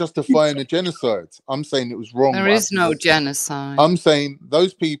I'm not justifying a genocide. I'm saying it was wrong. There is no genocide. I'm saying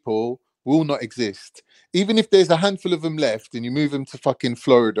those people will not exist. Even if there's a handful of them left and you move them to fucking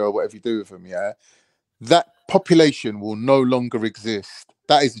Florida or whatever you do with them, yeah, that population will no longer exist.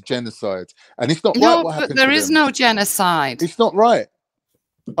 That is a genocide. And it's not right what happened to them. There is no genocide. It's not right.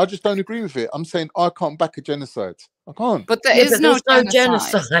 I just don't agree with it. I'm saying I can't back a genocide. I can't. But there's no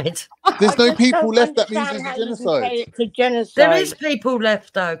genocide. There's no people left. That means it's a genocide. There is people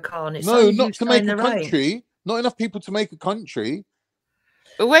left though, Khan. It's no, not to make a country. Not enough people to make a country.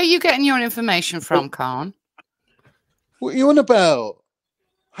 But where are you getting your information from, Khan? What are you on about?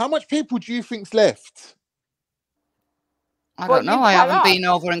 How much people do you think's left? I don't know. I haven't been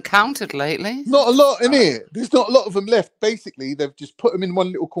over and counted lately. Not a lot, innit? There's not a lot of them left. Basically, they've just put them in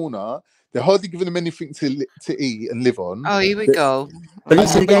one little corner. They're hardly giving them anything to eat and live on. Oh, here we go. But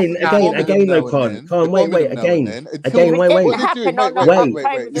it's again, though, Khan. Wait, again, wait.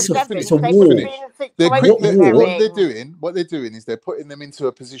 It's a war. What they're doing is they're putting them into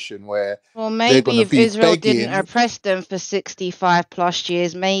a position where. Well, maybe if Israel didn't oppress them for 65+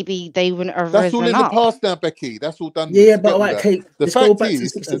 years, maybe they wouldn't have risen up. That's all in the past now, Becky. That's all done. Yeah, but okay. The fact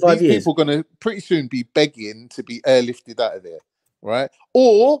is, these people are going to pretty soon be begging to be airlifted out of there, right?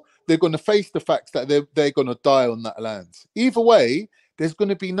 Or they're going to face the facts that they're going to die on that land. Either way, there's going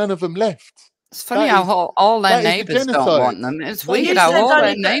to be none of them left. It's funny how all their neighbours don't want them. It's weird how all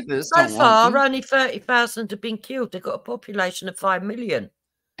their neighbours don't want them. So far, only 30,000 have been killed. They've got a population of 5 million.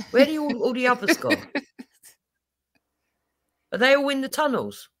 Where do all the others go? Are they all in the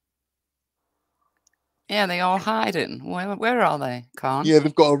tunnels? Yeah, they all hiding. Where are they, Khan? Yeah,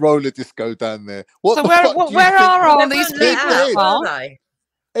 they've got a roller disco down there. So where are all these people?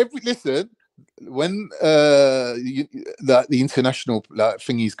 Listen, when the international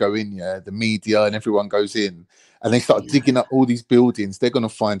thingies go in, the media and everyone goes in, and they start digging up all these buildings, they're going to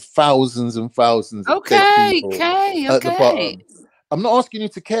find thousands and thousands of dead people at the bottom. I'm not asking you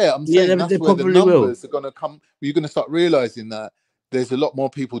to care. I'm saying that's where the numbers are going to come. You're going to start realizing that there's a lot more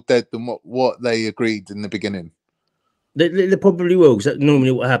people dead than what they agreed in the beginning. They probably will, because that's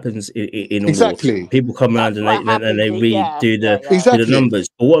normally what happens in a war. People come around and they redo the numbers.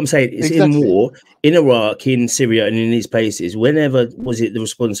 But what I'm saying is, in war, in Iraq, in Syria, and in these places, whenever was it the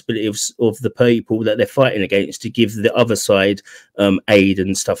responsibility of the people that they're fighting against to give the other side aid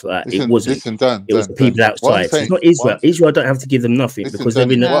and stuff like that? It wasn't. It was the people outside. So it's not Israel. Israel don't have to give them nothing because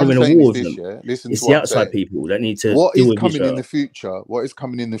they're in a war with them. It's the outside people that need to deal with Israel. What is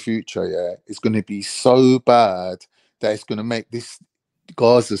coming in the future, is going to be so bad that it's going to make this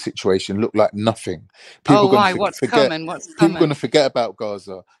Gaza situation look like nothing. People What's coming? People are going to forget about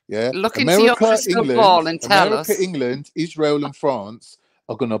Gaza. Yeah, look into your crystal ball and tell us. England, Israel, and France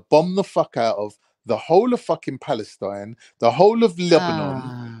are going to bomb the fuck out of the whole of fucking Palestine, the whole of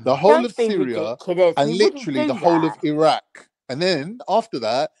Lebanon, the whole of Syria, and literally the whole of Iraq. And then after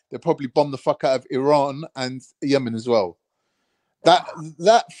that, they'll probably bomb the fuck out of Iran and Yemen as well.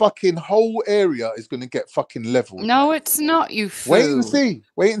 That fucking whole area is going to get fucking leveled. No, it's not, you fool. Wait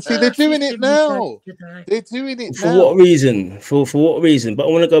and see. They're doing it now. They're doing it now. For what reason? For what reason? But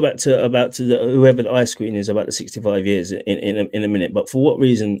I want to go back to whoever the ice queen is about the 65 years in a minute. But for what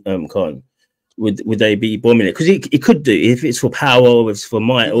reason, Khan, would they be bombing it? Because it could do, if it's for power, or if it's for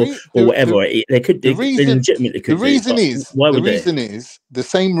might, or whatever. They could. They legitimately could. The reason is the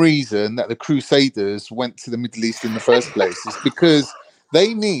same reason that the Crusaders went to the Middle East in the first place. Is because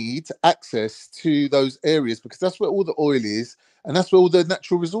they need access to those areas, because that's where all the oil is and that's where all the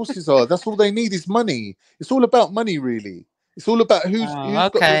natural resources are. That's all they need is money. It's all about money, really. It's all about who's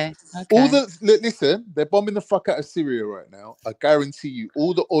got all the listen. They're bombing the fuck out of Syria right now. I guarantee you,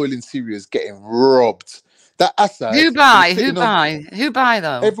 all the oil in Syria is getting robbed. That Assad. Who buy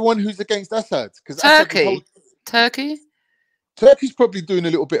though? Everyone who's against Assad, because Turkey's probably doing a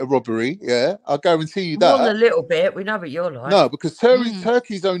little bit of robbery. Yeah, I guarantee you that. More than a little bit. We know what you're like. No, because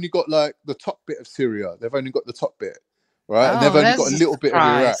Turkey's only got like the top bit of Syria. They've only got the top bit. Right, and they've only got a little bit of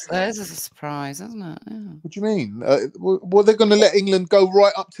Iraq. There's a surprise, isn't it? Yeah. What do you mean? They're going to let England go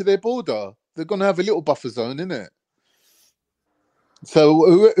right up to their border. They're going to have a little buffer zone, isn't it?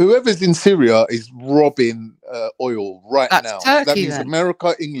 So whoever's in Syria is robbing oil now. Turkey, that means then.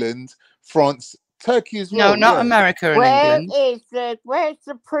 America, England, France, Turkey as well. No, not America and England. Where's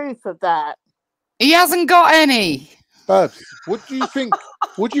the proof of that? He hasn't got any. Babs, what do you think?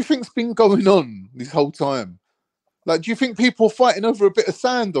 What do you think's been going on this whole time? Like, do you think people are fighting over a bit of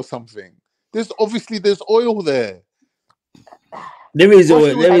sand or something? There's oil there. There is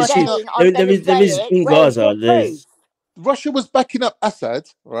oil. There is in Gaza. Russia was backing up Assad,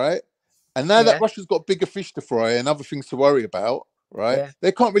 right? And now that Russia's got bigger fish to fry and other things to worry about, right?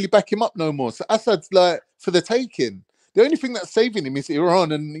 They can't really back him up no more. So Assad's like for the taking. The only thing that's saving him is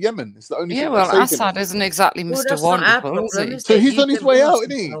Iran and Yemen. It's the only thing that's saving Assad him. isn't exactly Mr. Wonderful, is he? So he's on his way out,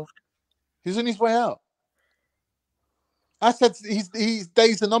 isn't he? He's on his way out. Assad's his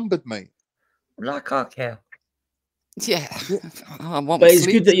days are numbered, mate. Like I care. Yeah. But it's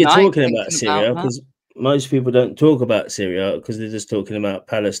good that you're talking about Syria, because most people don't talk about Syria because they're just talking about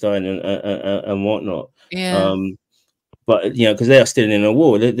Palestine and whatnot. Yeah. But because they are still in a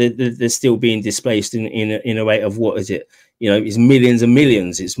war, they're still being displaced in a rate of what is it? It's millions and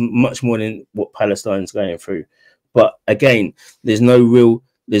millions. It's much more than what Palestine's going through. But again, there's no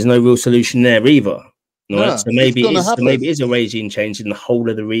real solution there either. Right? So maybe it is a regime change in the whole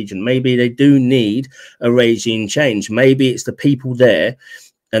of the region. Maybe they do need a regime change. Maybe it's the people there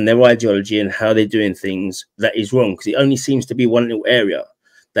and their ideology and how they're doing things that is wrong, because it only seems to be one little area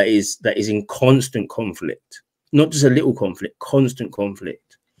that is in constant conflict, not just a little conflict, constant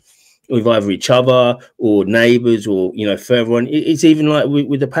conflict with either each other or neighbors or further on. It's even like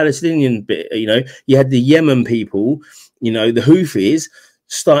with the Palestinian bit. You had the Yemen people, the Houthis,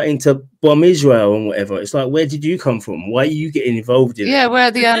 starting to bomb Israel and whatever. It's like, where did you come from? Why are you getting involved in it? Yeah, where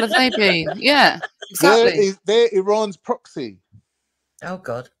the hell have they been? Yeah, exactly. They're Iran's proxy. Oh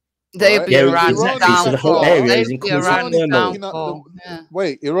God. They'll be around exactly. down So the whole area is in They'll be constant around turmoil. down for. Yeah.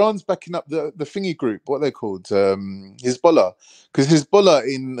 Wait, Iran's backing up the thingy group. What are they called? Hezbollah. Because Hezbollah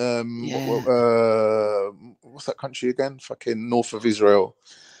in what's that country again? Fucking north of Israel.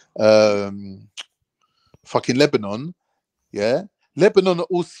 Fucking Lebanon. Yeah, Lebanon are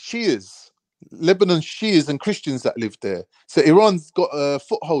all Shias. Lebanon Shias and Christians that live there. So Iran's got a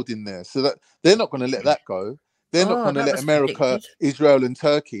foothold in there. So that they're not going to let that go. They're not going to let America, Israel, and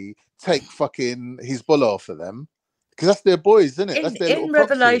Turkey take fucking Hezbollah off of them, because that's their boys, isn't it? That's their little in proxy.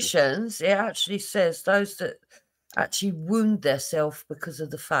 Revelations, it actually says those that actually wound themselves because of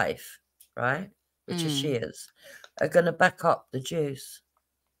the faith, right, which are Shias, are going to back up the Jews.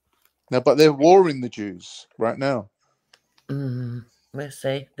 No, but they're warring the Jews right now. We'll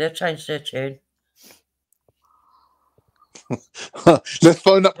see. They'll change their tune. Let's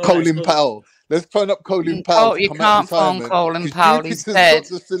phone up Colin Powell. Let's phone up Colin Powell. Oh, you can't phone Colin Powell. He's dead.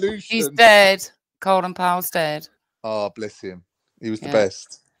 The solution. He's dead. Colin Powell's dead. Oh, bless him. He was the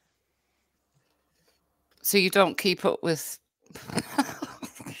best. So you don't keep up with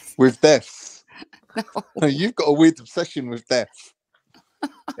deaths. No, you've got a weird obsession with death.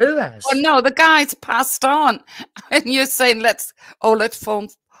 Who has? Well, no, the guy's passed on, and you're saying let's phone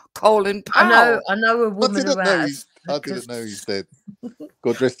Colin Powell. I know a woman who has. I didn't know he's dead.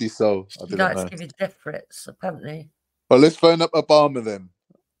 God rest his soul. I He didn't likes know. to give his death threats, apparently. Well, let's phone up Obama then.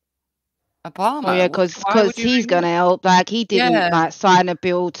 Obama? Oh yeah, because he's gonna help. Like he didn't like sign a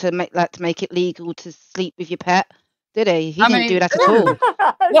bill to make it legal to sleep with your pet, did he? He didn't do that at all.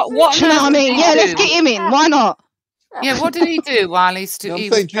 What? Do you know what I mean? Yeah, let's get him in. Why not? Yeah, what did he do while he's I'm he saying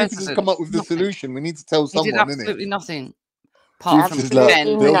was Jupiter's president? come up with the solution. We need to tell He did someone, innit? absolutely nothing. Apart from Jupiter's like,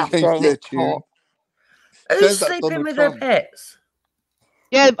 pretend. they'll change their tune. Who's Sounds like sleeping Donald with Trump. their pets?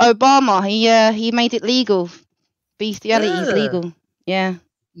 Yeah, Obama. He made it legal. Bestiality is legal. Yeah.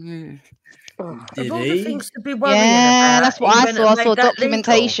 Of all the things to be worrying Yeah, about, that's what he I went saw. and I made saw that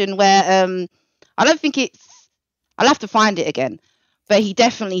documentation where I don't think it's. I'll have to find it again, but he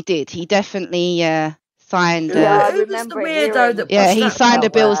definitely did. He definitely signed. Who was the weirdo that pushed he that signed a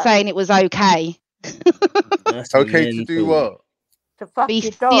bill power? saying it was okay. Okay to do what? To fuck your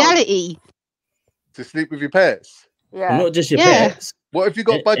dog. Bestiality. To sleep with your pets? Yeah. Not just your Yeah. pets. What if you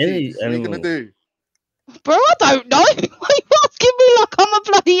got budgies? Any What are you going to animal. do? Bro, I don't know. Why are you asking me like I'm a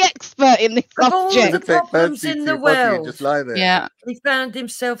bloody expert in this Of all subject? the problems in the world, just lie there. Yeah. he found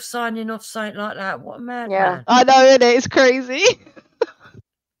himself signing off something like that. What a madman. Yeah. I know, innit? It's crazy.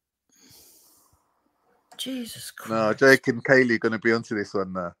 Jesus Christ. No, Jake and Kaylee are going to be onto this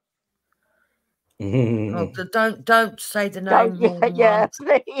one now. Oh, don't say the name more than once.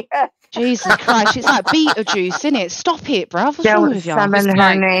 Jesus Christ, it's like Beetlejuice, isn't it? Stop it, bruv. What's wrong with you?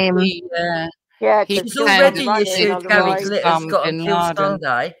 Yeah, He's already money issued and Gary otherwise- Glitter's got Bin until Laden.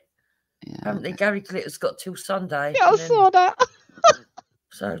 Sunday. Apparently, Gary Glitter's got till Sunday. Yeah, I saw that.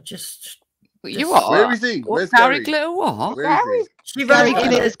 So just. You are? Where is he? Where's Gary Gary? Glitter what? Where is She Gary wrote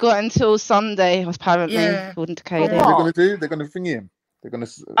Glitter's got until Sunday, apparently, Yeah. according to he? What are they Kaden. going to do? They're going to thingy him. They're going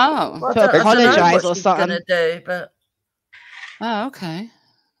to. Oh. Well, To I don't know apologise what or she's something. gonna do, but Oh, okay.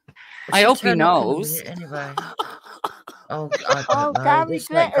 I she'll hope he turn up in a knows. minute anyway. Oh, I Oh, don't know. Gary There's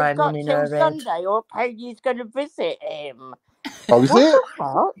something Glitter's going got on in till her head. Sunday, or Peggy's going to visit him. Oh, is What it? the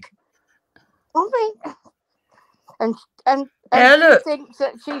fuck? I mean, and Yeah, she look. thinks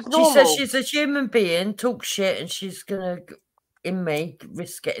that she's She normal. says she's a human being, talks shit, and she's gonna, in me,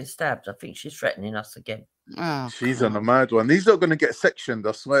 risk getting stabbed. I think she's threatening us again. Oh, She's on a mad one. These are going to get sectioned,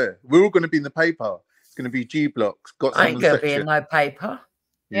 I swear. We're all going to be in the paper. It's going to be G blocks. Got I ain't someone gonna be in section. no paper.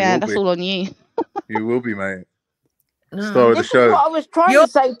 You Yeah, will that's be. all on you. You will be, mate. No. Star of the This is show. what I was trying You're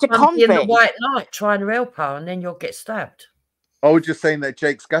to say to gonna be in the convict. white light trying to help her, and then you'll get stabbed. I was just saying that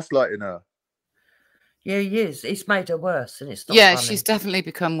Jake's gaslighting her. Yeah, he is. He's made her worse, and it's not Yeah, funny. she's definitely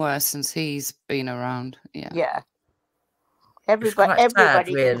become worse since he's been around. Yeah. Yeah. It's quite sad,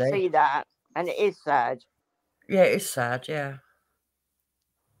 Everybody can really. see that, and it is sad. Yeah, it's sad. Yeah.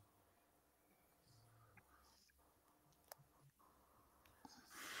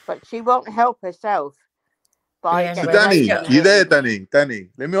 But she won't help herself by Yeah, So, anyway, Danny, let's you go. there, Danny? Danny,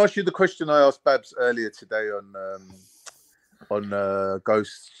 let me ask you the question I asked Babs earlier today on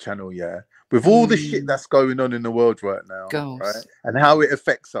Ghost Channel. Yeah, with all the shit that's going on in the world right now, Ghost. right, and how it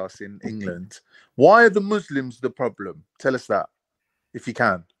affects us in England, why are the Muslims the problem? Tell us that, if you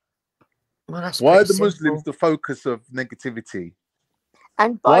can. Well, that's Why are pretty the Muslims simple. the focus of negativity?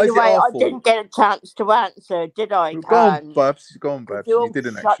 And Why by is the it way, our I fault? didn't get a chance to answer, did I? Go on, Babs. Go on, Babs. You You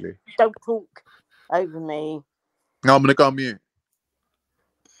didn't shut- actually. Don't talk over me. No, I'm gonna go on mute.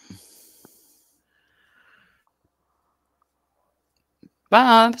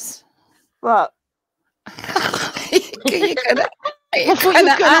 Babs. What? You're gonna I thought you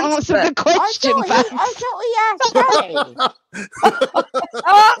were going to answer the question, I thought he asked Danny.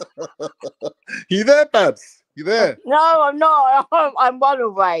 You there, Babs? You there? No, I'm not. I'm one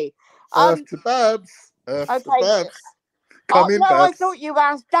away. Earth to Babs. Earth to Okay. Babs. Come in, no, I Babs. thought you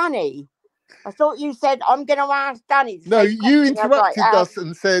asked Danny. I thought you said, I'm going to ask Danny. No, you interrupted like, us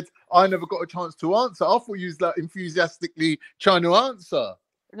and said, I never got a chance to answer. I thought you was like enthusiastically trying to answer.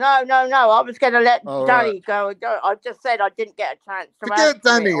 No. I was going to let All Danny right. go. I just said I didn't get a chance to Forget answer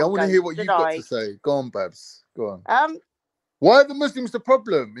Danny. it I want to hear what did you've got I? to say. Go on, Babs. Go on. Why are the Muslims the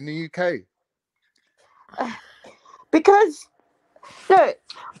problem in the UK? Because, look,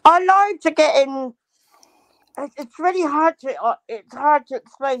 I like to get in. It's really hard to. It's hard to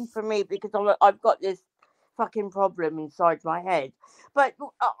explain for me because I've got this fucking problem inside my head. But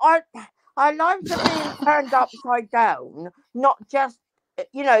I like to being turned upside down, not just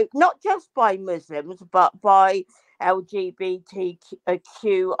by Muslims, but by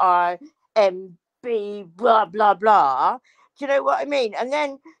LGBTQIMB blah blah blah. Do you know what I mean? And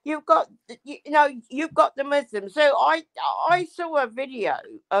then you've got the Muslims. So I saw a video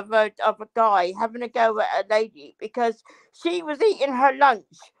of a guy having a go at a lady because she was eating her lunch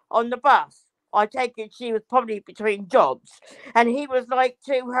on the bus. I take it she was probably between jobs, and he was like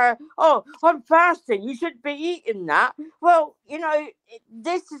to her, "Oh, I'm fasting. You shouldn't be eating that." Well,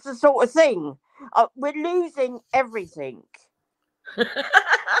 this is the sort of thing. We're losing everything.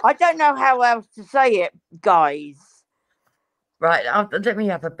 I don't know how else to say it, guys. Right, let me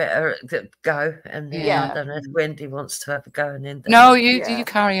have a better go, and then I don't know if Wendy wants to have a go, and then no, you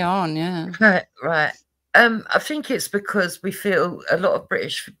carry on, right. I think it's because we feel a lot of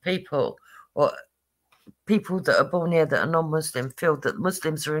British people or people that are born here that are non-Muslim feel that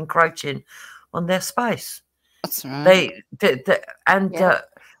Muslims are encroaching on their space. That's right.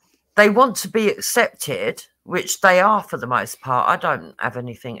 They want to be accepted, which they are for the most part. I don't have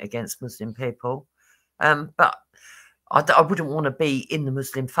anything against Muslim people, but I wouldn't want to be in the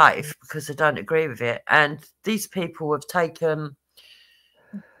Muslim faith because I don't agree with it. And these people have taken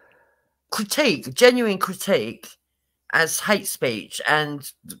genuine critique, as hate speech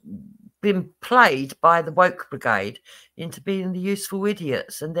and been played by the woke brigade into being the useful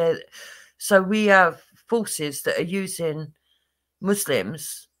idiots. And so we have forces that are using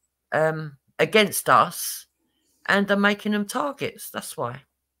Muslims against us and are making them targets. That's why.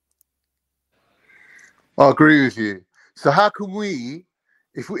 I agree with you. So how can we,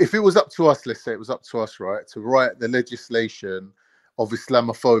 if it was up to us, let's say it was up to us, right, to write the legislation of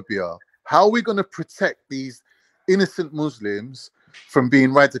Islamophobia, how are we going to protect these innocent Muslims from being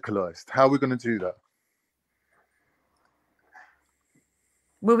radicalized? How are we going to do that?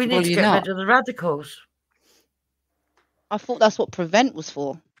 Well, we need to get rid of the radicals. I thought that's what prevent was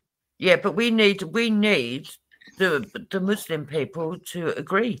for. Yeah, but we need the Muslim people to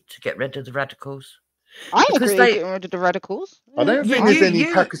agree to get rid of the radicals. I agree with getting rid of the radicals. I don't think there's any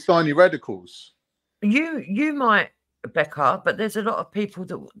Pakistani radicals. You might, Becca, but there's a lot of people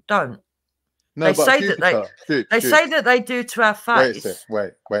that don't. No, they but say that they say that they do to our face.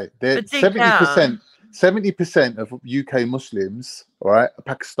 Wait. 70% of UK Muslims, all right, are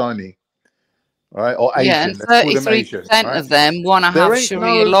Pakistani, all right, or Asian. Yeah, and 33% of them want to have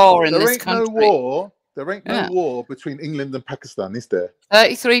Sharia law in this country. There ain't no war between England and Pakistan, is there?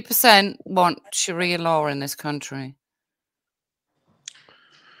 33% want Sharia law in this country.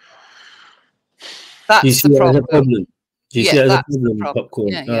 That's the problem. Do you see that as a problem,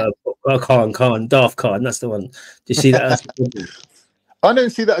 Popcorn? Khan, Daft Khan, that's the one. Do you see that as a problem? I don't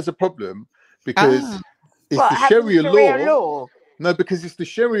see that as a problem because it's the Sharia law. No, because it's the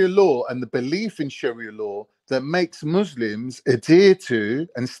Sharia law and the belief in Sharia law that makes Muslims adhere to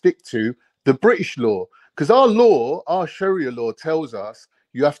and stick to the British law. Because our Sharia law tells us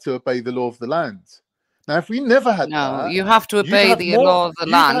you have to obey the law of the land. Now, if we never had that, you have to obey the law of the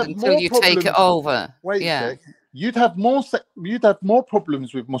land until you take it over. Wait a sec. You'd have more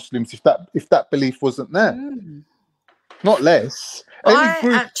problems with Muslims if that belief wasn't there. Not less. I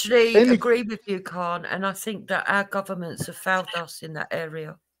actually agree with you, Khan, and I think that our governments have failed us in that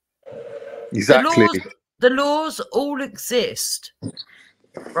area. Exactly. The laws all exist,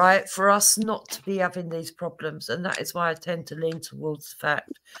 right, for us not to be having these problems, and that is why I tend to lean towards the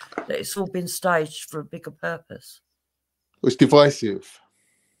fact that it's all been staged for a bigger purpose. It's divisive.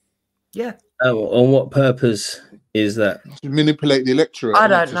 Yeah. On what purpose is that? To manipulate the electorate. I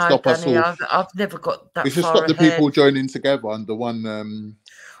don't know, Danny. I've never got that. It's just stop the people joining together under one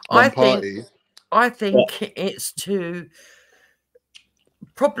party. I think it's to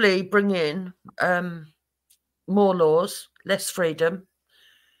probably bring in more laws, less freedom,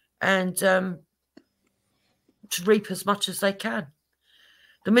 and to reap as much as they can.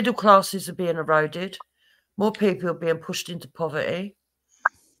 The middle classes are being eroded. More people are being pushed into poverty.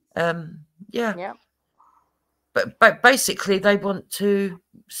 Yeah. But basically, they want to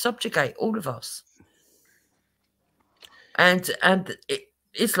subjugate all of us. And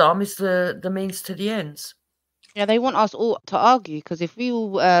Islam is the means to the ends. Yeah, they want us all to argue, because if we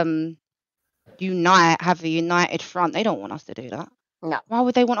all unite, have a united front, they don't want us to do that. No. Why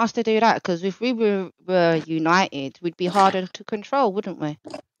would they want us to do that? Because if we were united, we'd be harder to control, wouldn't we?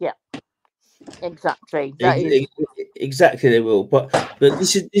 Yeah. Exactly. Exactly, they will. But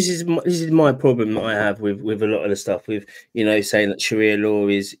this is my problem that I have with a lot of the stuff with, you know, saying that Sharia law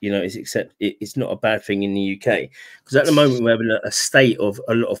is, you know, it's not a bad thing in the UK, because at the moment we're having a state of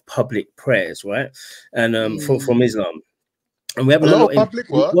a lot of public prayers, right? And from Islam, and we're having a lot of public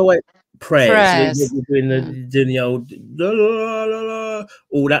prayers. So we're doing the old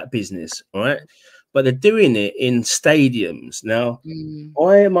all that business, right? But they're doing it in stadiums. Now,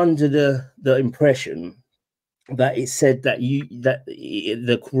 I am under the impression that it said that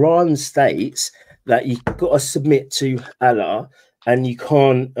the Quran states that you've got to submit to Allah, and you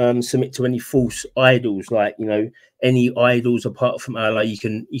can't submit to any false idols, like, you know, any idols apart from Allah you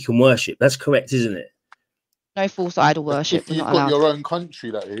can worship. That's correct, isn't it? No false idol worship. If you've got your own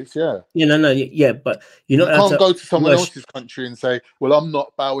country, that is, yeah. Yeah, but you're not. You can't go to someone else's country and say, "Well, I'm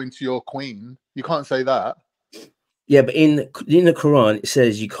not bowing to your queen." You can't say that. Yeah, but in the Quran it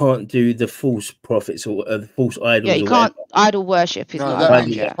says you can't do the false prophets or the false idols. Yeah, you can't. Idol worship is not allowed.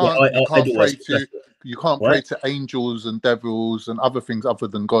 You can't pray to angels and devils and other things other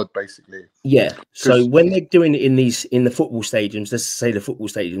than God, basically. Yeah. So when they're doing it in the football stadiums, let's say the football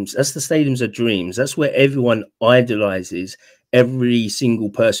stadiums, that's the stadiums of dreams. That's where everyone idolizes every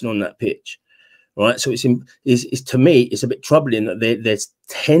single person on that pitch. Right. So it's to me, it's a bit troubling that they're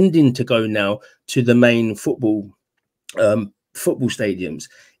tending to go now to the main football stadiums.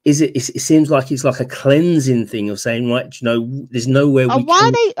 It seems like it's like a cleansing thing of saying, right, you know, there's nowhere we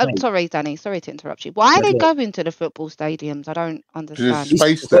I'm sorry, Danny, sorry to interrupt you. Why are they going to the football stadiums? I don't understand. There's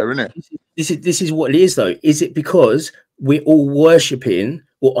space there, isn't it? This is what it is, though. Is it because we're all worshipping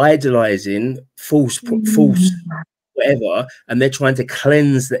or idolizing false whatever, and they're trying to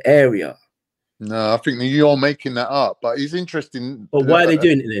cleanse the area? No, I think that you're making that up, but it's interesting. But why are they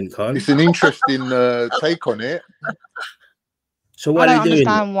doing it then, Khan? It's an interesting take on it. So why are they doing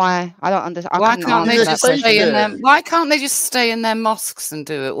it? Why? I don't understand. Why can't they just stay in them? Why can't they just stay in their mosques and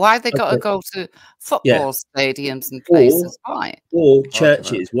do it? Why have they got to go to football stadiums and places? Why? Or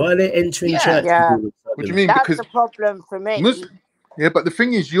churches? Why are they entering churches? Yeah. What do you mean? That's Because the problem for me. Yeah, but the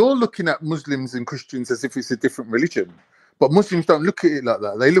thing is, you're looking at Muslims and Christians as if it's a different religion. But Muslims don't look at it like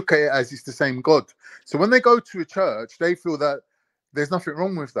that. They look at it as it's the same God. So when they go to a church, they feel that there's nothing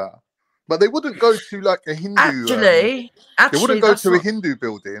wrong with that. But they wouldn't go to like a Hindu. Actually, they wouldn't go to a Hindu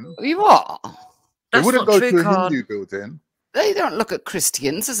building. What? They wouldn't go to a Hindu building. They don't look at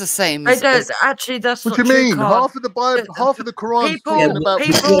Christians as the same. They don't. Actually, that's what you mean. Half of the Bible, half of the Quran is talking about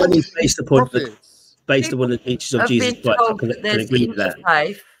based upon the teachings of Jesus Christ. I can agree with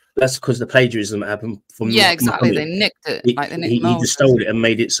that. That's because the plagiarism happened from exactly. They nicked it. He just stole it and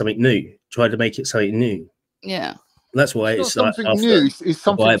made it something new. Tried to make it something new. Yeah. That's why it's something like new. It's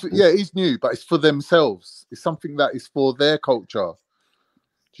something. It's new, but it's for themselves. It's something that is for their culture.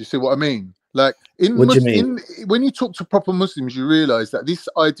 Do you see what I mean? Like when you talk to proper Muslims, you realize that this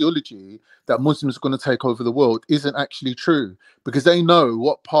ideology that Muslims are going to take over the world isn't actually true, because they know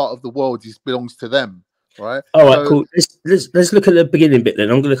what part of the world belongs to them. Right. All right, cool. Let's look at the beginning bit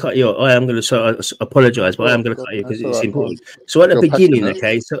then. I'm going to cut you off. I am going to apologize, but I am going to cut you because it's important. So at the beginning,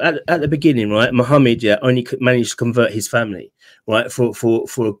 okay. So at the beginning, right, Muhammad only managed to convert his family, right, for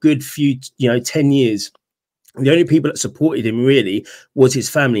a good few, 10 years. The only people that supported him really was his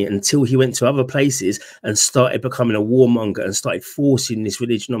family, until he went to other places and started becoming a warmonger and started forcing this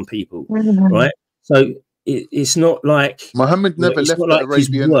religion on people, right? So it's not like Muhammad never left the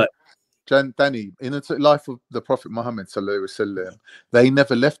Arabian. Danny, in the life of the Prophet Muhammad ﷺ, they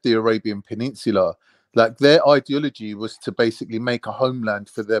never left the Arabian Peninsula. Like, their ideology was to basically make a homeland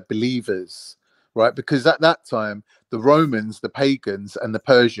for their believers, right? Because at that time, the Romans, the pagans, and the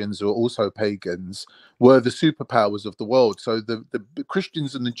Persians, who are also pagans, were the superpowers of the world. So the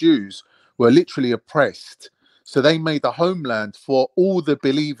Christians and the Jews were literally oppressed. So they made a homeland for all the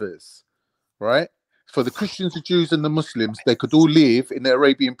believers, right? For the Christians, the Jews, and the Muslims, they could all live in the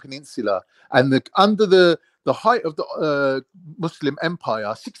Arabian Peninsula. And under the height of the Muslim empire,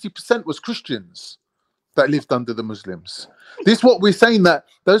 60% was Christians that lived under the Muslims. This is what we're saying, that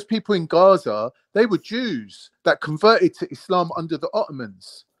those people in Gaza, they were Jews that converted to Islam under the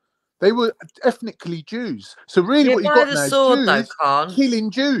Ottomans. They were ethnically Jews. So really Yeah, what you by got the now is sword, though, Jews Khan.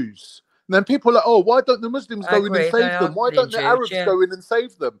 killing Jews. And then people are like, oh, why don't the Muslims I go in and agree, they save are them? Why killing don't the Jews, Arabs yeah. go in and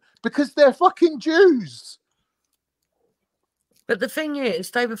save them? Because they're fucking Jews. But the thing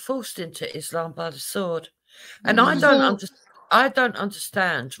is, they were forced into Islam by the sword. And This is all... I don't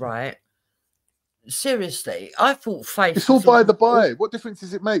understand, right? Seriously, I thought faith It's all was by the by. What difference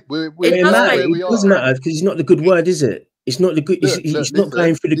does it make? We're It where we doesn't are. matter because it's not the good word, is it? It's not the good. Look, It's not listen,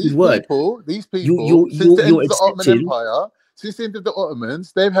 going for the good word. these people, since the end You're of the Ottoman accepting. Empire, since the end of the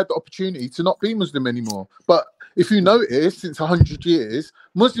Ottomans, they've had the opportunity to not be Muslim anymore. But if you notice, since 100 years,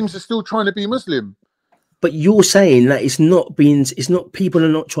 Muslims are still trying to be Muslim. But you're saying that it's not people are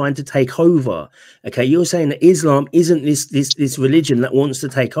not trying to take over. Okay, you're saying that Islam isn't this religion that wants to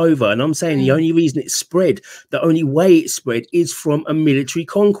take over. And I'm saying the only reason it spread, the only way it spread is from a military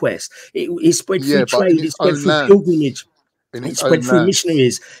conquest. It spread through But in trade, it its spread own through lands. pilgrimage. In It its spread own through lands.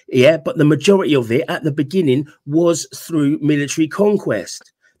 missionaries, yeah, but the majority of it at the beginning was through military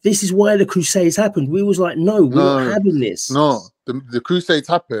conquest. This is why the Crusades happened. We was like, no, we're not having this. No, the Crusades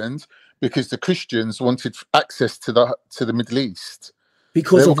happened because the Christians wanted access to the Middle East.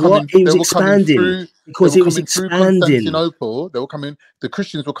 Because of what? It was expanding. Because it was expanding. Constantinople. They were coming. The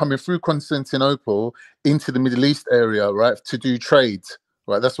Christians were coming through Constantinople into the Middle East area, right, to do trade.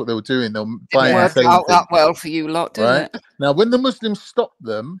 Right, that's what they were doing. They were buying and selling out that things. well for you lot, did Right it? now, when the Muslims stopped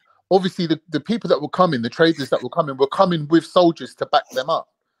them, obviously the people that were coming, the traders that were coming with soldiers to back them up,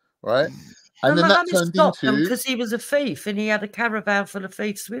 right? And then that turned into because he was a thief and he had a caravan full of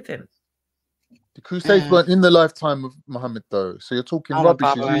thieves with him. The Crusades weren't in the lifetime of Muhammad, though. So you're talking rubbish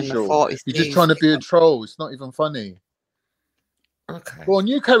as usual. You're just trying to be a troll. It's not even funny. Okay. Go on,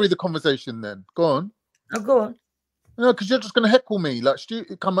 you carry the conversation then. Go on. Oh, go on. No, because you're just going to heckle me, like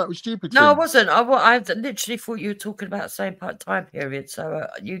come out with stupid No, things. I wasn't. I literally thought you were talking about the same time period. So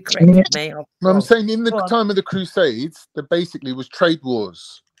you corrected me. I'm saying in the time of the Crusades, there basically was trade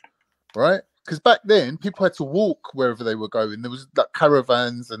wars, right? Because back then, people had to walk wherever they were going. There was like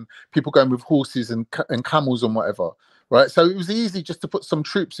caravans and people going with horses and camels and whatever, right? So it was easy just to put some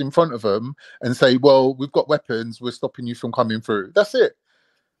troops in front of them and say, "Well, we've got weapons. We're stopping you from coming through." That's it.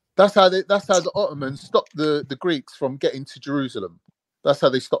 That's how the Ottomans stopped the Greeks from getting to Jerusalem. That's how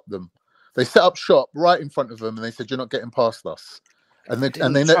they stopped them. They set up shop right in front of them and they said, "You're not getting past us." And they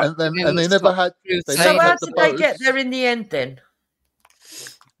never had. So how did they get there in the end then?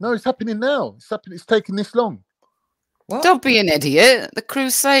 No, it's happening now. It's taking this long. What? Don't be an idiot. The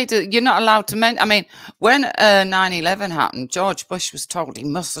Crusade, you're not allowed to mention. I mean, when 9/11 happened, George Bush was told he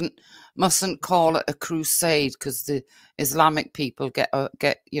mustn't call it a crusade because the Islamic people get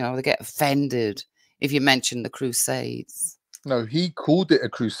offended if you mention the Crusades. No, he called it a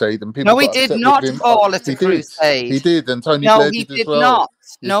crusade, and people. No, he did not call it a crusade. He did, and Tony no, Blair he did did as well. not.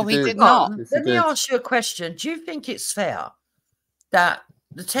 Yes, no, he did not. Yes, Let me ask you a question. Do you think it's fair that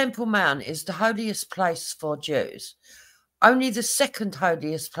the Temple Mount is the holiest place for Jews, only the second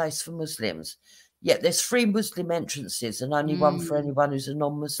holiest place for Muslims, yet there's 3 Muslim entrances and only one for anyone who's a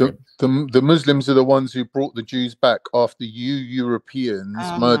non-Muslim? The Muslims are the ones who brought the Jews back after you Europeans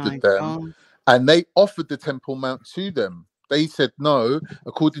murdered them, and they offered the Temple Mount to them. They said, "No,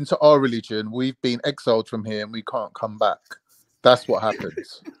 according to our religion, we've been exiled from here and we can't come back." That's what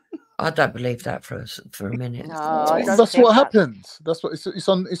happens. I don't believe that for a minute. No, that's what happened. That's what it's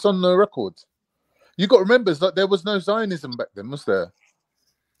on the record. You got to remember, like there was no Zionism back then, was there?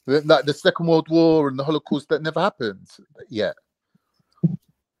 Like the Second World War and the Holocaust, that never happened yet.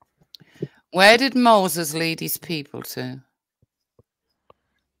 Where did Moses lead his people to?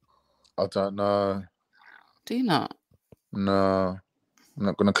 I don't know. Do you not? No, I'm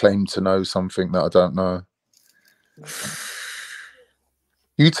not going to claim to know something that I don't know.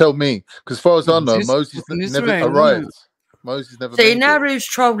 You tell me, because as far as I know, Moses never arrived. Moses never. See, now who's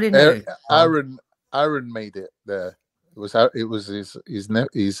trolling who? Aaron made it there. It was his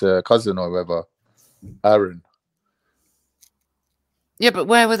cousin or whatever. Aaron. Yeah, but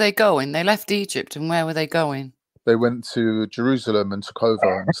where were they going? They left Egypt, and where were they going? They went to Jerusalem and took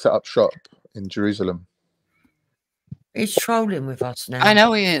over and set up shop in Jerusalem. He's trolling with us now. I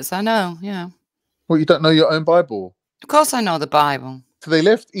know he is. I know, yeah. Well, you don't know your own Bible? Of course I know the Bible. So they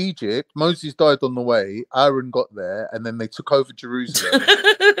left Egypt. Moses died on the way. Aaron got there, and then they took over Jerusalem.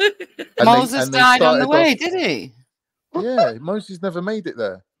 Moses died on the way, did he? Yeah, Moses never made it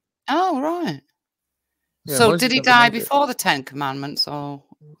there. Oh, right. Yeah, so Moses did he never die made it. before the 10 Commandments, or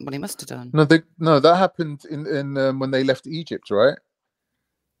well, he must have done? No, that happened in when they left Egypt, right?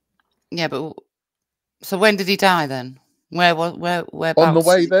 Yeah, but so when did he die then? Where On the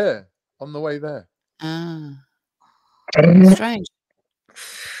way there. On the way there. Ah, strange.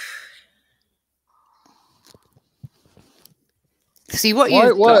 see what Why?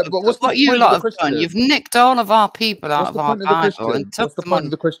 you've Why? got, But what's the what you point of lot the have done. question? You've nicked all of our people out What's of the our point of the Bible question? and took What's the them point on,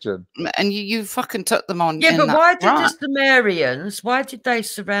 of the question? and you fucking took them on. Yeah, in but that why did the right. Sumerians? Why did they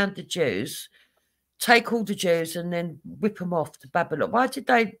surround the Jews, take all the Jews, and then whip them off to Babylon? Why did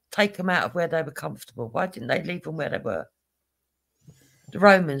they take them out of where they were comfortable? Why didn't they leave them where they were? The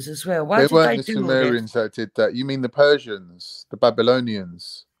Romans as well. Why They did weren't they the do all this? Sumerians that did that. You mean the Persians, the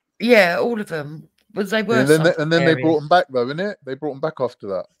Babylonians? Yeah, all of them. But they were And then some they brought Sumerians. them back, though, innit? They brought them back after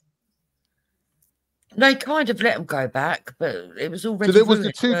that. They kind of let them go back, but it was already So there was the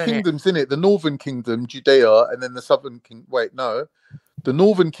ruined, two weren't it? kingdoms in it: the northern kingdom, Judea, and then the southern king. Wait, no, the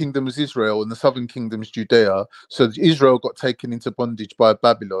northern kingdom was Israel, and the southern kingdom is Judea. So Israel got taken into bondage by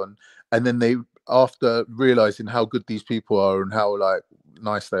Babylon, and then they, after realizing how good these people are and how like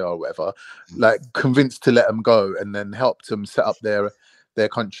nice they are, whatever, like convinced to let them go, and then helped them set up their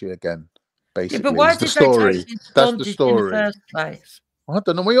country again. Basically, Yeah, but why it's the did they story. take into That's the bondage in the story. first place? I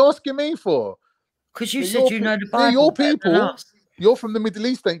don't know what you're asking me for. Because you They're said your you pe- know the they're Bible your better than people. us. You're from the Middle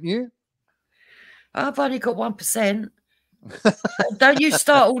East, ain't you? I've only got 1%. Don't you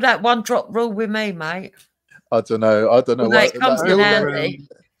start all that one drop rule with me, mate. I don't know. Although Why, it comes in handy.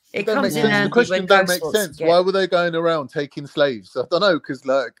 it It don't make comes in sense. The handy question when don't Ghost make wants to sense. get. Why were they going around taking slaves? I don't know, because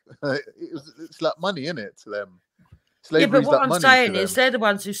like it's like money, in it, to them. Yeah, but Slavery's what like I'm money saying to is them. they're the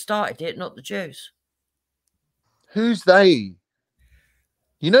ones who started it, not the Jews. Who's they?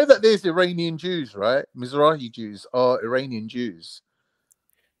 You know that there's Iranian Jews, right? Mizrahi Jews are Iranian Jews.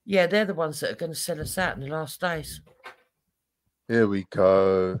 Yeah, they're the ones that are going to sell us out in the last days. Here we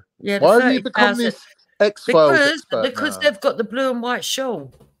go. Yeah, the Why have you become 30,000. this X-Files expert Because now? they've got the blue and white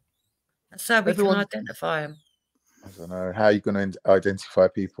shawl. That's how we Everyone- can identify them. I don't know. How are you going to identify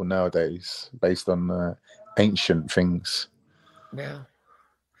people nowadays based on ancient things? Yeah.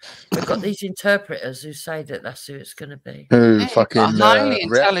 We've got these interpreters who say that that's who it's going to be. Who Yeah, fucking you've got highly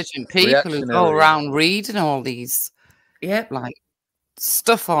intelligent people who go reactionary. around reading all these, like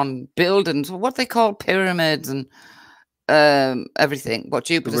stuff on buildings. What they call pyramids and everything. What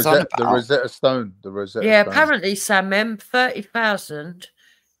Jupiter's on about. The Rosetta Stone. The Rosetta Yeah, Stone. apparently, Sam, 30,000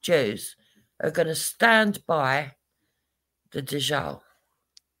 Jews are going to stand by the Dajjal.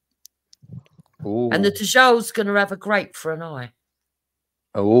 And the Dajjal's going to have a grape for an eye.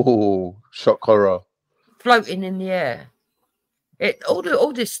 Oh, shock horror. Floating in the air.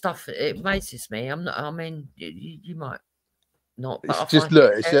 All this stuff, it amazes me. I mean, you might not. But It's I just, find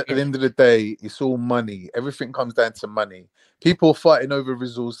look, it it's at the end of the day, it's all money. Everything comes down to money. People are fighting over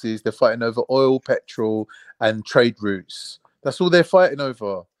resources. They're fighting over oil, petrol, and trade routes. That's all they're fighting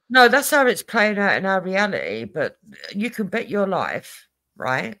over. No, that's how it's playing out in our reality. But you can bet your life,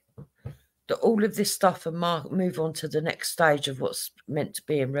 right, that all of this stuff and move on to the next stage of what's meant to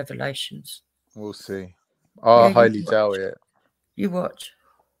be in Revelations. We'll see. I highly doubt it. You watch.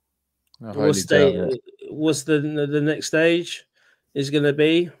 I highly doubt it. What's the next stage is going to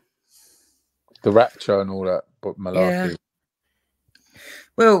be? The rapture and all that, but malarkey. Yeah.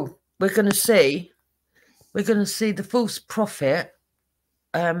 Well, we're going to see the false prophet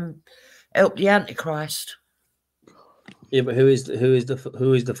help the Antichrist. Yeah, but who is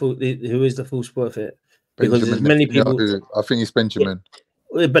the false prophet? Because Benjamin there's many people. I think it's Benjamin.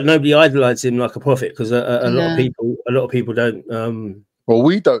 Yeah, but nobody idolizes him like a prophet because a lot of people don't. Well,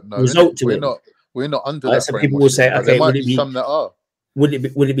 we don't know. Result to we're not under that. So people will say, but okay, there might be some that are. Would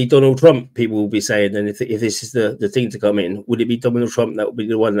it be Donald Trump? People will be saying, and if this is the thing to come in, would it be Donald Trump that will be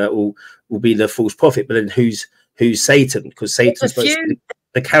the one that will be the false prophet? But then who's Satan? Because Satan's supposed to be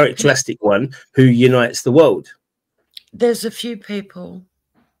the characteristic one who unites the world. There's a few people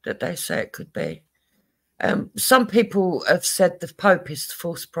that they say it could be. Some people have said the Pope is the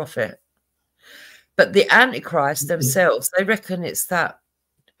false prophet, but the Antichrist themselves, they reckon it's that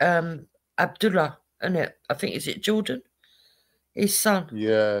Abdullah, isn't it? I think, is it Jordan? His son.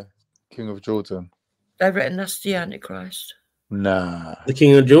 Yeah, King of Jordan. They reckon that's the Antichrist. Nah. The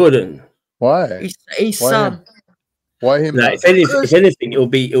King of Jordan. Why? His son. Him? Why him? Like, if anything, it'll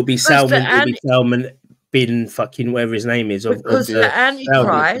be Salman bin fucking whatever his name is. Because the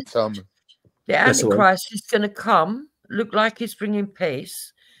Antichrist, is going to come, look like he's bringing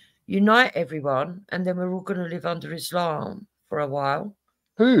peace, unite everyone, and then we're all going to live under Islam for a while.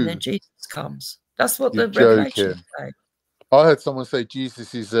 Who? And then Jesus comes. That's what You're the Revelations say. I heard someone say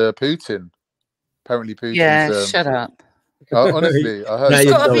Jesus is Putin. Apparently, Putin's. Shut up. Honestly, I heard. It's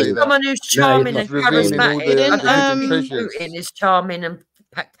got to be that. someone who's charming and charismatic. Putin is charming and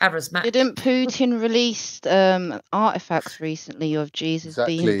charismatic. Didn't Putin release artifacts recently of Jesus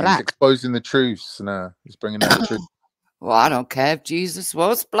being black? He's exposing the truths now. He's bringing out the truth. Well, I don't care if Jesus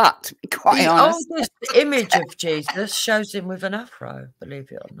was black, to be quite The honest. oldest image of Jesus shows him with an afro, believe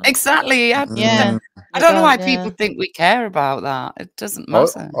it or not. Exactly. Yeah. I don't know why Yeah. people think we care about that. It doesn't I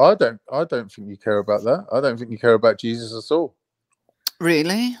matter. don't think you care about that. I don't think you care about Jesus at all.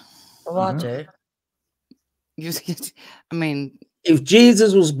 Really? Oh, I do. I mean, if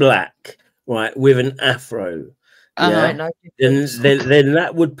Jesus was black, right, with an afro, yeah, No then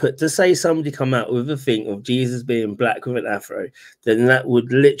that would put, to say somebody come out with a thing of Jesus being black with an afro, then that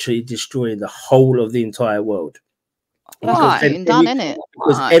would literally destroy the whole of the entire world. Why? Done, innit?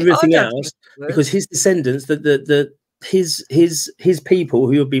 Because Why? everything I don't else, think because his descendants, his people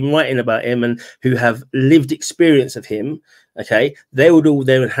who have been writing about him and who have lived experience of him, okay, they would all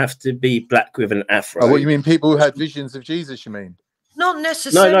then have to be black with an afro. Oh, what you mean? People who had visions of Jesus? You mean? Not No,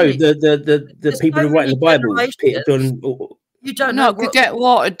 necessarily. the people who write in the Bible, Peter, John. You don't no, know it could what... get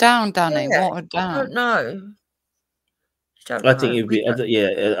watered down, Danny. Yeah, Watered you down. don't know. I think it'd be.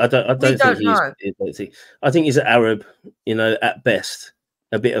 I don't think he's. I think he's an Arab. You know, at best,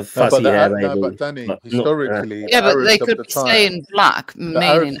 a bit of fuzzy hair, maybe. but Danny, but historically, Yeah, but they Arabs of could the be time, saying black, the meaning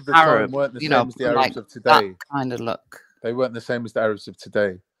Arabs of the Arab. time weren't the You same know, as the Arabs like of that today. kind of look. They weren't the same as the Arabs of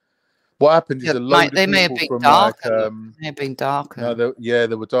today. What happened is Yeah, a load they of may have people been from like darker. May have been darker. no,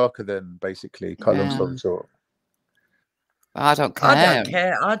 they were darker then. Basically, cut long story short. I don't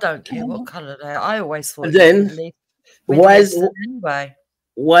care. I don't care what colour they are. I always thought. And then, why is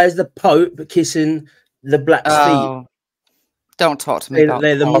the Pope kissing the blacks' feet? Don't talk to me about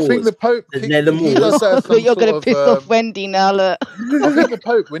they're the Pope. Moors. I think the Pope. They're the He does Moors. that as some You're gonna sort piss of, off Wendy now. Look. I think the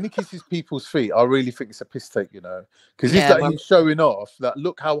Pope, when he kisses people's feet, I really think it's a piss take, you know, because Yeah, he's showing off that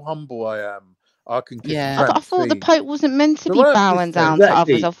look how humble I am. I can kiss a I tramp's thought the feet. Pope wasn't meant to The be right bowing piss down take. to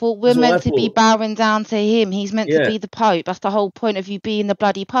others. I thought we're That's what I meant to be thought. bowing down to him. He's meant to Yeah. be the Pope. That's the whole point of you being the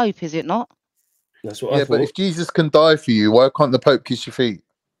bloody Pope, is it not? That's what I Yeah, but thought. if Jesus can die for you, why can't the Pope kiss your feet?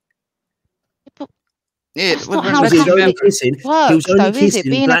 Yeah, That's not how He was only Catholic kissing. He works, was only though, is it?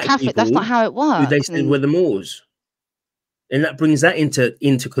 kissing Being a black Catholic, that's not people how it who they works. said were the Moors, and that brings that into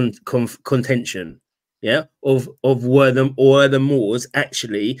contention. Yeah, of were the Moors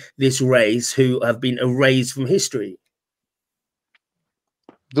actually this race who have been erased from history?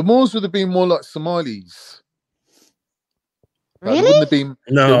 The Moors would have been more like Somalis. Like, Really? They wouldn't have been.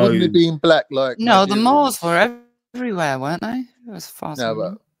 No. They wouldn't have been black like. No, the Nigerians. Moors were everywhere, weren't they? As far as I No, know.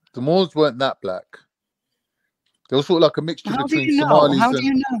 but the Moors weren't that black. They were sort of like a mixture How do between you know? Somalis How do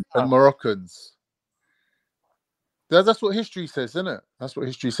you know and Moroccans. That's what history says, isn't it? That's what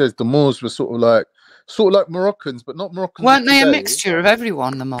history says. The Moors were sort of like Moroccans, but not Moroccans. Weren't they a today. mixture of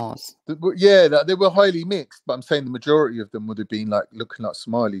everyone, the Moors? Yeah, they were highly mixed, but I'm saying the majority of them would have been like looking like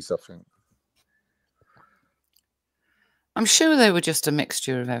Somalis, I think. I'm sure they were just a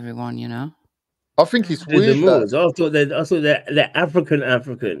mixture of everyone, you know. I think it's The weird Moors. that I thought they're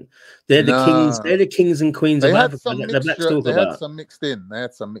African. They're the kings. They're the kings and queens they of had Africa some that the blacks mixture. talk They about. had some mixed in. They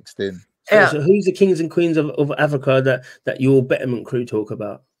had some mixed in. So who's the kings and queens of Africa that your betterment crew talk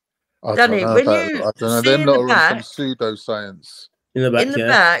about? I Danny, don't know. when I you don't know. see Them in lot the are on back, some pseudoscience. In the back, in the yeah.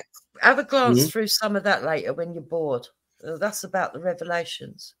 back, have a glance Mhm. through some of that later when you're bored. That's about the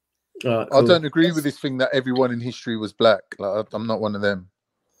revelations. Right, I cool. don't agree with this thing that everyone in history was black. Like, I'm not one of them.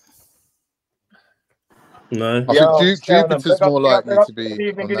 No. I think Jupiter's more likely to be.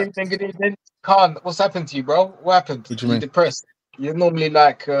 Good evening. Khan, what's happened to you, bro? What happened? What do you mean? Depressed? You're normally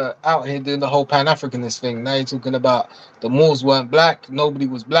like out here doing the whole Pan-Africanist thing. Now you're talking about the Moors weren't black, nobody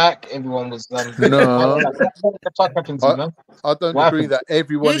was black, everyone was. No, What the fuck happened to you, man? I don't What agree happened? that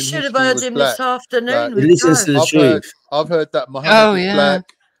everyone You in should have history heard was him black. this afternoon Like, with He listens to the Joe. I've heard that Muhammad Oh, was yeah. black.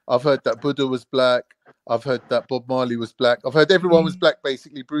 I've heard that Buddha was black. I've heard that Bob Marley was black. I've heard everyone was black.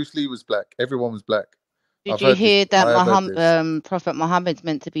 Basically, Bruce Lee was black. Everyone was black. Did I've you heard hear this. I have heard that this. Prophet Muhammad's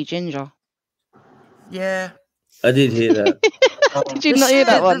meant to be ginger? Yeah. I did hear that. Did you not hear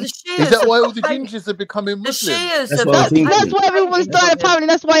that one? Is that why all the gingers are becoming Muslim? That's what I'm thinking. That's why everyone's dying. Apparently,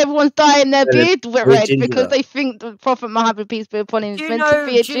 that's why everyone's dyeing their Yeah, beard we're red ginger. because they think the Prophet Muhammad, peace be upon him, is Do you meant know,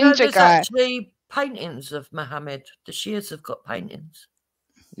 to be a do you know ginger there's guy. actually paintings of Muhammad? The Shias have got paintings.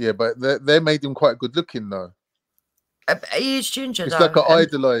 Yeah, but they made him quite good looking though. He is ginger, It's though. like an and-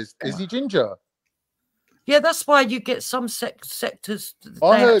 idolized. Is he ginger? Yeah, that's why you get some sectors,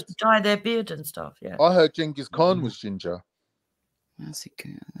 I they heard- actually dye their beard and stuff, yeah. I heard Genghis Khan was ginger.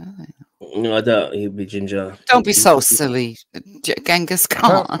 No, I doubt he'd be ginger. Don't be so silly, Genghis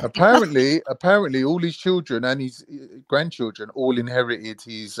Khan. Apparently, all his children and his grandchildren all inherited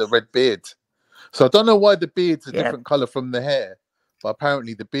his red beard. So I don't know why the beard's a different color from the hair, but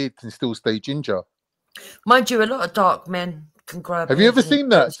apparently the beard can still stay ginger. Mind you, a lot of dark men can grow a Have you ever beard and seen it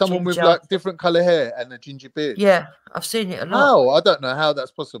that? turns Someone with ginger. like different color hair and a ginger beard. Yeah, I've seen it a lot. How? I don't know how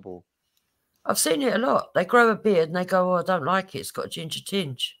that's possible. I've seen it a lot. They grow a beard and they go, "Oh, I don't like it. It's got a ginger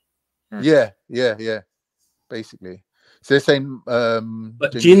tinge." Yeah. Basically, so they're saying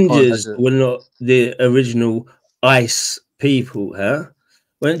But Genghis Khan gingers had a... were not the original ice people, huh?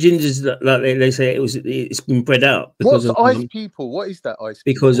 When gingers, like they say, it's been bred out because What's of ice people? What is that ice?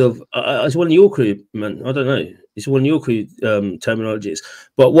 because people? of it's one of your crew, man. I don't know. It's one of your crew terminologies.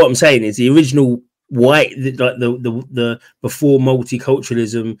 But what I'm saying is the original white, like the before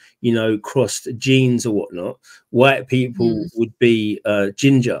multiculturalism, you know, crossed genes or whatnot. White people would be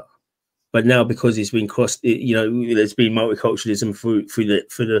ginger. But now, because it's been crossed, you know, there's been multiculturalism for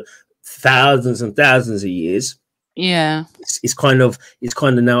the thousands and thousands of years. Yeah, It's kind of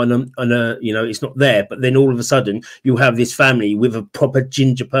now on a you know, it's not there. But then all of a sudden, you have this family with a proper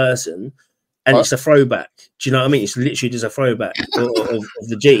ginger person, and it's a throwback. Do you know what I mean? It's literally just a throwback of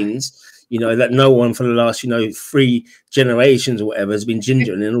the genes. You know, that no one for the last, you know, 3 generations or whatever has been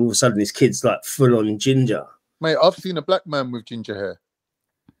ginger, and then all of a sudden, this kid's like full on ginger. Mate, I've seen a black man with ginger hair.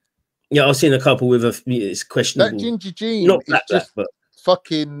 Yeah, I've seen a couple with it's questionable. That ginger gene not is just but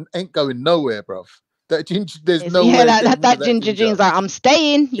fucking ain't going nowhere, bruv. That ginger, there's no Yeah, way. that ginger gene's like, I'm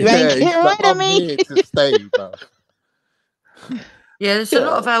staying. You ain't he's getting like, rid of I'm me. here to stay, bruv. Yeah, there's a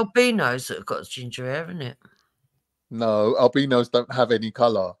lot of albinos that have got ginger hair, isn't it? No, albinos don't have any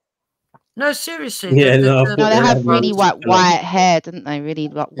colour. No, seriously. Yeah, No, they have really white hair, don't they? Really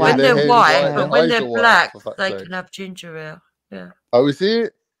white. When they're white, but when eyes they're are white, black, for fuck's they sake. can have ginger hair. Yeah. Oh, is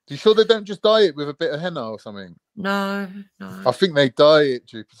it? You sure they don't just dye it with a bit of henna or something? No. I think they dye it,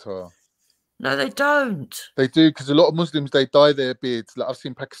 Jupiter. No, they don't. They do, because a lot of Muslims, they dye their beards. Like I've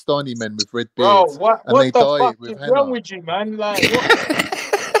seen Pakistani men with red Bro, beards, what and they the dye fuck it with is henna. wrong with you, man? Like,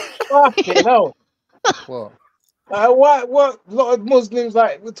 what? Fucking hell. What? What? A lot of Muslims,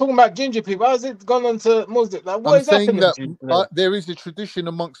 like, we're talking about ginger people. How's it gone on to Muslims? Like, what I'm is saying happening? that there is a tradition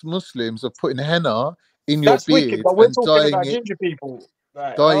amongst Muslims of putting henna in your That's wicked, beard but we're and talking about ginger people.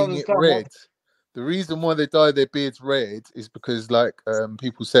 Like, I don't dyeing it understand red. The reason why they dye their beards red is because, like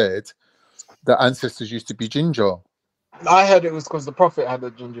people said, that ancestors used to be ginger. I heard it was because the Prophet had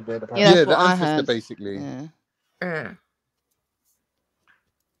a ginger beard. Apparently. Yeah, that's the what I ancestor heard. basically. Yeah.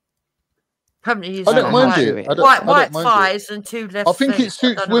 Apparently, I don't mind it. I don't white mind thighs and 2 left I think feet. it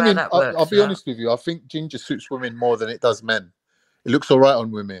suits I don't know how women. that works, I'll be honest with you. I think ginger suits women more than it does men. It looks all right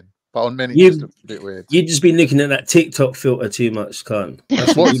on women, but on men it just looks a bit weird. You've just been looking at that TikTok filter too much, Khan. I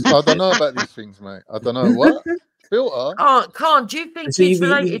don't know about these things, mate. I don't know what filter. Oh, Khan, do you think So he's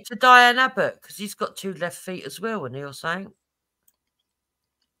you- related to Diane Abbott? Because he's got 2 left feet as well, and you're saying?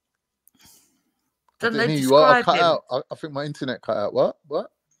 I Don't didn't they hear you. I describe cut him? out. I think my internet cut out.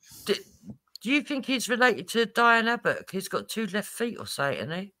 What? Do you think he's related to Diane Abbott? He's got 2 left feet or something,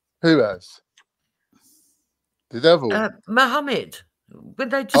 hasn't he? Who has? The devil. Muhammad. When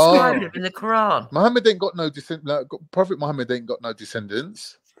they describe him in the Quran. Muhammad ain't got no Prophet Muhammad ain't got no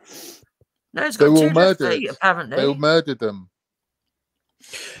descendants. No, he's They got were 2 all left murdered. feet, apparently. They all murdered them.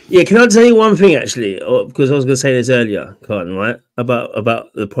 Yeah, can I tell you one thing actually? Because I was going to say this earlier, Khan, right?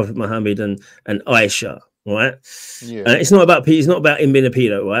 About the Prophet Muhammad and Aisha, right? Yeah. It's not about him being a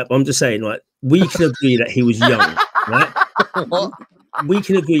pedo, right? But I'm just saying, right? We can agree that he was young, right? We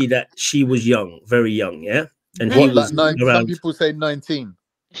can agree that she was young, very young, yeah. And he was like around. Some people say 19.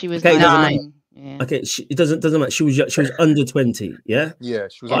 She was Okay, 9. Yeah. Okay, it doesn't matter. She was under 20, yeah. Yeah,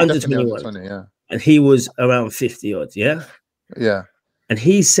 she was under definitely 21. under 20. Yeah. And he was around 50 odd, yeah. Yeah. And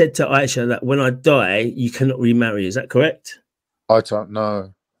he said to Aisha that when I die, you cannot remarry. Is that correct? I don't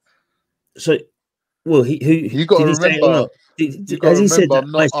know. So, well, you got to remember. Has he said that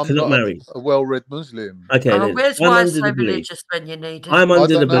I'm Aisha cannot not marry? a well-read Muslim. Okay, then. Where's I'm why under so the belief. religious when you need it? I'm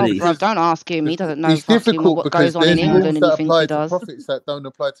under the belief. Bro, don't ask him. He doesn't know It's fucking difficult what because goes on in there's England, rules and he that thinks apply he to does. prophets that don't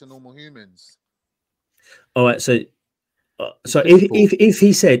apply to normal humans. All right, so if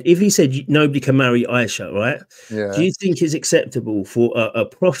he said nobody can marry Aisha, right? Yeah. Do you think it's acceptable for a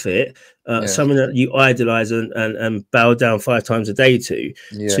prophet, someone that you idolize and bow down 5 times a day to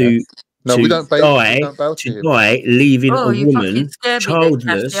we don't bow to him. die leaving Oh, a you woman fucking scared me then,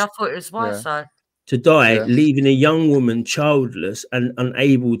 childless? Cassie. I thought it was why so. To die, leaving a young woman childless and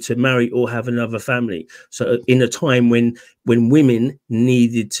unable to marry or have another family. So, in a time when women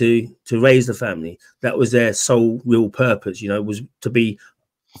needed to raise the family, that was their sole real purpose. Was to be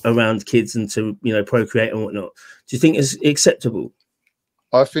around kids and to procreate and whatnot. Do you think it's acceptable?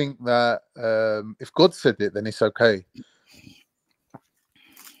 I think that if God said it, then it's okay.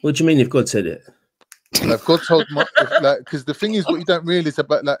 What do you mean if God said it? Like God told my, like, because the thing is, what you don't realize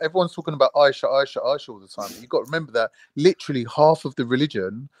about, like, everyone's talking about Aisha all the time. But you got to remember that literally half of the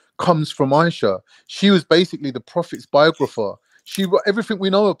religion comes from Aisha. She was basically the Prophet's biographer. She wrote everything we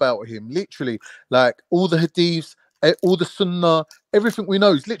know about him, literally, like all the hadiths, all the Sunnah, everything we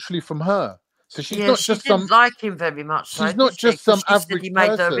know is literally from her. So she's not she just didn't some. like him very much. She's though, not did she? just some 'Cause she said average he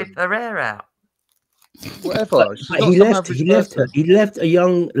made her rip person. her hair out. Whatever. She's But not he some left. average He left her. person. He left a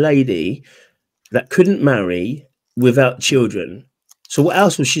young lady that couldn't marry without children. So what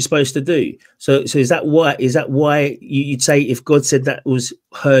else was she supposed to do? So is that why? Is that why you'd say if God said that was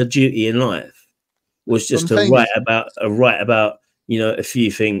her duty in life, was just to write about a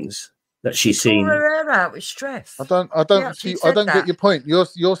few things that She she's tore seen? her hair out with stress. I don't see. I don't get your point.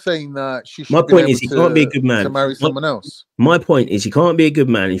 You're saying that she should My have been point able is, he can't be a good to man. marry someone else. My point is, you can't be a good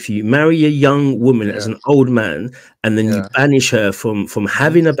man if you marry a young woman as an old man and then you banish her from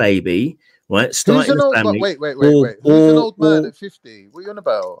having a baby, right? Who's Starting an a old? family. Wait. Who's an old man at 50? What are you on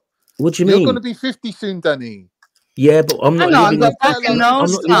about? What do you You're mean? going to be 50 soon, Danny. Yeah, but I'm not Hang on, living. but back in I'm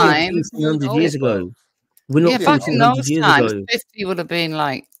those not living times, 1,500 years ago. We're not yeah, back in 1,500 those years times, ago. 50 would have been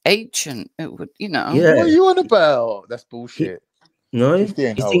like ancient. It would, you know. Yeah. What are you on about? That's bullshit. No, 50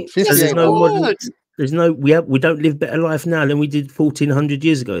 ain't you old. think 50 so? There's ain't no old. modern. There's no. We don't live better life now than we did 1,400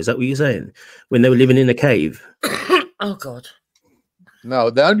 years ago. Is that what you're saying? When they were living in a cave. Oh God. No,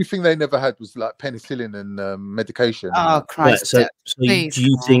 the only thing they never had was like penicillin and medication. Oh Christ! So do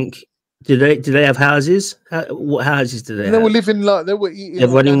you think? Do they have houses? What houses do they And have? they were living like they were eating They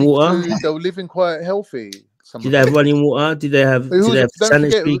have running organic water. food. They were living quite healthy. Some Did of they have them. running water? Did they have Don't forget,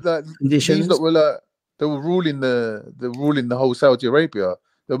 sanitary like, these conditions? lot were like they were ruling the whole Saudi Arabia.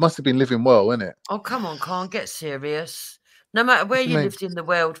 They must have been living well, innit? Oh come on, can't get serious. No matter where What do you you mean? lived in the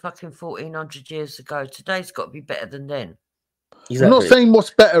world, fucking 1,400 years ago, today's got to be better than then. I'm not saying what's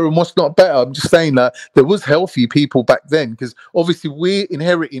better and what's not better. I'm just saying that there was healthy people back then because obviously we're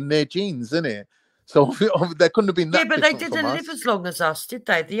inheriting their genes, innit? So there couldn't have been that. Yeah, but they different from didn't us. live as long as us, did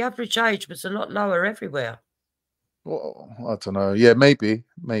they? The average age was a lot lower everywhere. Well, I don't know. Yeah, maybe,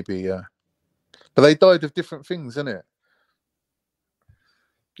 yeah. But they died of different things, innit?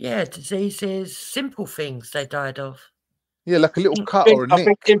 Yeah, diseases, simple things they died of. Yeah, like a little cut or a I nick.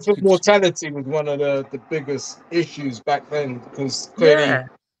 think infant mortality was one of the biggest issues back then because clearly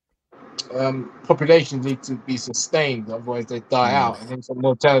populations need to be sustained, otherwise they die out. And infant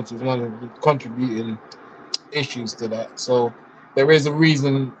mortality is one of the contributing issues to that. So there is a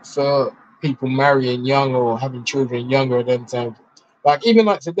reason for people marrying young or having children younger than time. Like even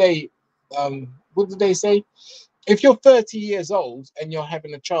like today, what did they say? If you're 30 years old and you're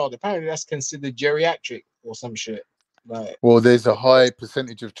having a child, apparently that's considered geriatric or some shit. Like, Well, there's a high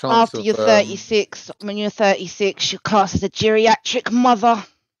percentage of chance After of you're 36, when you're 36, you're classed as a geriatric mother.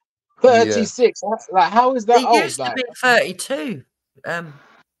 36. Like, how is that It old? used to Like, be 32.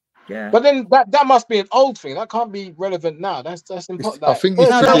 Yeah. but then that must be an old thing. That can't be relevant now. That's important. I think it's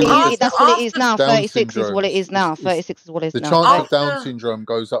No, to no, do with that's what it is now. Down 36 is what it is now. 36 is what it is the now. chance of Down syndrome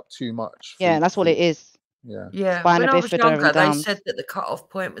goes up too much. Yeah, that's what it is. Yeah. Yeah, Spina when I was bifida younger, and they Downs. said that the cut-off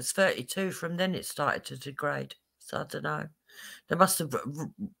point was 32. From then, it started to degrade. So I don't know. They must have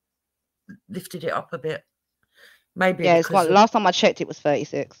lifted it up a bit. Maybe Yeah, it's because quite. Last time I checked, it was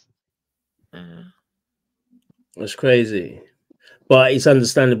 36. That's crazy, but it's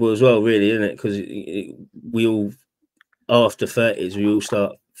understandable as well, really, isn't it? Because we all, after 30s, we all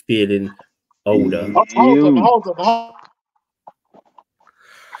start feeling older.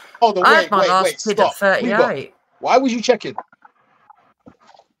 Hold on. I had my Wait. last kid at Stop. 38. Why was you checking?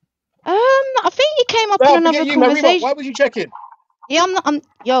 I think it came up No, in another forget you, man. conversation. Why was you checking? Yeah, I'm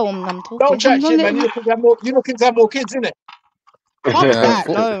talking. Don't chat I'm shit, not man. You're looking to have more kids, innit? Fuck that.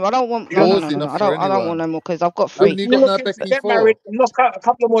 No, I don't want. No. I don't want no more because I've got 3. You're looking to get married, knock out a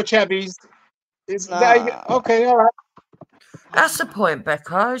couple of more chabbies. Okay, all right. That's the point,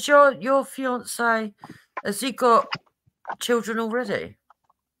 Becca. Is your fiance, has he got children already?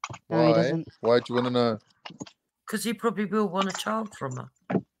 No, he doesn't. Why do you want to know? Because he probably will want a child from her.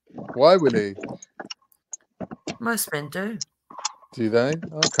 Why will he? Most men do. Do they?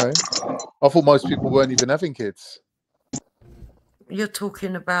 Okay. I thought most people weren't even having kids. You're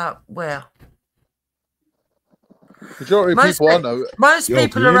talking about where? Majority of people I know. Most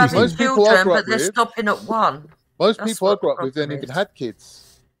people are having children, but they're with, stopping at one. Most That's people I what grew the up with problem didn't even is. had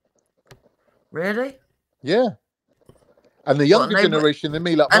kids. Really? Yeah. And the younger generation than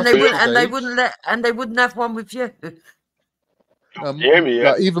me, like and my they would, sister's and they age, wouldn't have one with you. hear me,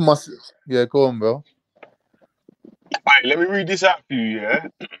 yeah? like even my go on, bro. Right, let me read this out for you, yeah?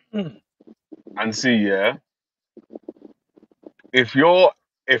 And see, yeah? If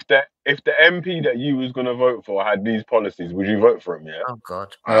if the MP that you was gonna vote for had these policies, would you vote for him? Yeah. Oh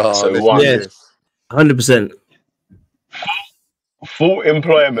God. Oh, So let's one, do Yes, this. 100%. full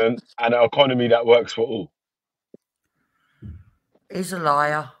employment and an economy that works for all. He's a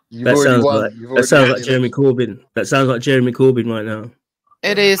liar. You've That already sounds won. like You've already won the Jeremy election. Corbyn. That sounds like Jeremy Corbyn right now.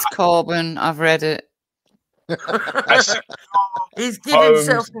 It is Corbyn. I've read it. He's giving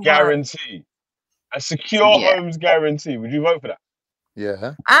himself Homes away. guarantee. A secure homes guarantee. Would you vote for that?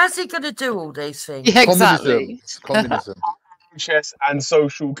 Yeah. How's he going to do all these things? Yeah, exactly. Communism. NHS and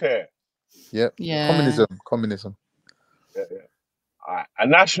social care. Yep. Yeah. Communism. Yeah. All right. A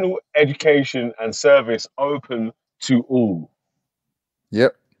national education and service open to all.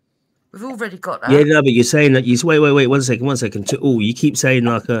 Yep. We've already got that. Yeah, no, but you're saying that. Wait, 1 second. To all, you keep saying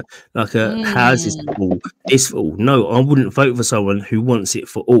like a houses for all, this for all. No, I wouldn't vote for someone who wants it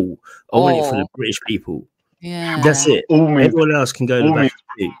for all. I want it for the British people. Yeah, that's it. All means, everyone else can go to all the back.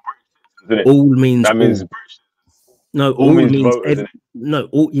 means, all means that means all. No, all means voters,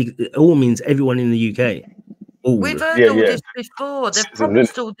 all means everyone in the UK. All. We've heard all this before. They've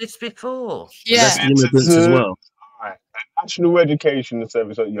promised all this before. Yeah, that's the immigrants as well. Right. National education and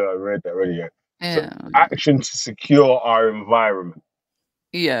service. Yeah, I read that already. Yeah. Yeah. So, action to secure our environment.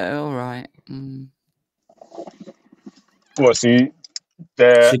 Yeah. All right. What? See,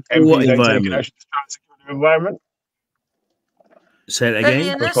 the Secure what MPs ain't taking environment? action to try and secure the environment. Say that Benny,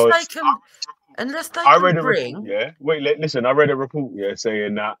 again. unless they I can read a bring. report. Yeah. Wait. Listen. I read a report. Yeah,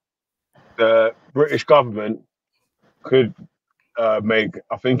 saying that the British government could make.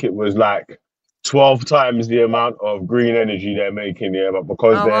 I think it was like 12 times the amount of green energy they're making. Yeah, but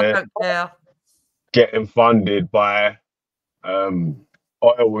because I they're don't care. getting funded by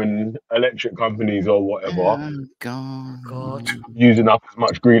oil and electric companies or whatever, Oh, God. using up as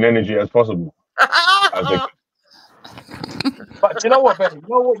much green energy as possible. As they But do you know what, Ben? You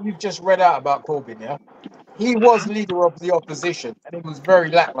know what you've just read out about Corbyn, yeah? He was leader of the opposition, and it was very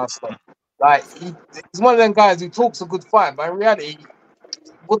lackluster. Like, he's one of them guys who talks a good fight, but in reality,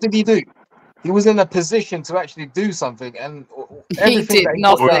 what did he do? He was in a position to actually do something, and everything did that he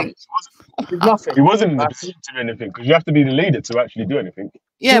nothing. did nothing. He wasn't in the position to do anything because you have to be the leader to actually do anything.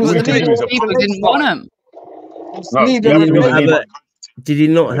 Yeah, was but the the leader British of people the didn't want him. No, you leader have of to the be the leader. Did he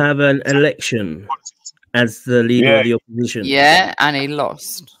not have an election as the leader of the opposition? Yeah, and he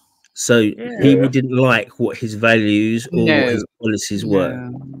lost. So people didn't like what his values or No. what his policies were.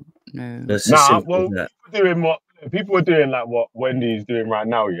 No. That's as Nah, simple well, as that. people are doing like what Wendy's doing right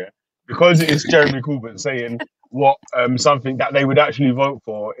now, yeah, because it's Jeremy Corbyn saying what something that they would actually vote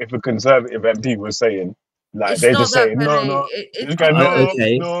for if a Conservative MP was saying, like It's they're not just that saying many. It's okay,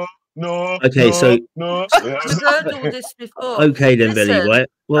 Okay. no. So no. We've heard all this before. okay then, Belly, Listen, right?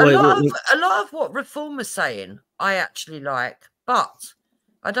 a lot of what Reform is saying, I actually like, but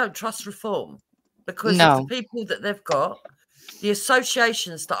I don't trust Reform because of the people that they've got, the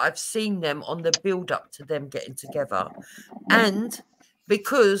associations that I've seen them on the build-up to them getting together, and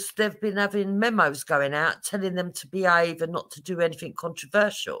because they've been having memos going out telling them to behave and not to do anything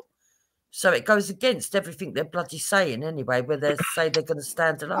controversial. So it goes against everything they're bloody saying anyway, where they say they're going to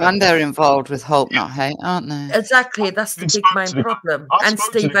stand alone. And they're involved with Hope Not Hate, aren't they? Exactly, that's the big main problem. And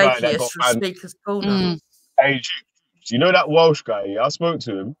Steve Atheist from Speaker's Corner. Hey, you know that Welsh guy? Yeah, I spoke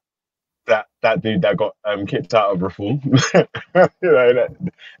to him. That dude that got kicked out of Reform. You know,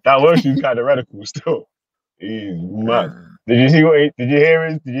 that Welsh is kind of radical still. He's mad. Did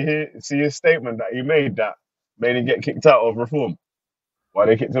you see his statement that he made that made him get kicked out of Reform? Why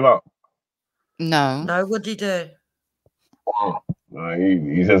they kicked him out? No. No, what did he do? No,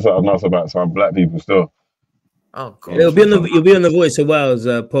 he said something else about some black people still. Oh God! You'll be on the Voice of Wales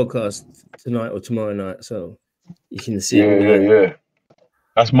podcast tonight or tomorrow night, so you can see. Yeah.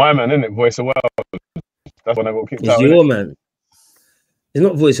 That's my man, isn't it? Voice of Wales. That's when I got kicked It's out. your man. It's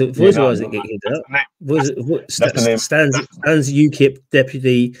not Voice of Wales that get kicked out. That's the name. Stands UKIP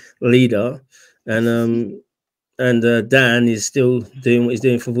deputy leader, and Dan is still doing what he's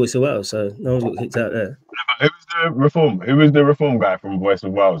doing for Voice of Wales, so no one's got kicked out there. Who was the reform guy from Voice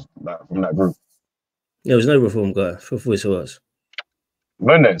of Wales, from that group? There was no reform guy for Voice of Wales.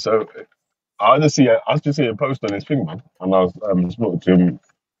 Wasn't there? So I just see a post on his thing, man, and I was spoken to him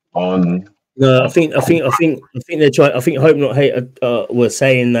on. No, I think they're trying. I think Hope Not Hate were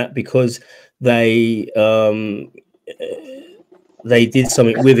saying that because they did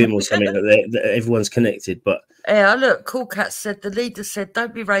something with him or something that everyone's connected. But yeah, look, Cool Cat said the leader said,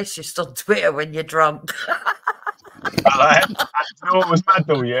 "Don't be racist on Twitter when you're drunk." You know what was mad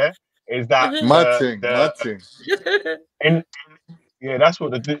though? Yeah, is that Matting. Yeah, that's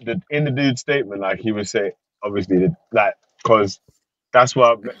what in the dude's statement, like he was saying, obviously, like because that's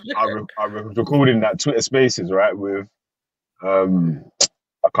why I was recording that Twitter Spaces, right, with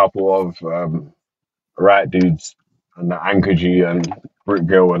a couple of right dudes and the Anchor G and Brick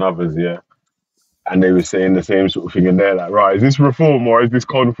Girl and others, yeah. And they were saying the same sort of thing, and they're like, right, is this reform or is this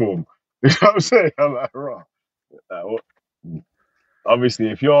conform? You know what I'm saying? I'm like, right. Like, what? Obviously,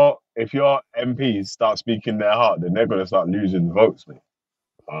 if your MPs start speaking their heart, then they're going to start losing votes, mate.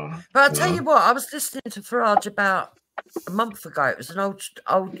 But I'll tell you what, I was listening to Farage about a month ago. It was an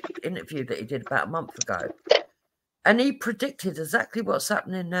old interview that he did about a month ago. And he predicted exactly what's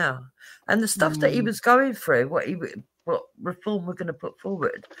happening now. And the stuff that he was going through, what reform we're going to put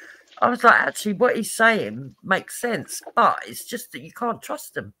forward, I was like, actually, what he's saying makes sense. But it's just that you can't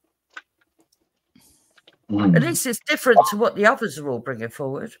trust him. At least it's different to what the others are all bringing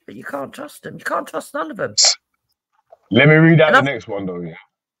forward, but you can't trust them. You can't trust none of them. Let me read out the next one, though, yeah?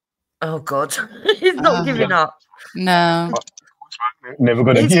 Oh, God. He's not giving up. No. Never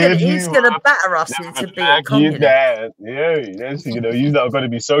going to give you He's going to batter us into being communist. Yeah, that's, you not going to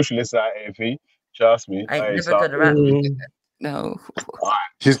be socialist at AFE. Trust me. Ain't never going to happen. No.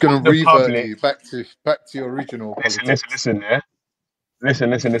 She's going to revert you back to your original politics. Listen, yeah?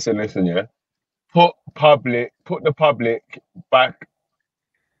 Listen, yeah? Put the public back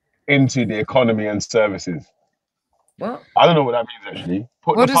into the economy and services. What? I don't know what that means, actually.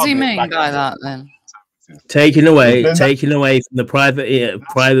 What does he mean by that, then? Taking away from the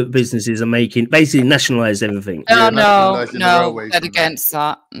private businesses and making basically nationalise everything. No, dead against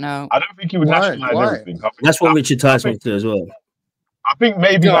that. No, I don't think he would nationalise everything. That's what Richard Tice wants to do as well. I think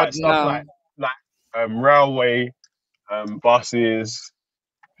maybe stuff like railway, buses,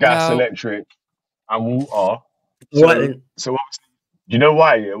 gas, electric, and water. So obviously, do you know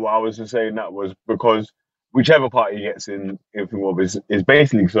why? Yeah, what I was just saying that was because whichever party gets in is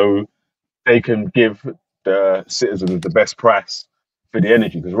basically so they can give the citizens the best price for the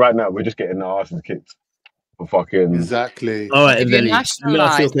energy. Because right now we're just getting our asses kicked for fucking exactly. All right, Eveli, let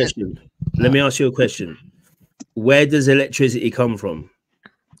me ask you a question. Where does electricity come from?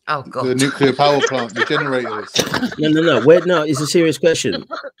 Oh God, the nuclear power plant, the generators. No. No, it's a serious question.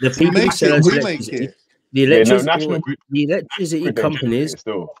 The people who sell us electricity, the electricity companies.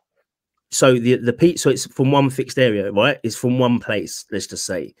 So so it's from one fixed area, right? It's from one place, let's just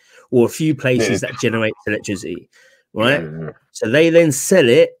say, or a few places that generate electricity, right? So they then sell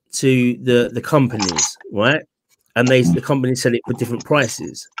it to the companies, right? And the companies sell it for different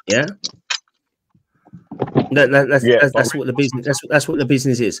prices, yeah. That's what the business. That's what the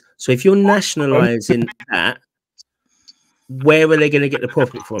business is. So if you're nationalising that, where are they going to get the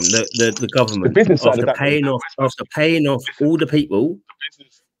profit from? The government, after paying off all the people,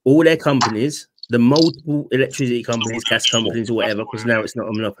 all their companies, the multiple electricity companies, gas companies, or whatever, because now it's not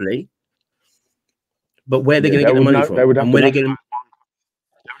a monopoly. But where are they going to get the money from? And where they going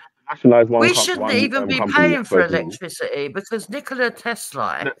we shouldn't even be paying for electricity because Nikola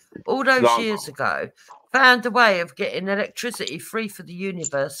Tesla, all those years ago, found a way of getting electricity free for the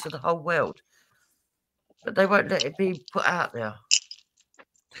universe, for the whole world. But they won't let it be put out there.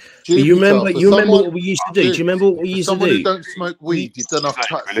 You remember what we used to do? Do you remember what we used to do? Someone who don't smoke weed, you don't have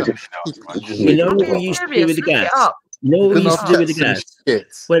to. You know what we used to do with the gas? You know what we used to do with the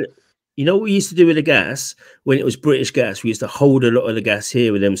gas? Well, you know what we used to do with the gas when it was British gas? We used to hold a lot of the gas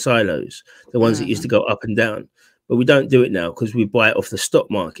here with them silos, the ones that used to go up and down. But we don't do it now because we buy it off the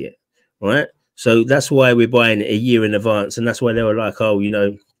stock market, right? So that's why we're buying it a year in advance, and that's why they were like, "Oh, you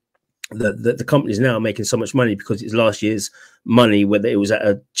know, the companies now are making so much money because it's last year's money, whether it was at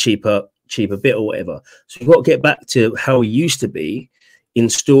a cheaper bit or whatever." So we've got to get back to how we used to be in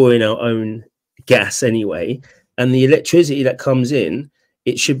storing our own gas anyway, and the electricity that comes in.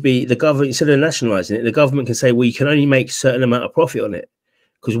 It should be the government, instead of nationalising it, the government can say, well, you can only make a certain amount of profit on it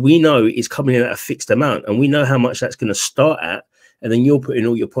because we know it's coming in at a fixed amount and we know how much that's going to start at. And then you're putting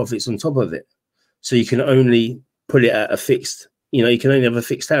all your profits on top of it. So you can only put it at a fixed, you can only have a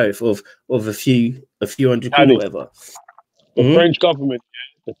fixed tariff of a few hundred quid or whatever. The French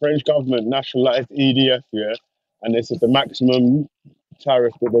government nationalised EDF, yeah, and they said the maximum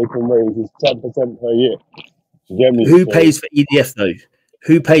tariff that they can raise is 10% per year. You get me? Who pays for EDF though?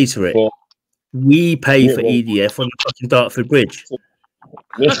 Who pays for it? We pay for EDF on the fucking Dartford Bridge.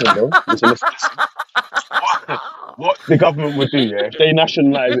 Listen, bro. Listen. What the government would do, yeah, if they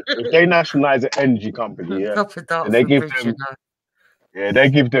nationalise an energy company, yeah, and they give them, they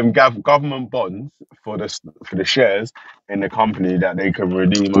give them government bonds for the shares in the company that they can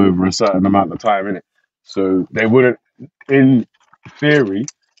redeem over a certain amount of time, innit? So they wouldn't, in theory,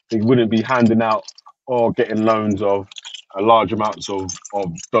 they wouldn't be handing out or getting loans of large amounts of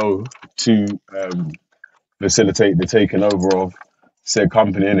dough to facilitate the taking over of said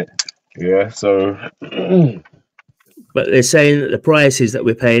company, innit? Yeah, so But they're saying that the prices that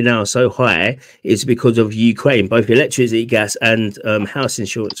we're paying now are so high is because of Ukraine, both electricity, gas, and house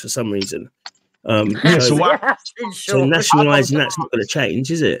insurance for some reason. yeah, so why? So nationalising that's not going to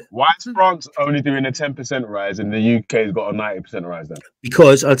change, is it? Why is France only doing a 10% rise and the UK's got a 90% rise then?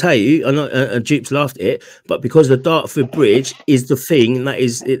 Because I'll tell you, I know Dupes laughed at it, but because the Dartford Bridge is the thing that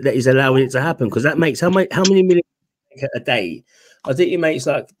is allowing it to happen, because that makes how many million a day? I think it makes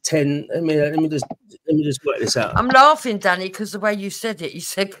like 10. I mean, let me just work this out. I'm laughing, Danny, because the way you said it, you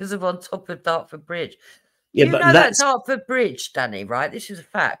said because of on top of Dartford Bridge. Yeah, You but know that's that Dartford Bridge, Danny, right? This is a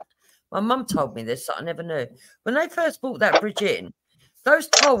fact. My mum told me this that I never knew. When they first brought that bridge in, those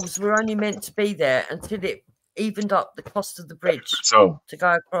tolls were only meant to be there until it evened up the cost of the bridge to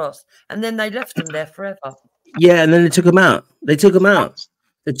go across. And then they left them there forever. yeah, and then they took them out. They took them out.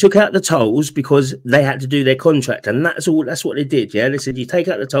 They took out the tolls because they had to do their contract, and that's all. That's what they did. Yeah, they said you take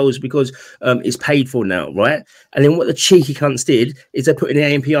out the tolls because it's paid for now, right? And then what the cheeky cunts did is they put in the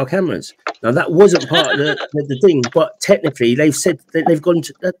ANPR cameras. Now that wasn't part of the thing, but technically they've said that they've gone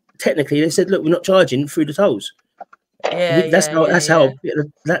to. Technically, they said, look, we're not charging through the tolls. Yeah, That's how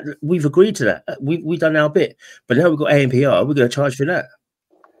that we've agreed to that. We've done our bit, but now we've got ANPR. We're going to charge for that.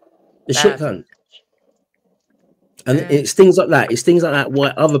 The shit cunt. And it's things like that. It's things like that why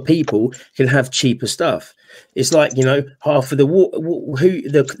other people can have cheaper stuff. It's like, you know, half of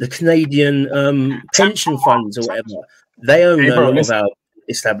the Canadian pension funds or whatever, they own a lot of our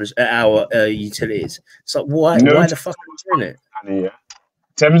established utilities. It's like why the fuck are they doing it? Danny, yeah.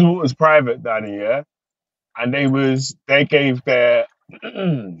 Thames Water's private, Danny, yeah, and they gave their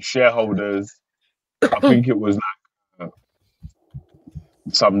shareholders, I think it was like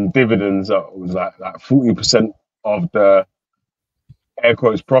some dividends that was like 40% of the air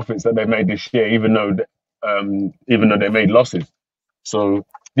quotes profits that they made this year, even though they made losses. So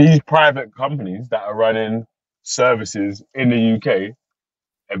these private companies that are running services in the UK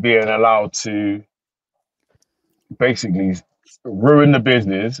are being allowed to basically ruin the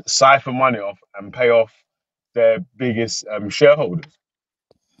business, siphon money off, and pay off their biggest shareholders.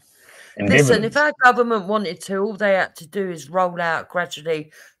 Listen, if our government wanted to, all they had to do is roll out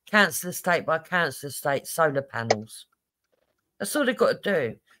gradually, council estate by council estate, solar panels. That's all they've got to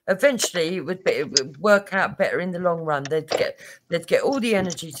do. Eventually, it would work out better in the long run. They'd get all the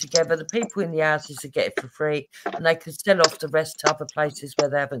energy together. The people in the houses would get it for free, and they could sell off the rest to other places where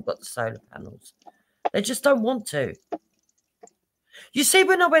they haven't got the solar panels. They just don't want to. You see,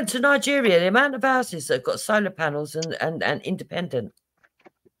 when I went to Nigeria, the amount of houses that have got solar panels and independent,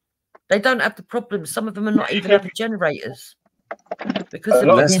 they don't have the problem. Some of them are not even having generators because they've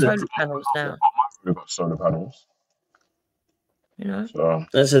got solar panels now. They've got solar panels. You know, so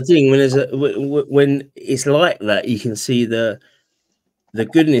that's the thing. When it's like that, you can see the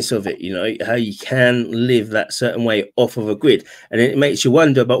goodness of it. You know how you can live that certain way off of a grid, and it makes you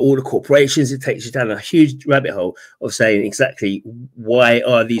wonder about all the corporations. It takes you down a huge rabbit hole of saying exactly why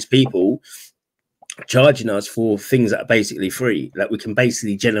are these people charging us for things that are basically free, that we can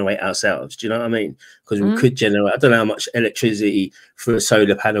basically generate ourselves. Do you know what I mean? Because we could generate. I don't know how much electricity for a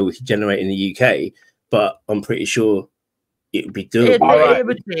solar panel we could generate in the UK, but I'm pretty sure it would be doable. It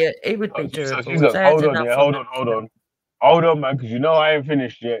would be doable. Hold on, man, because you know I ain't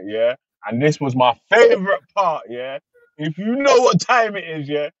finished yet, yeah? And this was my favourite part, yeah? If you know what time it is,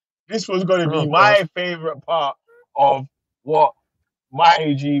 yeah? This was going to be my favourite part of what my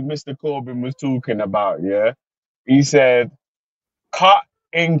AG, Mr. Corbyn, was talking about, yeah? He said, cut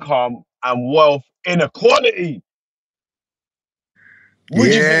income and wealth inequality. What do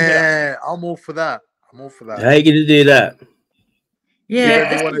you think of that? I'm all for that. How are you going to do that? Yeah,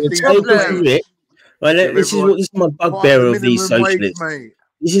 this is my bugbear of these socialists.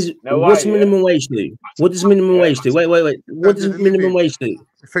 This is what's minimum wage do? What does minimum wage do? Wait. What does minimum wage do?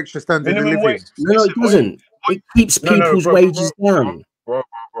 It fixes your standard of living. No, it doesn't. It keeps people's wages down. Bro.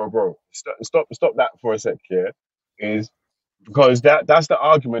 Stop that for a sec here. Is because that's the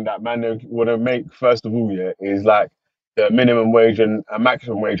argument that man want to make first of all, yeah, is like the minimum wage and a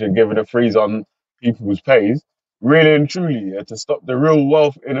maximum wage and giving a freeze on people's pays. Really and truly, yeah, to stop the real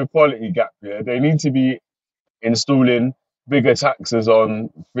wealth inequality gap, yeah, they need to be installing bigger taxes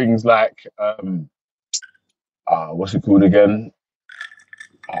on things like what's it called again?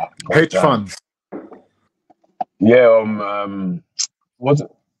 Hedge funds. Yeah, what's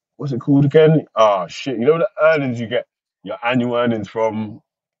it called again? Oh shit! You know the earnings you get, your annual earnings from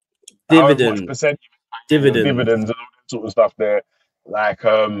dividends, dividends and all that sort of stuff there. Like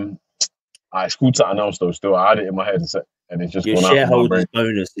it's called something else though. Still, I had it in my head and it's just your gone out of my shareholders' brain.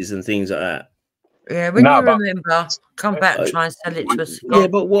 bonuses and things like that. Yeah, when Nah, you but remember, come back and try and sell it to us. Yeah,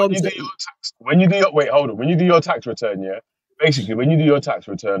 but what I'm saying, when you do your wait, hold on. When you do your tax return, yeah, basically when you do your tax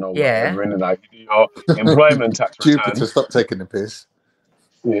return or Yeah. whatever, and like you do your employment tax return. Jupiter, stop taking the piss.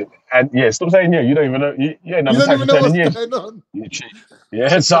 Yeah, and yeah, stop saying yeah. You don't even know. You ain't You never don't tax even know return in what's years. going on. You cheat.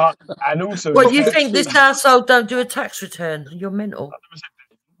 Yeah, so and also. What, you think this household don't do a tax return? You're mental.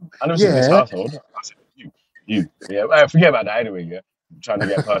 I never said this Yeah. household. I said you. Yeah, forget about that anyway. Yeah, I'm trying to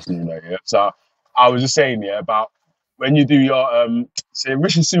get personal there. Yeah, so I was just saying about when you do your say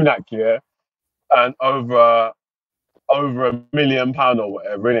Rishi Sunak, yeah, and over £1 million or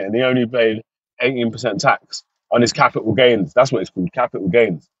whatever in it, and he only paid 18% tax on his capital gains. That's what it's called, capital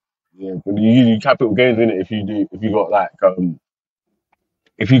gains. Yeah, you do capital gains in it if you got like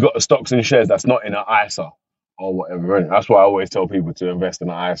if you got the stocks and shares that's not in an ISA or whatever. Innit? That's why I always tell people to invest in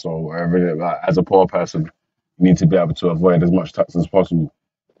an ISA or whatever. Innit? Like, as a poor person, you need to be able to avoid as much tax as possible.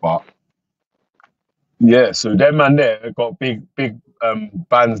 But yeah, so them man there got big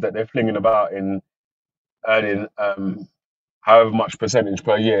bands that they're flinging about in earning however much percentage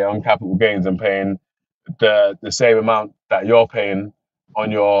per year on capital gains and paying the same amount that you're paying on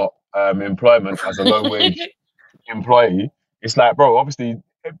your employment as a low wage employee. It's like, bro, obviously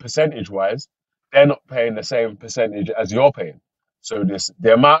percentage wise, they're not paying the same percentage as you're paying. So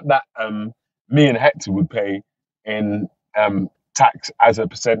the amount that me and Hector would pay in tax as a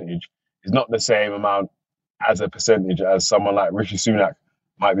percentage is not the same amount as a percentage as someone like Rishi Sunak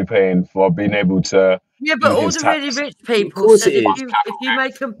might be paying for being able to Yeah, but do all his the tax. really rich people course said it if you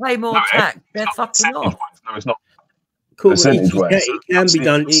make them pay more tax, they're fucking off. No, it's not. cool, Percentage wise, it can be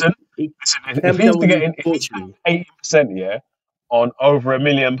done. Listen, It can if be he's done to get with in, if he's 80%, yeah, on over £1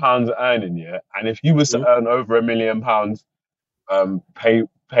 million earning, yeah, and if you was to earn over £1 million, pay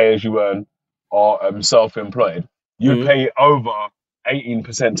as you earn, or self-employed, you'd pay over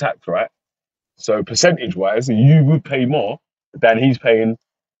 18% tax, right? So percentage wise, you would pay more than he's paying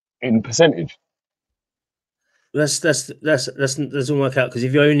in percentage. That doesn't work out, because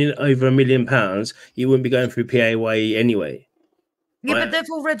if you're owning over £1 million, you wouldn't be going through PAYE anyway. Yeah, right? but they've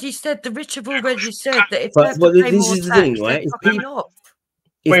already said, the rich have already said that if But they have to pay this more is the tax, thing, they're right? If fucking people, off.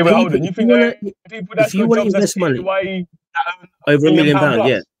 if Wait, people, hold on. You think that people that's if you got want to jobs that's invest money PAYE that earn over £1 million, plus?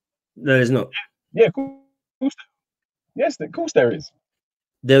 yeah, no, there's not. Yeah, cool. Yes, of course there is.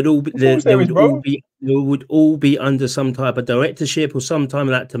 They'd all be, Of course there is, bro. they would all be under some type of directorship or some type of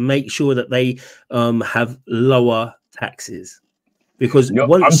that to make sure that they have lower taxes. Because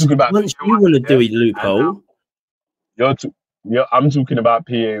once you want to do a loophole, I'm talking about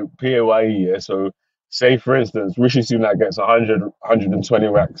PAYE. Yeah. So, say for instance, Rishi Sunak gets 120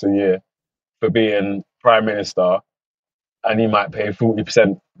 racks a year for being prime minister, and he might pay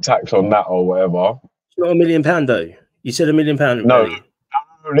 40% tax on that or whatever. It's not £1 million though. You said £1 million. No,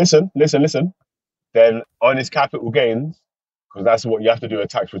 listen. Then on his capital gains, because that's what you have to do a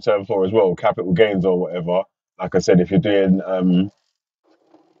tax return for as well, capital gains or whatever. Like I said, if you're doing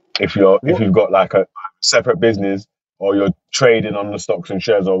if you've got like a separate business or you're trading on the stocks and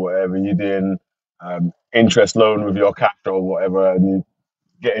shares or whatever, you're doing interest loan with your cash or whatever, and you're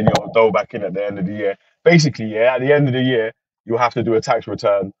getting your dough back in at the end of the year. Basically, yeah, at the end of the year, you'll have to do a tax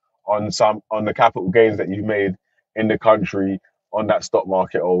return on the capital gains that you've made in the country on that stock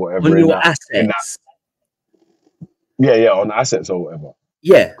market or whatever. On your assets. Yeah, on assets or whatever.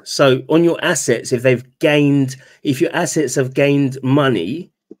 Yeah. So on your assets, if your assets have gained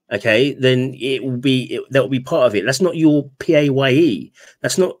money, okay, then that will be part of it. That's not your PAYE.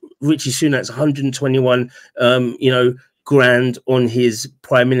 That's not Rishi Sunak's 121 grand on his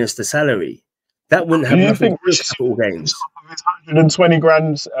prime minister salary. That wouldn't have nothing to do with capital gains. His 120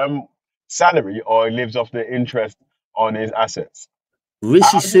 grand salary, or he lives off the interest on his assets?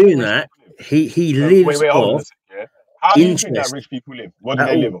 Rishi Sunak, he lives wait, hold on off a second, yeah? How do you think that interest. rich people live? What do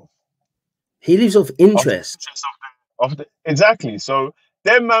they live off? He lives off interest. Exactly. So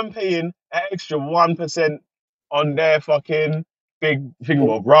them man paying an extra 1% on their fucking big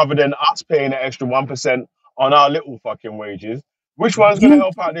thing, rather than us paying an extra 1% on our little fucking wages. Which one's going to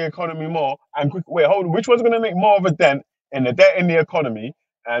help out the economy more? And wait, hold on. Which one's going to make more of a dent in the debt in the economy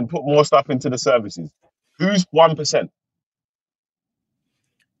and put more stuff into the services? Who's 1%?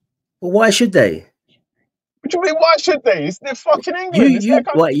 Well, why should they? What do you mean? Why should they? They're fucking England.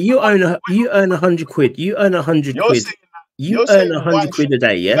 You earn 100 quid. You earn 100 quid. You earn 100 quid a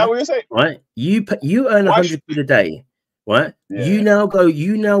day, yeah? Is that what you're saying? Right? You earn 100 quid a day, right? Yeah. You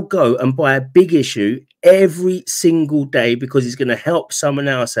now go and buy a big issue every single day because it's going to help someone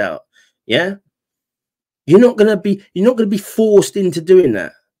else out. Yeah? You're not going to be forced into doing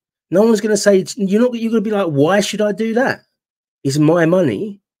that. No one's going to say you're going to be like, why should I do that? It's my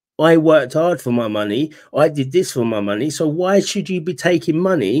money. I worked hard for my money. I did this for my money. So why should you be taking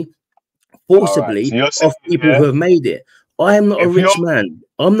money forcibly So you're saying, off people who have made it? I am not a if rich you're man.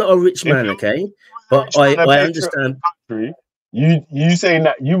 I'm not a rich if man, you're okay? But trying to I pay for understand. a country, you saying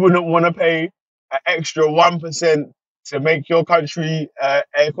that you wouldn't want to pay an extra 1% to make your country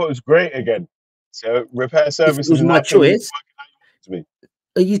air quotes great again, so repair If it services was and my that things choice, to me.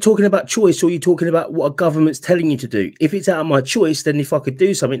 are you talking about choice, or are you talking about what a government's telling you to do? If it's out of my choice, then if I could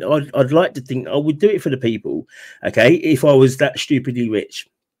do something, I'd like to think I would do it for the people. Okay, if I was that stupidly rich,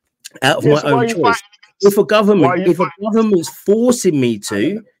 out of Yeah, my so why own are you choice. fighting? If a Why are you government's forcing me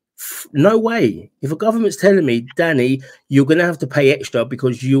to, no way. If a government's telling me, Danny, you're going to have to pay extra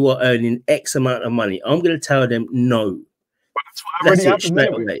because you are earning X amount of money, I'm going to tell them no. already That's it, happens straight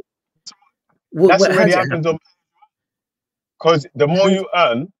anyway? away. That's What already has it happens happened? because the more you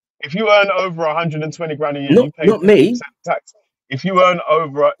earn, if you earn over 120 grand a year, you pay Not 50% me. tax. If you earn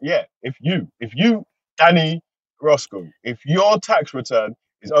over, if you, Danny Roscoe, if your tax return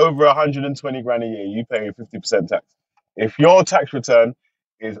is over 120 grand a year, you pay 50% tax. If your tax return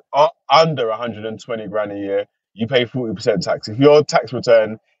is under 120 grand a year, you pay 40% tax. If your tax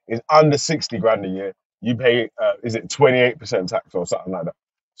return is under 60 grand a year, you pay, is it 28% tax or something like that?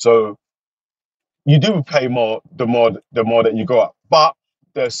 So you do pay more the more that you go up. But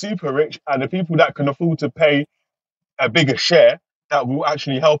the super rich and the people that can afford to pay a bigger share, that will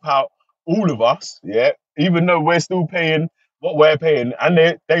actually help out all of us, even though we're still paying what we're paying,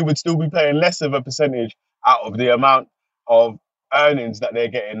 and they would still be paying less of a percentage out of the amount of earnings that they're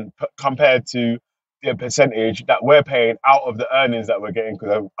getting compared to the percentage that we're paying out of the earnings that we're getting.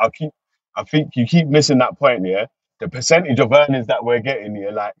 Because I think you keep missing that point, the percentage of earnings that we're getting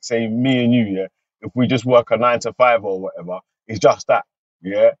here, like say me and you, if we just work a 9 to 5 or whatever, it's just that,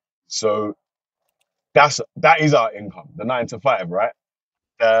 so that is our income, the 9 to 5, right?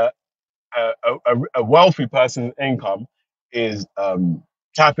 A wealthy person's income is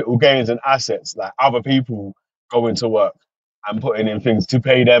capital gains and assets, like other people going to work and putting in things to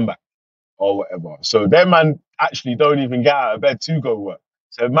pay them back or whatever. So them man actually don't even get out of bed to go work.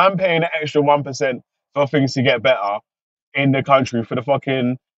 So man paying an extra 1% for things to get better in the country for the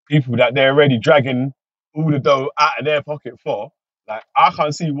fucking people that they're already dragging all the dough out of their pocket for. Like, I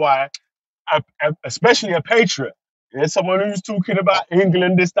can't see why, especially a patriot, someone who's talking about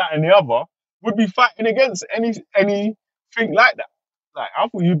England, this, that, and the other, would be fighting against anything like that. Like, I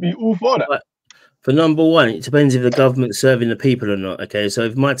thought you'd be all for that. But for number one, it depends if the government's serving the people or not. Okay, so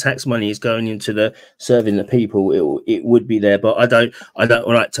if my tax money is going into the serving the people, it would be there. But I don't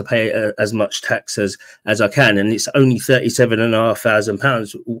like to pay as much tax as I can, and it's only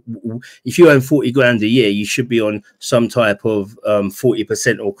 £37,500. If you earn 40 grand a year, you should be on some type of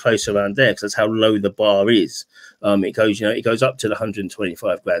 40% or close around there, because that's how low the bar is. It goes up to the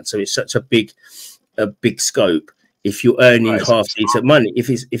 125 grand. So it's such a big scope. If you're earning half decent money,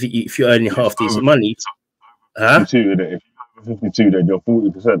 if you're earning half decent money, 52, if you're over 52, then you're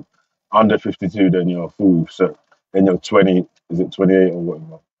 40%. Under 52, then you're 40%. Then you're 20. Is it 28 or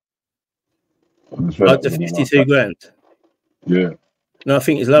whatever? Up to 52 grand. Yeah. No, I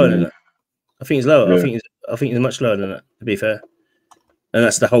think it's lower than that. I think it's lower. Yeah. I think it's much lower than that, to be fair. And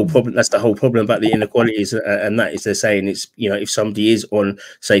that's the whole problem. That's the whole problem about the inequalities, and that is they're saying it's, if somebody is on,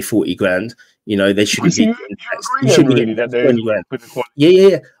 say, 40 grand, they shouldn't be. You shouldn't be getting 20 grand.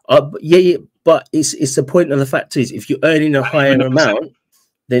 Yeah. But it's the point of the fact is, if you're earning a higher amount,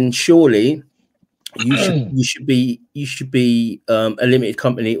 then surely you should be a limited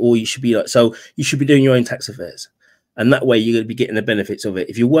company, or you should be you should be doing your own tax affairs, and that way you're going to be getting the benefits of it.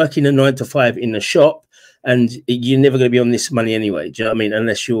 If you're working a 9 to 5 in the shop, and you're never going to be on this money anyway. Do you know what I mean?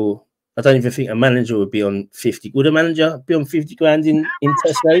 Unless I don't even think a manager would be on 50. Would a manager be on 50 grand in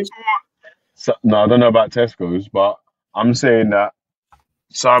Tesco's? So, no, I don't know about Tesco's, but I'm saying that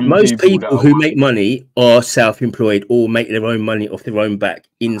most people who make money are self-employed or make their own money off their own back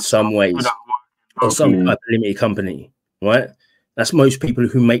in some ways, or some type of limited company, right? That's most people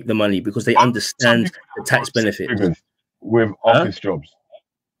who make the money because they understand the tax benefits. With office jobs.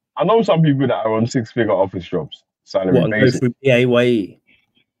 I know some people that are on 6-figure office jobs. Salary What, and go through PAYE?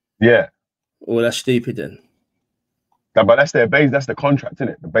 Yeah. Well, that's stupid then. Yeah, but that's their base. That's the contract, isn't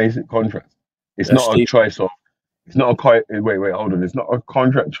it? The basic contract. It's That's not stupid. a choice of. It's not a wait, hold on. It's not a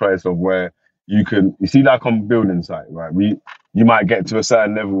contract choice of where you see, like on building site, right? You might get to a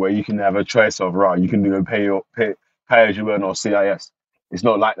certain level where you can have a choice of, right, you can do a pay as you earn or CIS. It's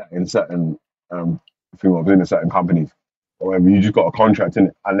not like that in certain in certain companies. Or you just got a contract in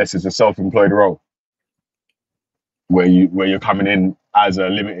it, unless it's a self-employed role where you're coming in as a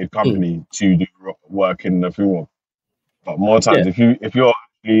limited company to do work in the funeral. But more times, if you're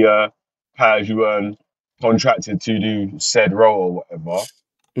the pay as you earn contracted to do said role or whatever,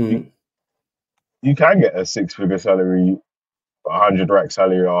 you can get a 6-figure salary, 100 rack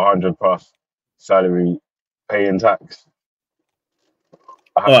salary or 100 plus salary paying tax.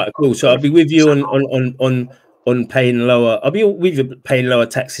 All right, cool. So I'll be with you on paying lower. I'll be with you paying lower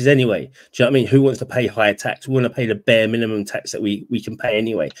taxes anyway. Do you know what I mean? Who wants to pay higher tax? We want to pay the bare minimum tax that we can pay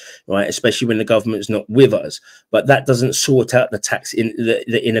anyway, right? Especially when the government's not with us. But that doesn't sort out the tax in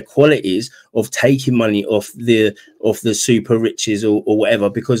the inequalities of taking money off the super riches or whatever.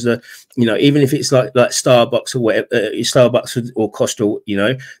 Because even if it's like Starbucks or whatever, Starbucks or Costa,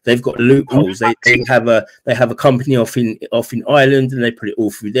 they've got loopholes. They have a company off in Ireland and they put it all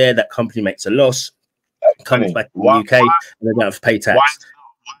through there. That company makes a loss, comes back to the UK, and they don't have to pay tax.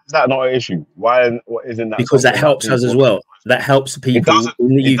 Why is that not an issue? Why isn't that? Because that helps us as well. That helps the people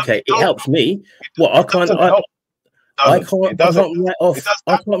in the UK. It helps me. Well, I can't write off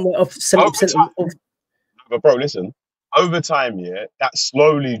 70% of. But bro, listen. Over time, that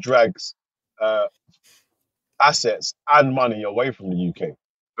slowly drags assets and money away from the UK,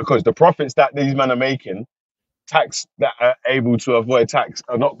 because the profits that these men are making, tax that are able to avoid tax,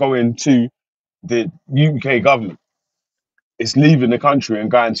 are not going to the UK government. It's leaving the country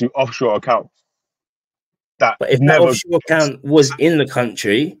and going to offshore accounts. But if that offshore account was in the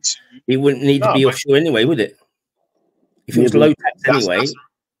country, it wouldn't need to be offshore anyway, would it? If it was low tax anyway,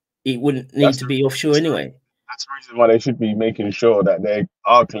 it wouldn't need to be offshore anyway. That's the reason why they should be making sure that they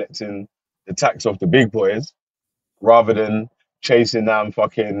are collecting the tax off the big boys, rather than chasing down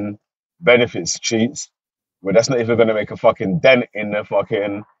fucking benefits cheats, where that's not even going to make a fucking dent in the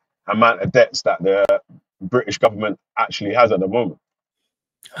fucking amount of debts that the British government actually has at the moment.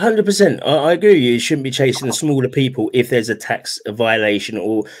 100%. I agree with you. You shouldn't be chasing the smaller people if there's a tax violation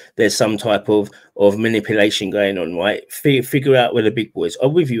or there's some type of manipulation going on, right? Figure out where the big boys are.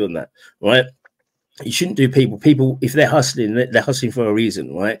 With you on that, right? You shouldn't do people if they're hustling for a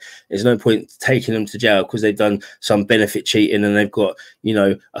reason, right? There's no point taking them to jail because they've done some benefit cheating and they've got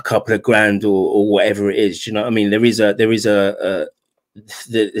a couple of grand or whatever it is. Do you know what I mean? There's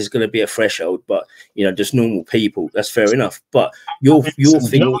going to be a threshold, but just normal people, that's fair enough. But your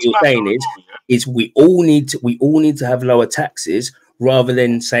thing, what you're saying is we all need to have lower taxes, rather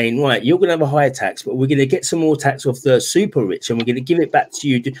than saying, right, you're going to have a higher tax, but we're going to get some more tax off the super rich and we're going to give it back to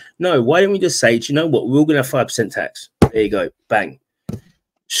you. No, why don't we just say, do you know what, we're all going to have 5% tax. There you go, bang,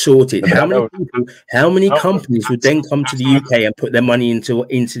 sorted. How many companies would then come to the UK and put their money into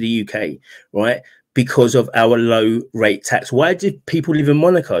the UK, right? Because of our low rate tax. Why did people live in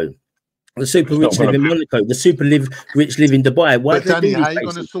Monaco? The super rich live in Monaco. The super rich live in Dubai. Why? But Danny, how are you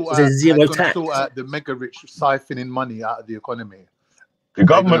going to sort out the mega rich siphoning money out of the economy? The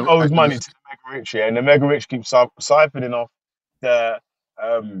government owes money to the mega rich, and the mega rich keep siphoning off the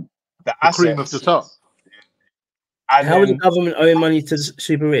assets. Cream of the top. And how are the government owing money to the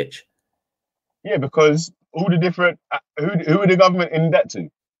super rich? Yeah, because all the different who are the government in debt to?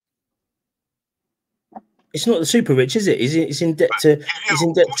 It's not the super rich, is it? It's in debt to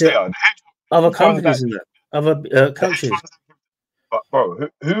other companies and other countries. But bro,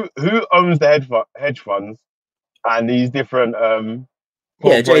 who owns the hedge funds and these different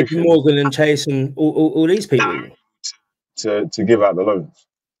JP Morgan and Chase and all these people to give out the loans.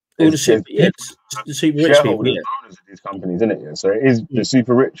 All the super rich people, owners of these companies, isn't it? Yeah, so it is the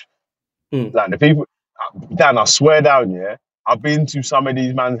super rich. Like the people. Dan, I swear down, I've been to some of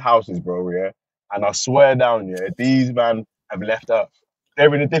these man's houses, bro. And I swear down, these men have left Earth.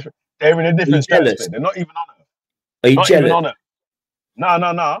 They're in a different stratosphere. They're not even on Earth. Are you jealous? Even on Earth. No.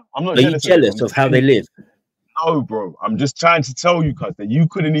 I'm not jealous. Are you jealous of how they live? No, bro. I'm just trying to tell you, cuz, that you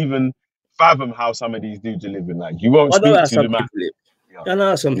couldn't even fathom how some of these dudes are living. Like, you won't speak to the man. I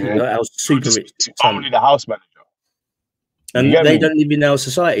know some people that are super rich. Only the house manager. And they don't live in our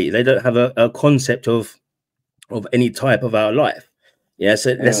society. They don't have a concept of any type of our life. Yeah,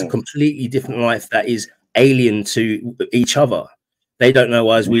 so that's a completely different life that is alien to each other. They don't know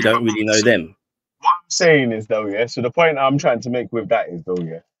us, we don't really know them. What I'm saying is, though, so the point I'm trying to make with that is,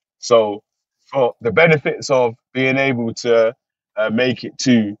 though, so for the benefits of being able to make it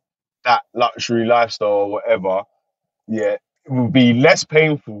to that luxury lifestyle or whatever, it will be less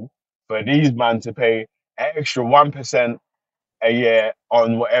painful for these men to pay an extra 1% a year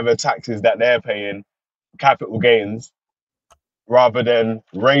on whatever taxes that they're paying, capital gains, rather than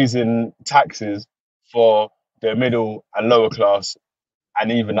raising taxes for the middle and lower class and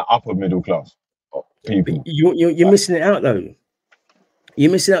even the upper middle class people. You're missing it out, though.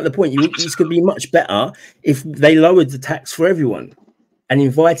 You're missing out the point. This could be much better if they lowered the tax for everyone and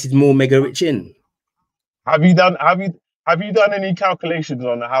invited more mega rich in. Have you Have you done any calculations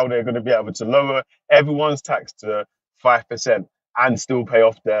on how they're going to be able to lower everyone's tax to 5% and still pay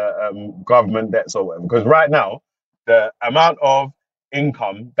off their government debts or whatever? Because right now, the amount of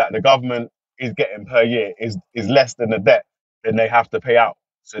income that the government is getting per year is less than the debt that they have to pay out.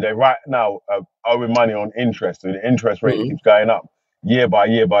 So they right now are owing money on interest, and the interest rate keeps going up year by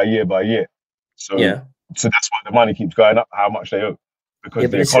year by year by year. So Yeah. so that's why the money keeps going up, how much they owe, because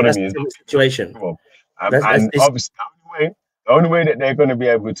the that's economy a is different situation. and obviously the only way that they're going to be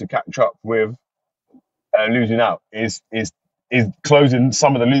able to catch up with losing out is closing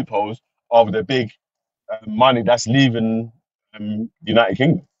some of the loopholes of the big money that's leaving United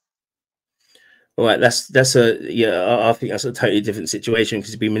Kingdom. All right, that's I think that's a totally different situation,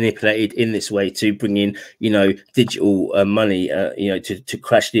 because it's been manipulated in this way to bring in, digital money, to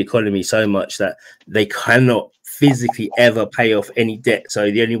crash the economy so much that they cannot physically ever pay off any debt. So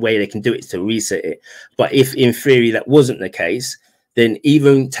the only way they can do it is to reset it. But if in theory that wasn't the case, then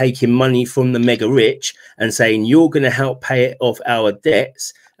even taking money from the mega rich and saying you're going to help pay off our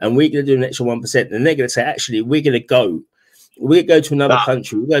debts and we're going to do an extra 1%, then they're going to say, actually, we're going to go to another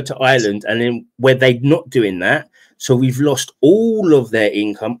country, we go to Ireland, and then where they're not doing that, so we've lost all of their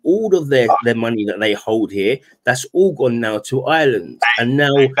income, all of their money that they hold here. That's all gone now to Ireland, and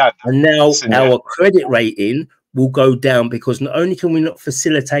now our credit rating will go down, because not only can we not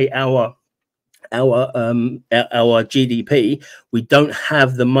facilitate our GDP, we don't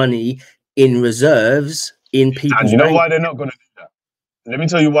have the money in reserves in people's. And you know why they're not going to do that? Let me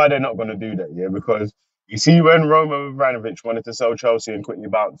tell you why they're not going to do that. Yeah, because you see, when Roman Abramovich wanted to sell Chelsea and quickly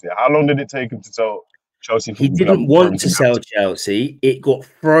bounce it, how long did it take him to sell Chelsea? He didn't want to sell Chelsea. It got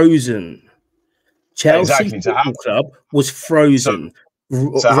frozen. Chelsea Football Club was frozen.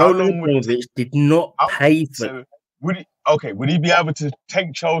 So how long Abramovich did not pay for. Would he be able to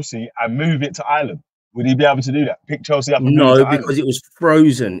take Chelsea and move it to Ireland? Would he be able to do that? Pick Chelsea up and move it to because Ireland? it was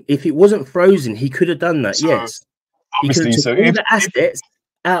frozen. If it wasn't frozen, he could have done that. Yes, obviously. So all the assets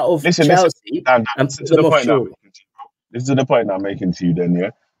out of Chelsea and put them offshore. This is the point that I'm making to you then, yeah?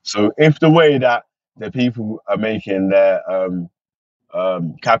 So if the way that the people are making their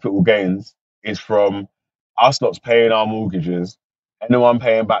capital gains is from us not paying our mortgages, anyone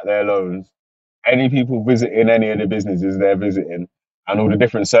paying back their loans, any people visiting any of the businesses they're visiting, and all the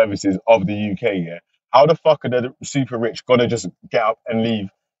different services of the UK, yeah? How the fuck are the super rich gonna just get up and leave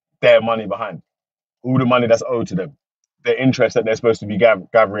their money behind? All the money that's owed to them, the interest that they're supposed to be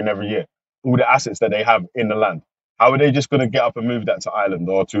gathering every year, all the assets that they have in the land. How are they just going to get up and move that to Ireland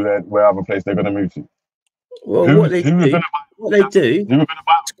or to wherever place they're going to move to? Well, what they do,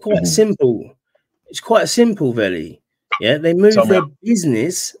 it's quite simple. It's quite simple, Veli. Yeah, they move their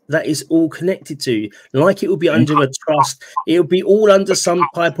business that is all connected to, like it will be under a trust. It will be all under some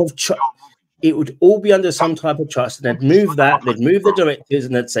type of trust. It would all be under some type of trust, and they'd move that. They'd move the directors,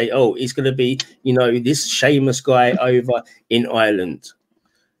 and they'd say, "Oh, it's going to be, this Seamus guy over in Ireland."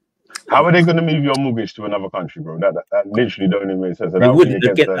 How are they going to move your mortgage to another country, bro? That literally don't even make sense. They wouldn't.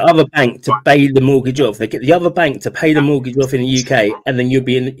 They'd get the other bank to pay the mortgage off. They get the other bank to pay the mortgage off in the UK, and then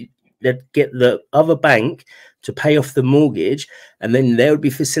they'd get the other bank to pay off the mortgage, and then they would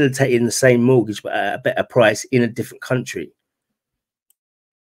be facilitating the same mortgage but at a better price in a different country.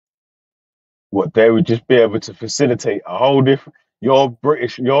 What, they would just be able to facilitate a whole different, your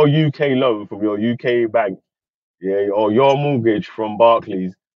UK loan from your UK bank, yeah, or your mortgage from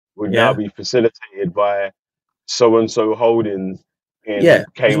Barclays would now be facilitated by so and so holdings in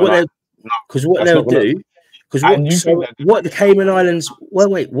Cayman Islands. Because what they'll do, what the Cayman Islands,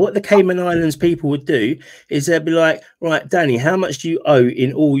 what the Cayman Islands people would do is they'll be like, right, Danny, how much do you owe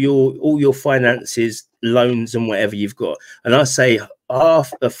in all your finances, loans, and whatever you've got? And I say,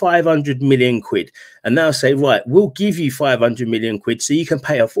 500 million quid, and they'll say, right, we'll give you 500 million quid so you can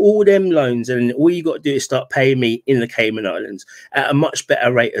pay off all them loans, and all you got to do is start paying me in the Cayman Islands at a much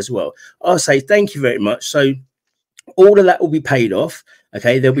better rate as well. I'll say, thank you very much. So all of that will be paid off.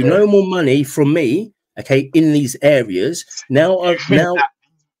 Okay, there'll be no more money from me. Okay, in these areas now.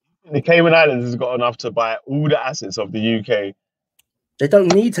 The Cayman Islands has got enough to buy all the assets of the UK. They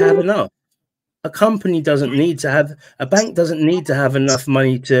don't need to have enough. A company doesn't need to have, a bank doesn't need to have enough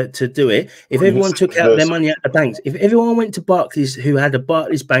money to do it. If everyone took out their money at the banks, if everyone went to Barclays, who had a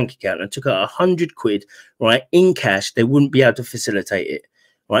Barclays bank account, and took out 100 quid, right, in cash, they wouldn't be able to facilitate it,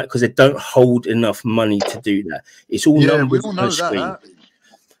 right? Because they don't hold enough money to do that. It's all numbers on the screen.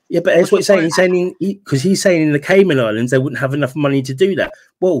 Yeah, but that's what he's saying. He's saying because he's saying in the Cayman Islands they wouldn't have enough money to do that.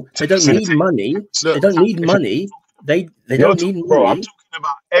 Well, they don't need money. They don't need money. They don't need money. I'm talking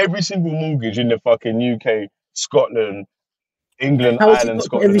about every single mortgage in the fucking UK, Scotland, England, How has it Ireland, got to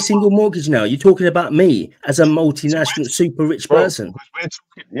Scotland. every single mortgage now? You're talking about me as a multinational, super rich person.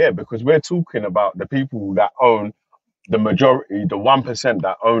 Because we're talking about the people that own the majority, the 1%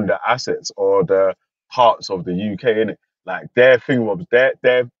 that own the assets or the parts of the UK, innit? Like their thing was their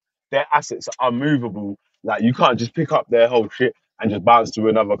assets are unmovable. Like you can't just pick up their whole shit and just bounce to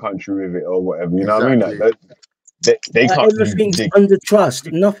another country with it or whatever. You know what I mean? Like, they can't do Everything's big. under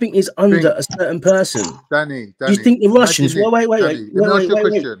trust. Nothing is under a certain person. Danny, You think the Russians? imagine this. Wait. Danny, let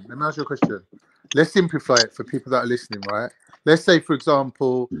me ask you a question. Let's simplify it for people that are listening, right? Let's say, for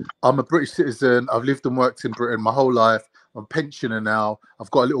example, I'm a British citizen. I've lived and worked in Britain my whole life. I'm a pensioner now.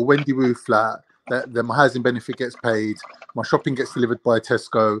 I've got a little Wendy Woo flat that my housing benefit gets paid. My shopping gets delivered by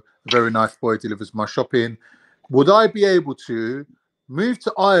Tesco. A very nice boy delivers my shopping. Would I be able to move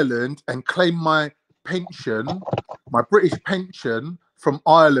to Ireland and claim my pension, my British pension from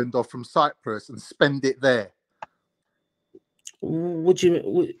Ireland or from Cyprus and spend it there? What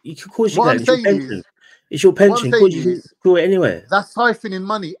do you of course you What can. I'm saying is, it's your pension. what I'm saying You can is, do it anywhere. that's siphoning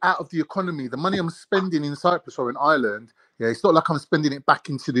money out of the economy. The money I'm spending in Cyprus or in Ireland, yeah, it's not like I'm spending it back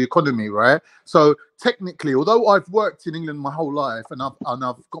into the economy, right? So technically, although I've worked in England my whole life and I've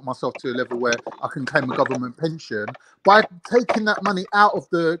got myself to a level where I can claim a government pension, by taking that money out of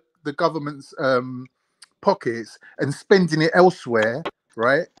the government's pockets and spending it elsewhere,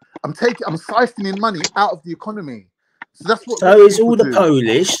 right? I'm siphoning money out of the economy. So that's what. So it's all the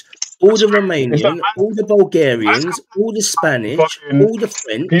Polish, all the Romanian, all the Bulgarians, all the Spanish, all the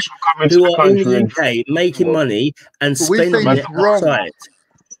French who are in the UK making money and spending it outside.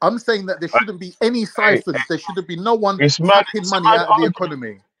 I'm saying that there shouldn't be any siphons. There shouldn't be no one tapping money out of the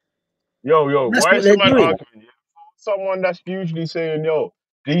economy. Yo, That's why what is they're someone doing. arguing? Someone that's usually saying, yo,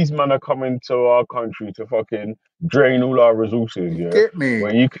 these men are coming to our country to fucking drain all our resources, yeah? Get me?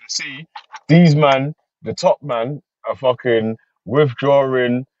 When you can see these man, the top man, are fucking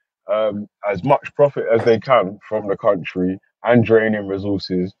withdrawing as much profit as they can from the country and draining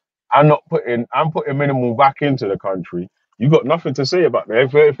resources and putting minimal back into the country. You got nothing to say about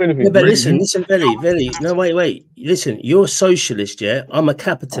that. If anything, Yeah, but listen, Veli. No, wait. Listen, you're a socialist, yeah? I'm a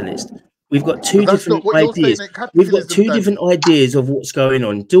capitalist. We've got two different ideas. We've got two different ideas of what's going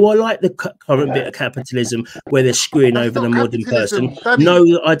on. Do I like the current bit of capitalism where they're screwing over the modern person? Danny.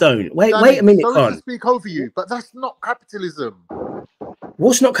 No, I don't. Wait a minute, Sorry to speak over you, but that's not capitalism.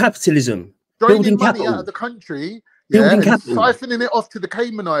 What's not capitalism? Draining Building money capital. out of the country, Building and capital. siphoning it off to the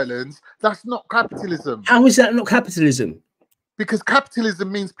Cayman Islands. That's not capitalism. How is that not capitalism? Because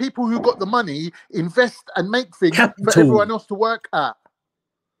capitalism means people who got the money invest and make things for Capital. everyone else to work at.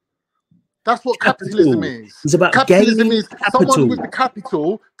 That's what capitalism is. It's about Capitalism gaining is capital. someone with the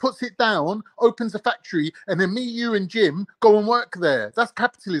capital puts it down, opens a factory, and then me, you, and Jim go and work there. That's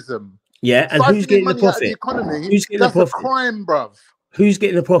capitalism. Yeah, and who's Siphoning getting the money out of the profit? economy, Who's getting the that's profit? a crime, bruv. Who's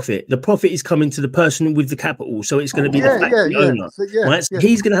getting the profit? The profit is coming to the person with the capital, so it's going to be the factory owner. So, right? So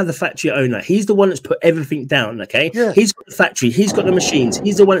he's going to have the factory owner. He's the one that's put everything down. Okay, he's got the factory. He's got the machines.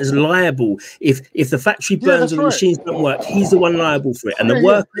 He's the one that's liable. If the factory burns or the machines don't work, he's the one liable for it. And the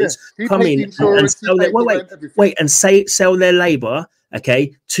workers come in and sell their sell their labor.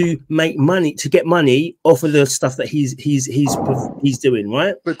 Okay, to make money, to get money off of the stuff that he's doing,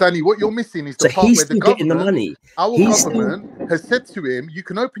 right? But Danny, what you're missing is the part he's where the still getting the government, money. our He's government has said to him, "You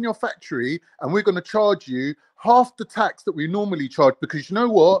can open your factory, and we're going to charge you half the tax that we normally charge because you know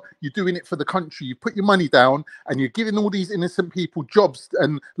what? You're doing it for the country. You put your money down, and you're giving all these innocent people jobs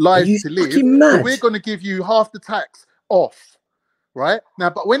and lives to live. So we're going to give you half the tax off, right?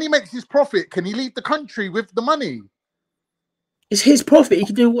 Now, but when he makes his profit, can he leave the country with the money? It's his profit. He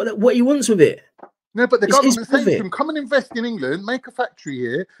can do what he wants with it. No, but the It's his government saying to profit. him, come and invest in England, make a factory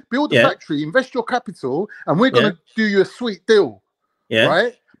here, build a factory, invest your capital, and we're going to do you a sweet deal. Yeah.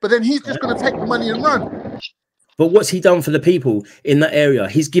 Right? But then he's just going to take the money and run. But what's he done for the people in that area?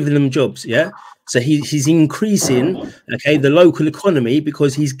 He's given them jobs, yeah? So he's increasing, okay, the local economy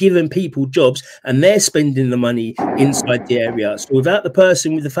because he's given people jobs and they're spending the money inside the area. So without the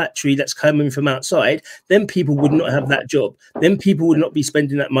person with the factory that's coming from outside, then people would not have that job. Then people would not be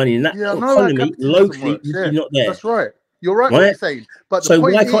spending that money. And that economy locally would be not there. That's right. You're right, what you're saying. But so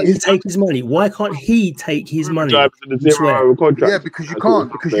why can't he take his money? Why can't he take his money? Yeah, because you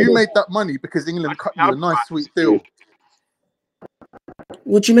can't. Because you made that money because England cut you a nice sweet deal.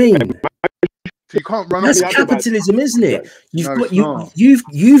 What do you mean? So you can't run. That's capitalism, isn't it? You've got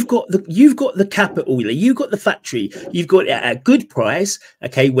the capital. You've got the factory. You've got it at a good price.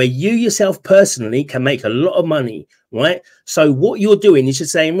 Okay, where you yourself personally can make a lot of money. Right. So what you're doing is you're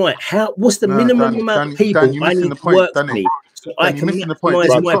saying, right, what's the minimum amount of people I need to work for me so I can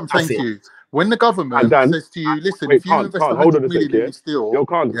maximize my profit? When the government Dan, says to you, listen, wait, if you invest can't hold on 100 a sec, million in yeah. your steel, Yo,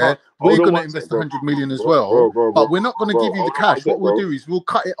 can't. yeah, Hold we're on going to one sec, invest bro. 100 million as Bro, well, bro. but we're not going to Bro, give you the hold on one cash. sec, What we'll bro. do is we'll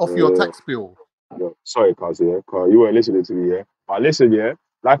cut it off your tax bill. No, sorry, Kazi, yeah, Carl, you weren't listening to me, yeah. But listen, yeah,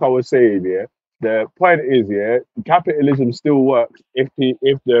 like I was saying, yeah, the point is, yeah, capitalism still works if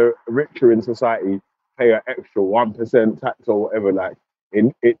the richer in society pay an extra 1% tax or whatever. Like,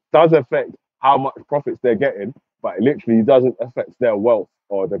 it does affect how much profits they're getting, but it literally doesn't affect their wealth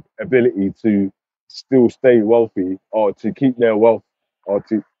or the ability to still stay wealthy or to keep their wealth or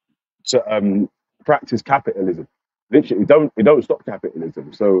to practice capitalism. Literally, it don't stop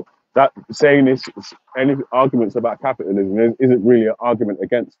capitalism. So that saying this, any arguments about capitalism isn't really an argument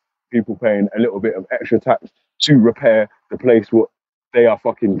against people paying a little bit of extra tax to repair the place what they are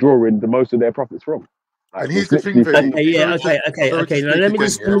fucking drawing the most of their profits from. Like, And here's it's the thing, literally Veli. Sorry to Now speak let me again,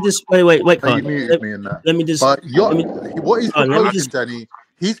 just yeah? wait, No, you Carl. muted me in that. Let me just But let me, what he's Carl, let me proposing, just Danny,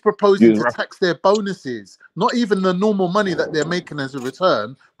 he's proposing to tax their bonuses, not even the normal money that they're making as a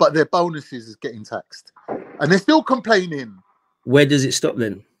return, but their bonuses is getting taxed, and they're still complaining. Where does it stop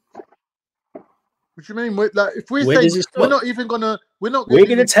then? What do you mean? Like, if we're Where saying does it we're stop? not even gonna, we're not We're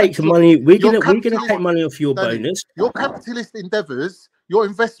getting gonna any take tax. money. We're Your gonna capitalist, take money off your Danny, bonus. your capitalist endeavors, your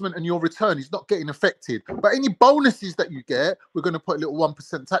investment and your return is not getting affected. But any bonuses that you get, we're going to put a little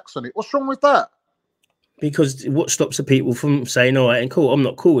 1% tax on it. What's wrong with that? Because what stops the people from saying, all right, and cool, I'm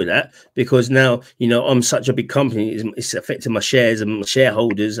not cool with that, because now, you know, I'm such a big company, it's affecting my shares and my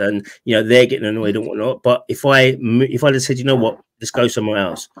shareholders, and, you know, they're getting annoyed and whatnot. But if I just said, you know what, let's go somewhere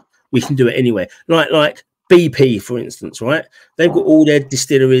else, we can do it anyway. Like BP, for instance, right? They've got all their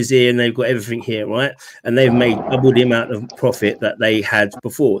distilleries here and they've got everything here, right? And they've made double the amount of profit that they had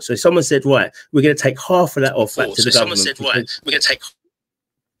before. So someone said, right, we're going to take half of that off back to the government. Someone said, right, we're going to take...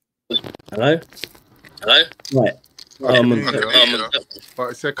 Hello? Hello? Right. But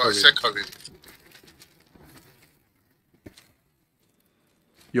it's echoing.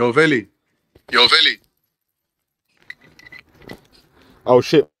 Yo, Veli. Oh,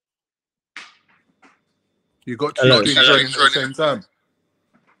 shit. You got two things running at the same time.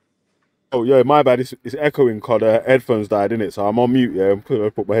 Oh, yeah, my bad. It's echoing because the headphones died, innit? So I'm on mute, yeah. I'm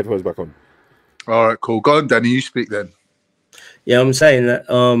put my headphones back on. All right, cool. Go on, Danny. You speak then. Yeah, I'm saying that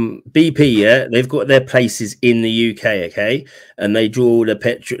BP, yeah, they've got their places in the UK, okay, and they draw all the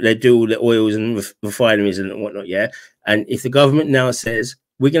petrol, they do all the oils and refineries and whatnot, yeah. And if the government now says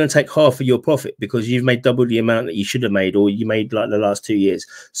we're going to take half of your profit because you've made double the amount that you should have made, or you made like the last 2 years,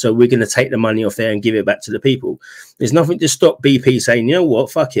 so we're going to take the money off there and give it back to the people. There's nothing to stop BP saying, you know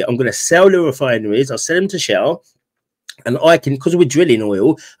what, fuck it, I'm going to sell the refineries, I'll sell them to Shell. And I can, because we're drilling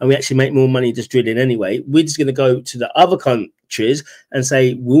oil and we actually make more money just drilling anyway, we're just going to go to the other countries and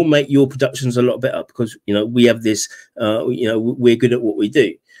say, we'll make your productions a lot better because, you know, we have this, you know, we're good at what we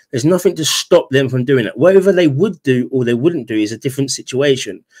do. There's nothing to stop them from doing it. Whatever they would do or they wouldn't do is a different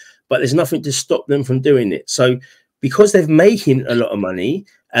situation, but there's nothing to stop them from doing it. So because they're making a lot of money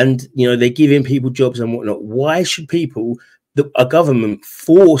and, you know, they're giving people jobs and whatnot, why should people, a government,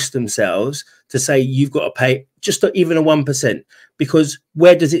 force themselves to say you've got to pay just even a 1%? Because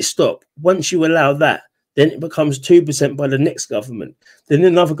where does it stop? Once you allow that, then it becomes 2% by the next government. Then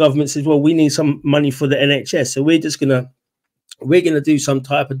another government says, well, we need some money for the NHS, so we're gonna do some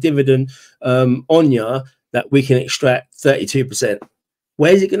type of dividend on you that we can extract 32%.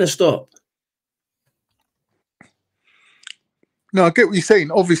 Where is it going to stop? No, I get what you're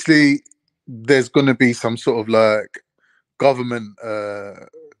saying. Obviously, there's going to be some sort of like government,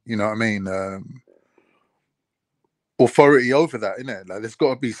 you know what I mean, authority over that, innit? Like, there's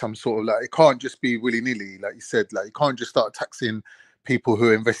got to be some sort of, like, it can't just be willy-nilly, like you said. Like, you can't just start taxing people who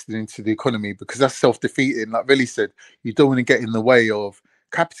are invested into the economy because that's self-defeating. Like Veli said, you don't want to get in the way of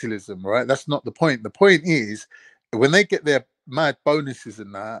capitalism, right? That's not the point. The point is, when they get their mad bonuses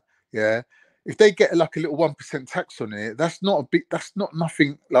and that, yeah, if they get like a little 1% tax on it, that's not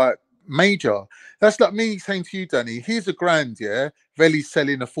nothing like major. That's like me saying to you, Danny, here's £1,000, yeah, Veli's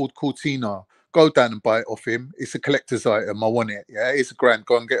selling a Ford Cortina. Go down and buy it off him. It's a collector's item. I want it. Yeah, it's £1,000.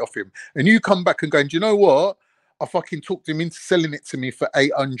 Go and get it off him. And you come back and go, do you know what? I fucking talked him into selling it to me for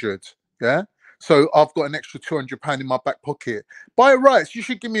 800. Yeah. So I've got an extra £200 in my back pocket. By rights, you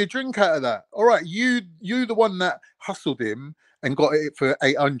should give me a drink out of that. All right, you the one that hustled him and got it for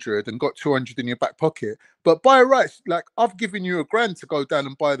 800 and got 200 in your back pocket. But by rights, like, I've given you £1,000 to go down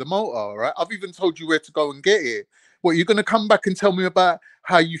and buy the motor. All right, I've even told you where to go and get it. What, you're going to come back and tell me about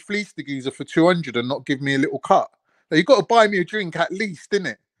how you fleeced the geezer for 200 and not give me a little cut? Now, you've got to buy me a drink at least,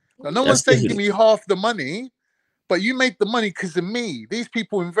 innit? Now, no one's saying give me half the money, but you made the money because of me. These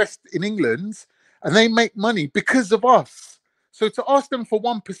people invest in England and they make money because of us. So to ask them for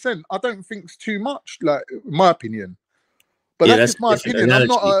 1%, I don't think it's too much, like in my opinion. But Yeah, that's that's just a my different opinion. I'm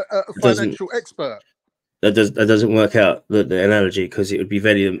not analogy. a It doesn't financial expert. that doesn't work out the analogy, because it would be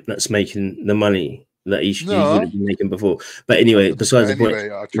Valium that's making the money that he No. wouldn't be making before. But anyway, besides the point,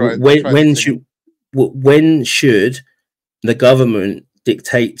 I tried when should the government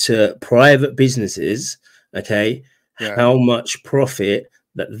dictate to private businesses, okay, how much profit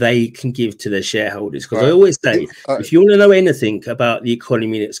that they can give to their shareholders? Because I always say, if you want to know anything about the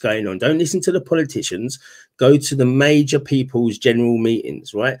economy that's going on, don't listen to the politicians. Go to the major people's general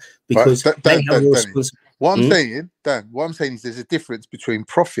meetings, right? Because they have a responsibility. What I'm saying, Dan, what I'm saying is there's a difference between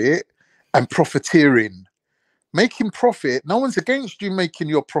profit and profiteering. Making profit, no one's against you making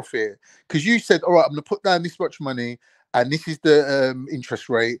your profit, because you said, all right, I'm going to put down this much money, and this is the interest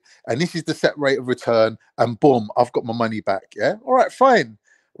rate, and this is the set rate of return, and boom, I've got my money back. Yeah, all right, fine,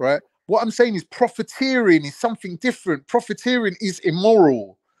 right? What I'm saying is profiteering is something different. Profiteering is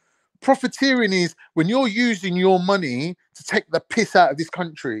immoral. Profiteering is when you're using your money to take the piss out of this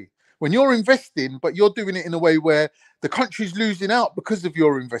country. When you're investing, but you're doing it in a way where the country's losing out because of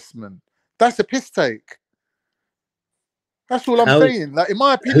your investment. That's a piss take. That's all I'm saying. Like, in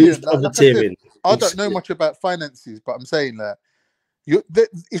my opinion, like I said, I don't know much about finances, but I'm saying that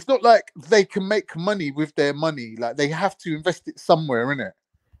it's not like they can make money with their money. Like, they have to invest it somewhere, innit?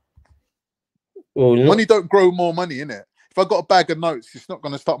 Well, money don't grow more money, innit? If I got a bag of notes, it's not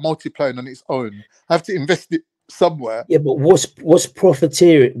going to start multiplying on its own. I have to invest it somewhere. Yeah, but what's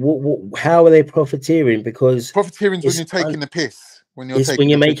profiteering? How are they profiteering? Because profiteering is when you're taking the piss. When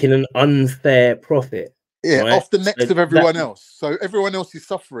you're making an unfair profit. Yeah, right? off the necks of everyone else. So everyone else is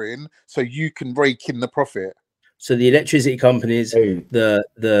suffering, so you can rake in the profit. So the electricity companies, the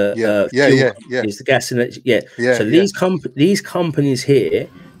companies, the gas and so these companies here,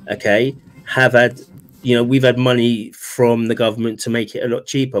 okay, have had, we've had money from the government to make it a lot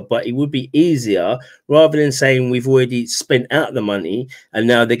cheaper, but it would be easier, rather than saying we've already spent out the money and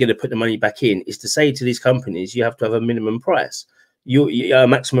now they're going to put the money back in, is to say to these companies, you have to have a minimum price. You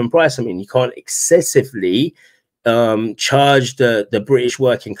maximum price. I mean, you can't excessively charge the British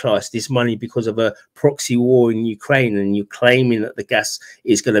working class this money because of a proxy war in Ukraine, and you're claiming that the gas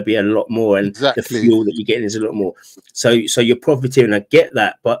is going to be a lot more, and the fuel that you're getting is a lot more. So you're profiteering. I get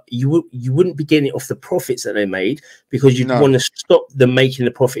that, but you wouldn't be getting it off the profits that they made, because you'd want to stop them making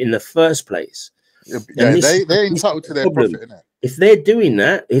the profit in the first place. Yeah, they're entitled to their profit, innit? If they're doing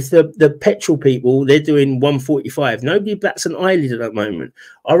that, if the petrol people, they're doing 145, nobody bats an eyelid at that moment.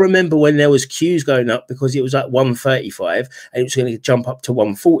 I remember when there was queues going up because it was like 135 and it was going to jump up to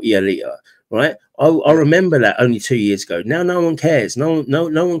 140 a litre, right? I remember that only 2 years ago. Now no one cares. No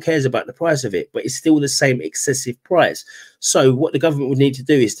one cares about the price of it, but it's still the same excessive price. So what the government would need to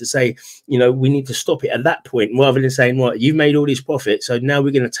do is to say, we need to stop it at that point, rather than saying, right, you've made all this profit, so now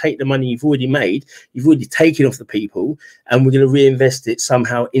we're going to take the money you've already made, you've already taken off the people, and we're going to reinvest it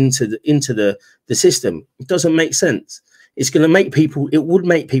somehow into the system. It doesn't make sense. It's going to make people. It would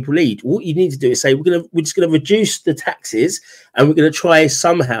make people lead. What you need to do is say we're just going to reduce the taxes, and we're going to try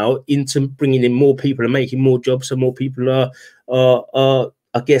somehow into bringing in more people and making more jobs, so more people are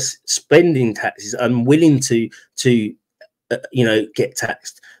I guess spending taxes and willing to get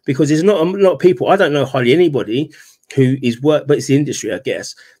taxed, because there's not a lot of people. I don't know hardly anybody who is but it's the industry, I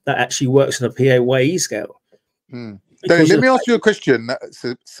guess, that actually works on a PAYE scale. Dave, let me ask you a question. That's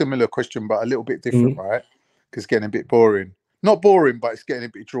a similar question, but a little bit different, right? Because it's getting a bit boring. Not boring, but it's getting a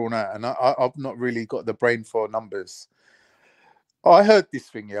bit drawn out, and I've not really got the brain for numbers. I heard this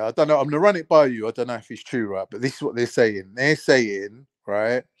thing, yeah. I don't know. I'm gonna run it by you. I don't know if it's true, right? But this is what they're saying. They're saying,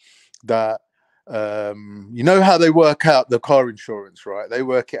 right, that you know how they work out the car insurance, right? They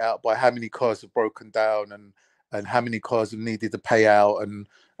work it out by how many cars have broken down and how many cars have needed to pay out and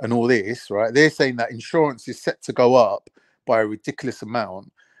all this, right? They're saying that insurance is set to go up by a ridiculous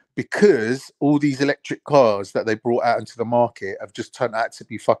amount, because all these electric cars that they brought out into the market have just turned out to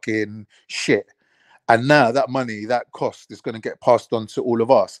be fucking shit. And now that money, that cost is going to get passed on to all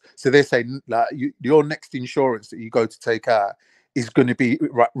of us. So they're saying like your next insurance that you go to take out is going to be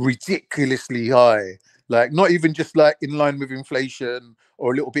ridiculously high. Like, not even just like in line with inflation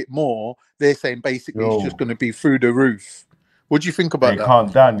or a little bit more. They're saying basically it's just going to be through the roof. What do you think about that? Calm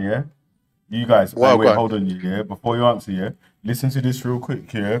down, yeah? You guys, Well, wait, go on. hold on, yeah? Before you answer, yeah? Listen to this real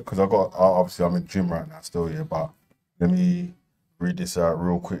quick, yeah? Because obviously I'm in gym right now still, yeah? But let me read this out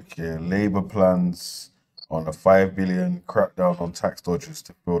real quick, yeah? Labour plans on a 5 billion crackdown on tax dodgers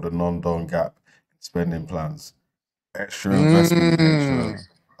to fill the non-dom gap in spending plans. Extra investment in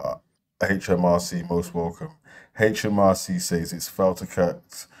HMRC most welcome. HMRC says it's failed to cut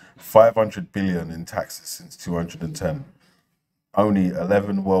 500 billion in taxes since 2010. only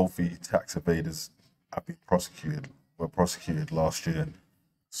 11 wealthy tax evaders have been were prosecuted last year.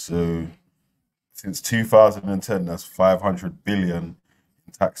 So since 2010, that's 500 billion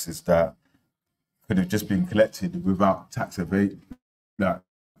in taxes that could have just been collected without tax evade, that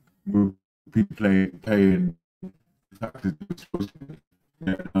people paying taxes,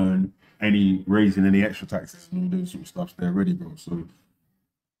 and any raising any extra taxes and all those sort of stuff there already, bro. So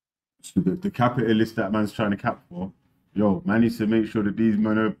the capitalist that man's trying to cap for, yo, man needs to make sure that these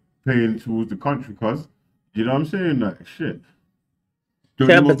men are paying towards the country, cause you know what I'm saying? Like shit.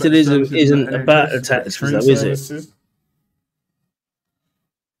 Capitalism isn't about the taxes, though, is it?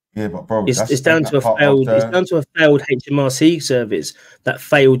 Yeah, but bro, it's down to a failed HMRC service that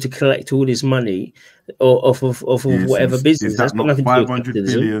failed to collect all this money off of whatever business. Is that That's got not nothing to do with 500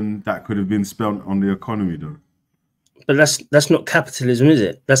 capitalism. billion that could have been spent on the economy, though? But that's not capitalism, is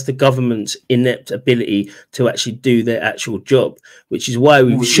it? That's the government's inept ability to actually do their actual job, which is why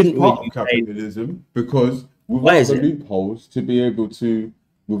we shouldn't part really of capitalism, because Why without is the it? loopholes to be able to,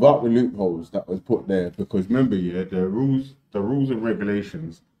 without the loopholes that was put there, because remember, yeah, the rules and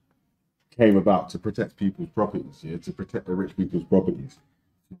regulations came about to protect people's properties, yeah, to protect the rich people's properties.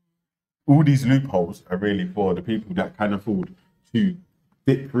 All these loopholes are really for the people that can afford to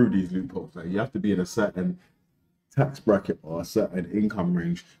fit through these loopholes. Like you have to be in a certain tax bracket or a certain income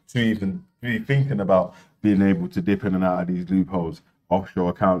range to even be thinking about being able to dip in and out of these loopholes,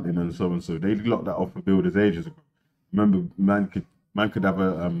 offshore accounting and so on. So they locked that off for builders ages ago. Remember, man could have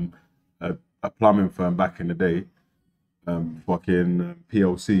a plumbing firm back in the day,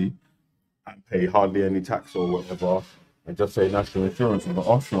 PLC, and pay hardly any tax or whatever, and just say national insurance and the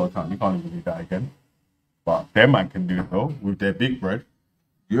offshore account. You can't even do that again. But their man can do it though with their big bread.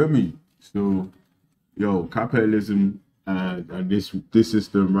 You hear me? So, yo, capitalism and this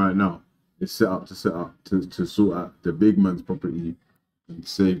system right now is set up to sort out the big man's property and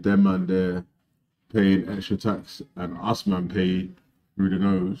save them man there paying extra tax and us man pay through the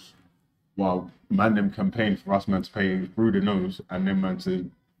nose, while man them campaign for us man to pay through the nose and them man to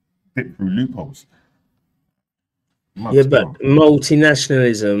dip through loopholes. Yeah, but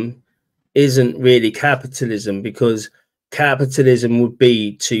multinationalism isn't really capitalism, because capitalism would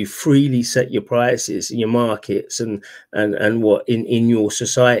be to freely set your prices in your markets and what in your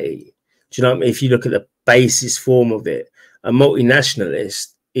society. Do you know what I mean? If you look at the basis form of it, a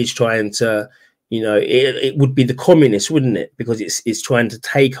multinationalist is trying to, you know, it would be the communist, wouldn't it? Because it's trying to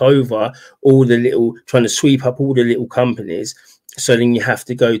take over trying to sweep up all the little companies. So then you have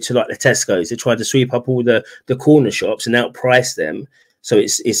to go to like the Tesco's to try to sweep up all the corner shops and outprice them. So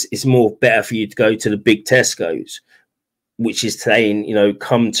it's more better for you to go to the big Tesco's, which is saying, you know,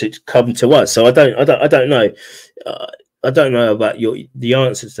 come to us. So I don't know. I don't know about the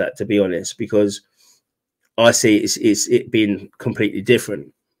answer to that, to be honest, because I see it being completely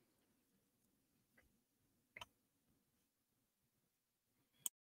different.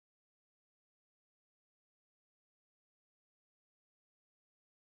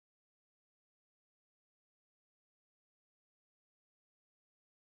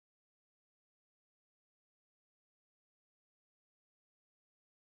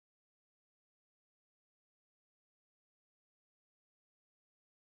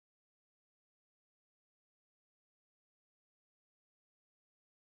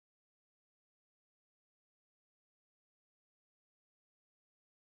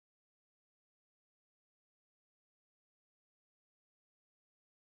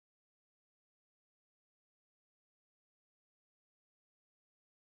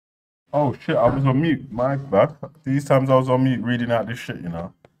 Oh shit, I was on mute. My bad. These times I was on mute reading out this shit, you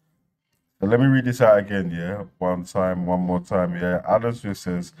know. So let me read this out again, yeah? One more time, yeah? Adam Smith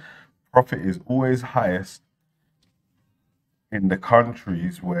says, profit is always highest in the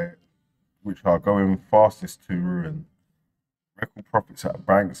countries which are going fastest to ruin. Record profits at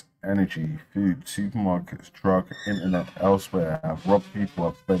banks, energy, food, supermarkets, drug, internet, elsewhere have robbed people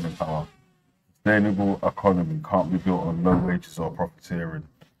of spending power. Sustainable economy can't be built on low wages or profiteering.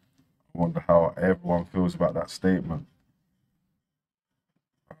 I wonder how everyone feels about that statement.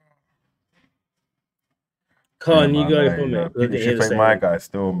 Can't you go from it? Peter Schiff ain't my guy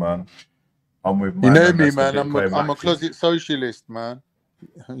still, man. I'm with my You know man, me, that's the man. Bitcoin I'm a Maxi. closet socialist, man.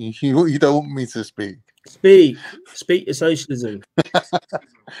 You don't want me to speak. Speak your socialism.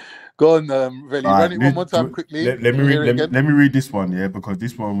 Go on, Veli. All Run right, it one more time quickly. Let me read this one, yeah, because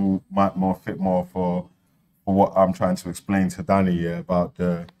this one might fit more for what I'm trying to explain to Danny, yeah, about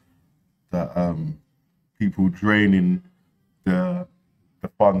the people draining the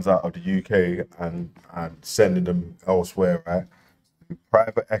funds out of the UK and sending them elsewhere, right?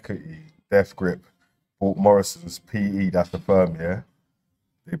 Private equity, death grip, bought Morrison's PE. That's the firm, yeah.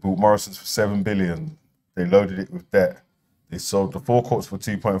 They bought Morrison's for 7 billion. They loaded it with debt. They sold the forecourts for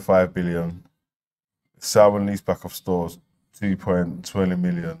 2.5 billion. Sale and leaseback of stores, 2.20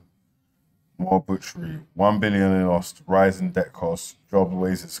 million. More butchery, 1 billion in lost. Rising debt costs.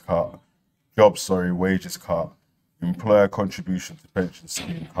 Wages cut. Wages cut. Employer contribution to pension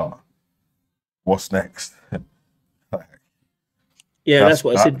scheme cut. What's next? Yeah, that's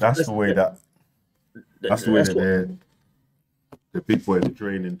what I said. That's the way that the big boys are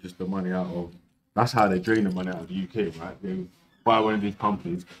draining just the money out of. That's how they drain the money out of the UK, right? They buy one of these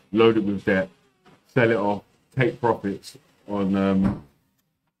companies, load it with debt, sell it off, take profits on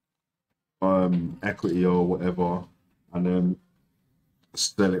equity or whatever, and then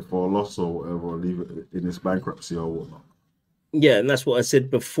sell it for a loss or whatever, or leave it in its bankruptcy or whatnot. Yeah, and that's what I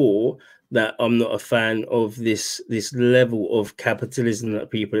said before, that I'm not a fan of this level of capitalism that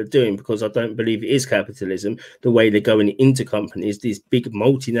people are doing, because I don't believe it is capitalism, the way they're going into companies, these big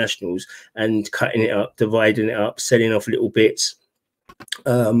multinationals, and cutting it up, dividing it up, selling off little bits,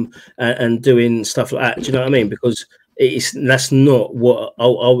 and doing stuff like that. Do you know what I mean? Because that's not what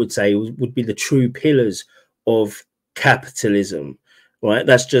I would say would be the true pillars of capitalism. Right,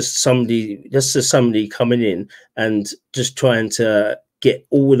 that's just somebody coming in and just trying to get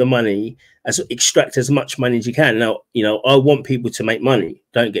all the money, extract as much money as you can. Now, you know, I want people to make money.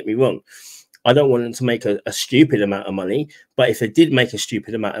 Don't get me wrong. I don't want them to make a stupid amount of money. But if they did make a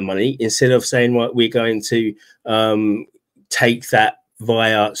stupid amount of money, instead of saying, well, we're going to take that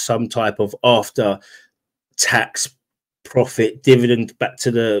via some type of after tax profit dividend back to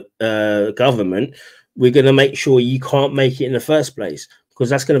the government, we're going to make sure you can't make it in the first place, because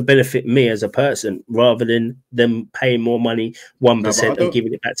that's going to benefit me as a person rather than them paying more money, 1%, and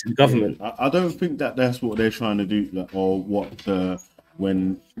giving it back to the government. Yeah, I don't think that that's what they're trying to do, or what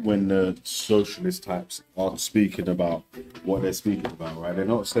when the socialist types are speaking about what they're speaking about, right? They're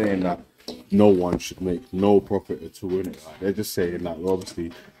not saying that no one should make no profit at all in it. Right? They're just saying that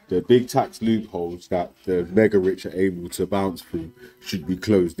obviously the big tax loopholes that the mega rich are able to bounce through should be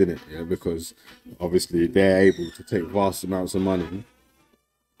closed in it, yeah, because obviously they're able to take vast amounts of money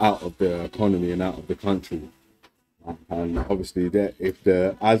out of the economy and out of the country, and obviously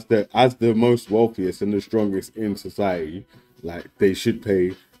as the most wealthiest and the strongest in society, like, they should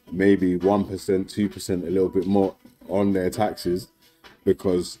pay maybe 1%, 2%, a little bit more on their taxes,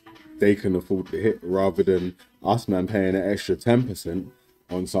 because they can afford the hit, rather than us, man, paying an extra 10%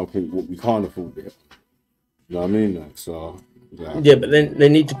 on something what we can't afford to hit. You know what I mean? Like, so yeah, but then they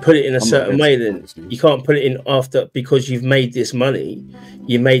need to put it in a certain way. Then you can't put it in after, because you've made this money,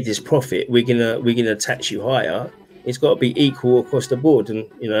 you made this profit, we're gonna tax you higher. It's got to be equal across the board, and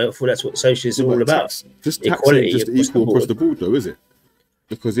you know, that's what socialists are all about. Just equality, just equal across the board, though, is it?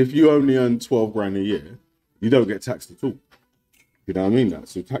 Because if you only earn 12 grand a year, you don't get taxed at all. You know what I mean? That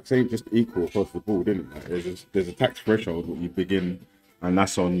so tax ain't just equal across the board, isn't it? Like, there's a tax threshold what you begin, and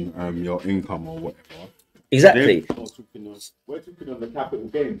that's on your income or whatever. Exactly. We're talking on the capital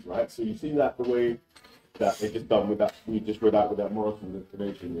gains, right? So you see that the way that they just done with that, we just read out with that Morrison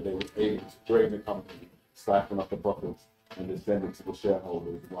information, where they were able to drain the company, siphon up the profits, and then send it to the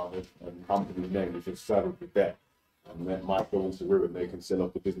shareholders, while the company's name is just saddled with debt, and that might go into ruin. They can sell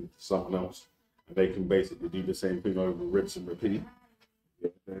off the business to someone else, and they can basically do the same thing over, rinse and repeat. Yeah,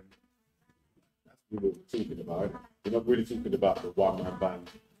 then that's really what we're talking about. We're not really talking about the one-man band,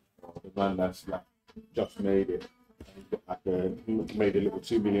 or the man that's like just made it, made a little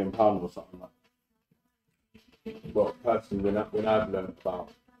 £2 million or something like that. But personally, when I've learned about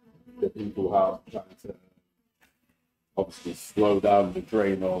the people who are trying to obviously slow down the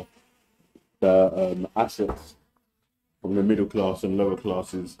drain of the assets from the middle class and lower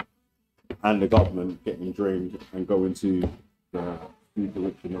classes, and the government getting drained and going to the super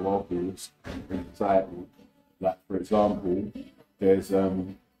rich and the wealthy in society. Like, for example, there's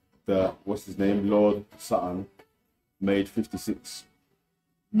what's his name, Lord Sutton, made £56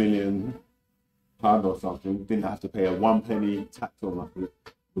 million or something, didn't have to pay a 1 penny tax on nothing,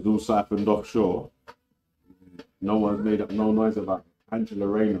 was all siphoned offshore. No one's made up no noise about it. Angela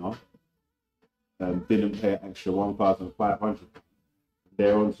Rayner didn't pay an extra 1,500.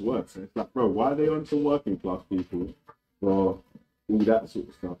 They're on to work. So it's like, bro, why are they on to working class people for all that sort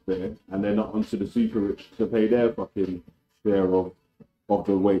of stuff there, and they're not onto the super rich to pay their fucking share of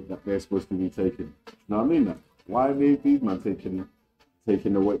the weight that they're supposed to be taking? You know what I mean? Like, why are these men taking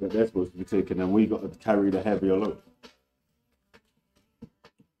the weight that they're supposed to be taking, and we got to carry the heavier load?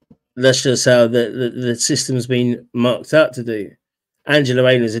 That's just how the system's been marked out to do. Angela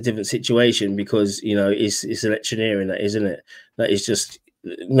Rayner's a different situation, because, you know, it's electioneering, that, isn't it? That is just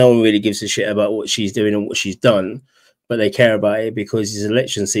no one really gives a shit about what she's doing and what she's done, but they care about it because it's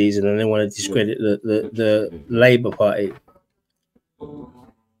election season and they want to discredit the Labour Party.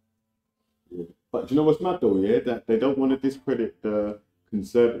 But do you know what's mad though? Yeah, that they don't want to discredit the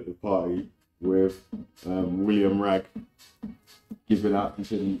Conservative Party with William Wragg giving out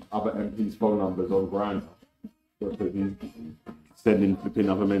other MPs' phone numbers on Grindr. Because he's sending flipping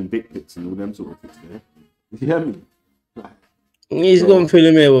other men dick pics and all them sort of things. Yeah? You hear me? He's gone through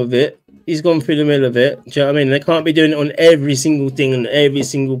the middle of it. He's gone through the middle of it. Do you know what I mean? They can't be doing it on every single thing and every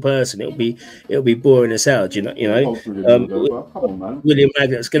single person. It'll be boring as hell. Do you know? Come on, man. William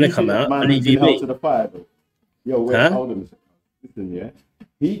Maggot's going to come out. Man, Believe you me. to the fire, though. Yo, wait, hold on a second. Listen, yeah.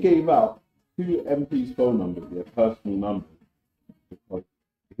 He gave out 2 MPs' phone numbers, their personal numbers, because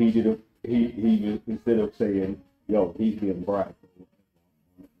he didn't. He instead of saying, "Yo, he's being bragged,"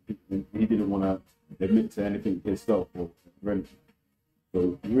 he didn't want to admit to anything himself or anything.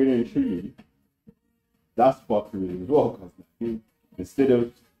 So really and truly, that's fuckery as well. Because instead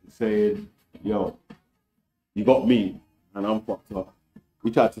of saying, "Yo, you got me," and I'm fucked up,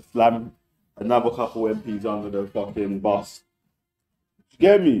 he tried to slam another couple MPs under the fucking bus. You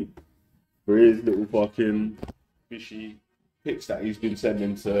get me? For his little fucking fishy pics that he's been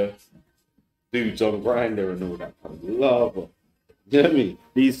sending to dudes on Grindr and all that kind of love. You get me?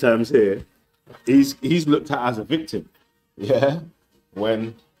 These terms here, he's looked at as a victim. Yeah?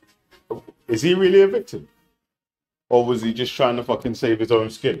 When is he really a victim? Or was he just trying to fucking save his own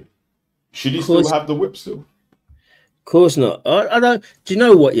skin? Should he still have the whip still? Of course not. I don't. Do you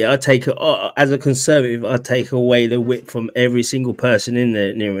know what? Yeah, I take it as a Conservative. I take away the whip from every single person in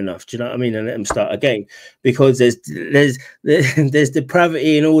there near enough. Do you know what I mean? And let them start again, because there's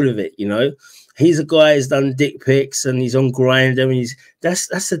depravity in all of it. You know, he's a guy who's done dick pics and he's on Grindr and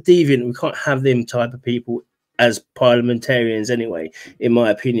that's a deviant. We can't have them type of people as parliamentarians anyway, in my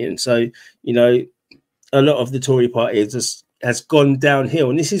opinion. So you know, a lot of the Tory party has gone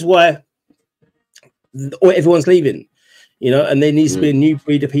downhill, and this is why everyone's leaving. You know, and there needs to be a new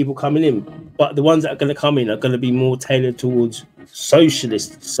breed of people coming in. But the ones that are going to come in are going to be more tailored towards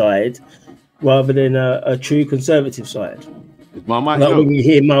socialist side rather than a true conservative side. Like when you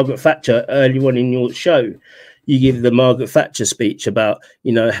hear Margaret Thatcher early on in your show, you give the Margaret Thatcher speech about,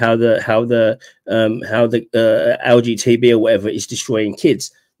 you know, how the LGBT or whatever is destroying kids.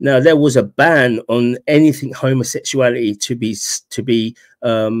 Now there was a ban on anything homosexuality to be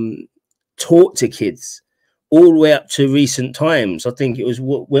taught to kids, all the way up to recent times. I think it was,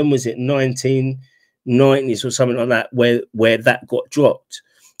 when was it, 1990s or something like that, where that got dropped.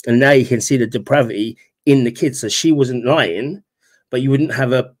 And now you can see the depravity in the kids. So she wasn't lying, but you wouldn't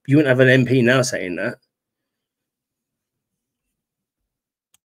have an MP now saying that.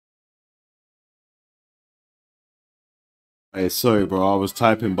 Hey, sorry, bro. I was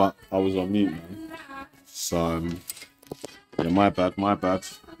typing, but I was on mute, man. So, yeah, my bad.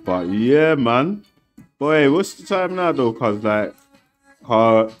 But yeah, man. Boy, what's the time now, though? Cause like,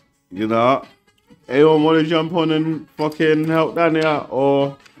 you know, anyone want to jump on and fucking help Danny out,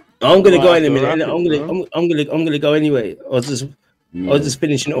 or I'm gonna go in a minute. I'm gonna go anyway. I was just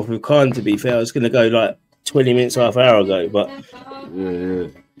finishing off with Khan. To be fair, I was gonna go like 20 minutes, half hour ago, but yeah.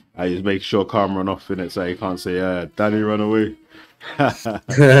 I just make sure Khan run off in it, so he can't say, Danny run away.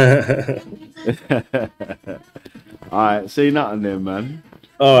 Alright, say nothing then, man.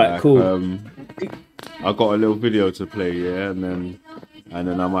 Alright, cool. I got a little video to play, yeah, and then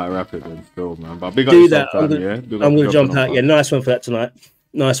I might wrap it then still, man. But big up do yourself, that. Dan, I'm gonna jump out. Yeah, nice one for that tonight.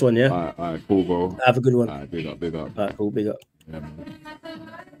 Nice one, yeah. Alright, cool, bro. Have a good one. Alright, big up. Alright, cool, big up. Yeah, man.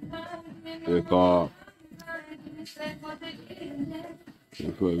 Big up.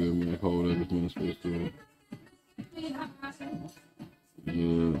 Yeah.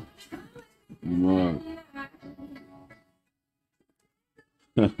 Man.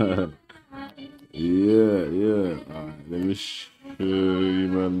 Yeah. Alright, let me show you,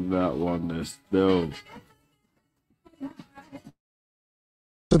 man, that one there still.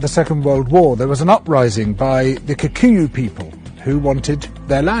 After the Second World War, there was an uprising by the Kikuyu people who wanted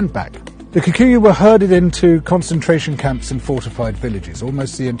their land back. The Kikuyu were herded into concentration camps and fortified villages,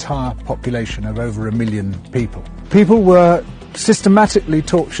 almost the entire population of over 1 million people. People were systematically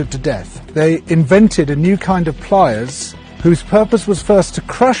tortured to death. They invented a new kind of pliers whose purpose was first to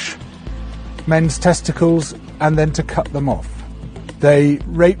crush men's testicles and then to cut them off. They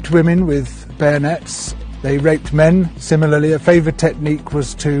raped women with bayonets. They raped men. Similarly, a favourite technique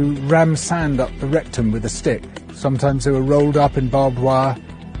was to ram sand up the rectum with a stick. Sometimes they were rolled up in barbed wire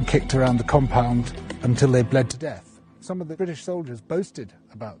and kicked around the compound until they bled to death. Some of the British soldiers boasted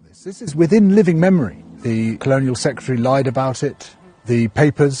about this. This is within living memory. The Colonial Secretary lied about it. The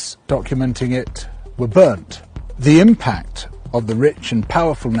papers documenting it were burnt. The impact of the rich and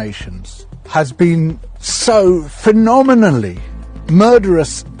powerful nations has been so phenomenally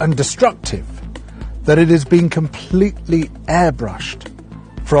murderous and destructive that it has been completely airbrushed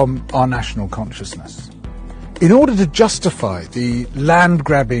from our national consciousness. In order to justify the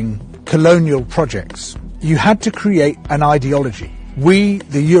land-grabbing colonial projects, you had to create an ideology. We,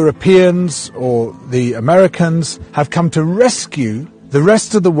 the Europeans or the Americans, have come to rescue the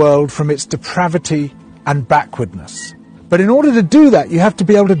rest of the world from its depravity and backwardness. But in order to do that, you have to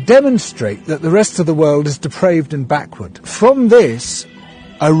be able to demonstrate that the rest of the world is depraved and backward. From this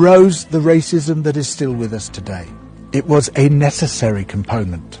arose the racism that is still with us today. It was a necessary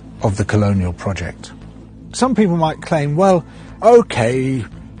component of the colonial project. Some people might claim, well, okay,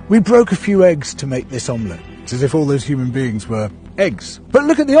 we broke a few eggs to make this omelette. It's as if all those human beings were eggs. But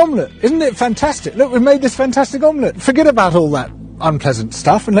look at the omelette. Isn't it fantastic? Look, we've made this fantastic omelette. Forget about all that unpleasant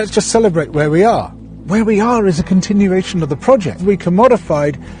stuff and let's just celebrate where we are. Where we are is a continuation of the project. We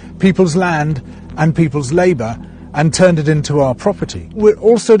commodified people's land and people's labour and turned it into our property. We're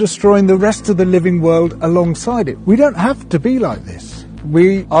also destroying the rest of the living world alongside it. We don't have to be like this.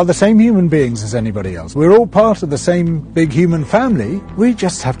 We are the same human beings as anybody else. We're all part of the same big human family. We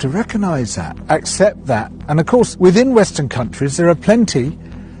just have to recognise that, accept that. And of course, within Western countries, there are plenty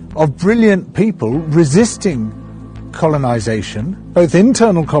of brilliant people resisting colonisation, both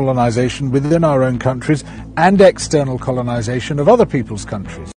internal colonisation within our own countries and external colonisation of other people's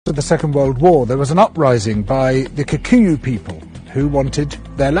countries. After the Second World War, there was an uprising by the Kikuyu people who wanted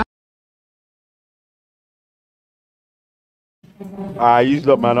their land. Use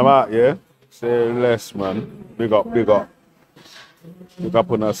up, man. I'm out, yeah? Say less, man. Big up, big up. Big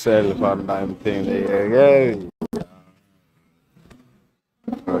up on ourselves and that thing. Yeah.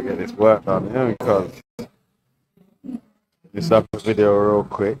 Gotta get this work done, yeah, because this up video real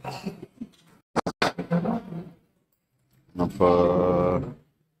quick.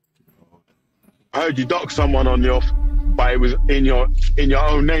 I heard you doxed someone on your, but it was in your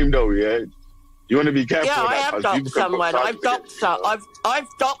own name though, yeah. You want to be careful. Yeah, with I that, have doxed someone. I've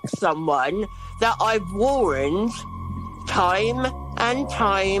doxed someone that I've warned time and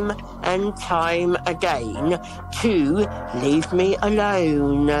time and time again to leave me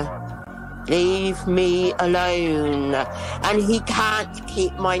alone. Leave me alone. And he can't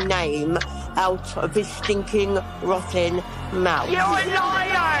keep my name out of his stinking, rotten mouth. You're a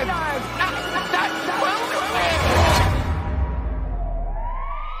liar!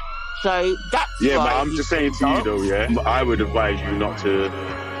 So that's yeah, why but I'm just saying to you though, yeah, I would advise you not to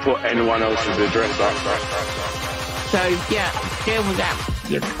put anyone else's address up. So yeah, deal with that,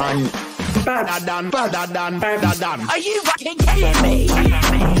 you cunt. Better done. Are you fucking kidding me?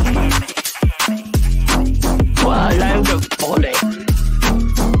 What a load of bollocks.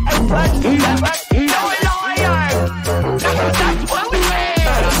 You're a liar!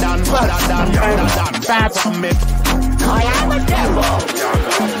 That's what we mean! I am a devil!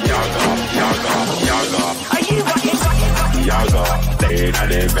 Are you fucking Yaga, they in the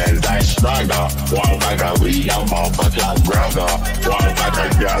Benz like Spragger. One bag of weed and motherfucker like Bragger. One bag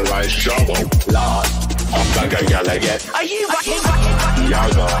of girl like Shovel. Lord, one bag of girl I get. Are you fucking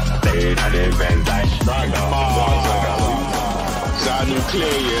Yaga, they in the Benz like Spragger. Sound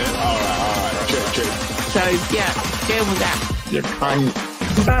clear, yeah? Alright. Check. So, yeah, deal with that, you cunt.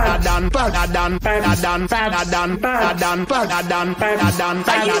 Better done.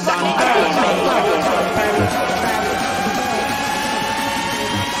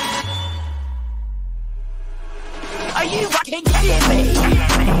 Are you fucking kidding me?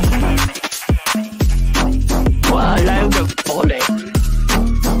 What a load of bollocks.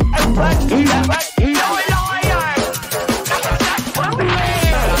 You're a liar!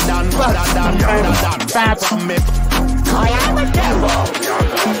 That's what we mean! I am a devil!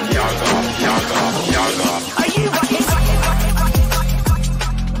 Are you fucking...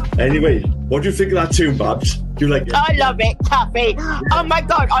 Anyway, what do you think of that tune, Babs? Do you like it? I love it, Taffy. Oh my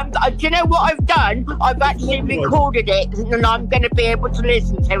God, do you know what I've done? I've actually recorded it and I'm going to be able to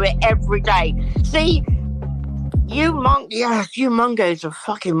listen to it every day. See, you mongos are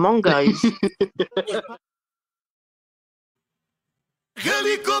fucking mongos.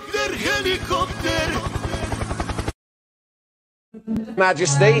 Helicopter.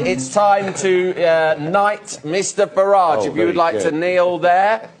 Majesty, it's time to knight Mr. Farage. If you would like to kneel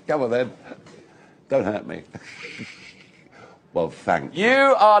there. Come on then. Don't hurt me. Well, thanks.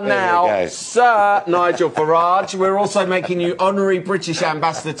 You are now Sir Nigel Farage. We're also making you honorary British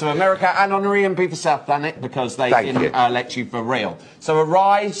ambassador to America and honorary MP for South Planet because they didn't elect you for real. So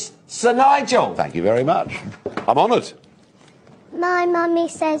arise, Sir Nigel. Thank you very much. I'm honoured. My mummy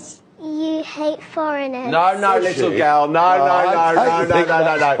says you hate foreigners. No, little girl. No.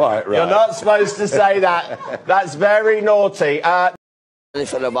 Quite right. You're not supposed to say that. That's very naughty.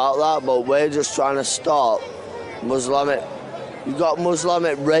 Anything about that, but we're just trying to stop Muslimic. You've got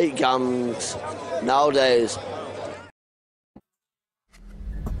Muslimic rape gangs nowadays.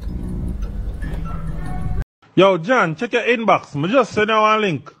 Yo, John, check your inbox. I just send you one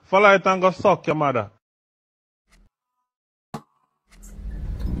link. Follow it and go suck your mother.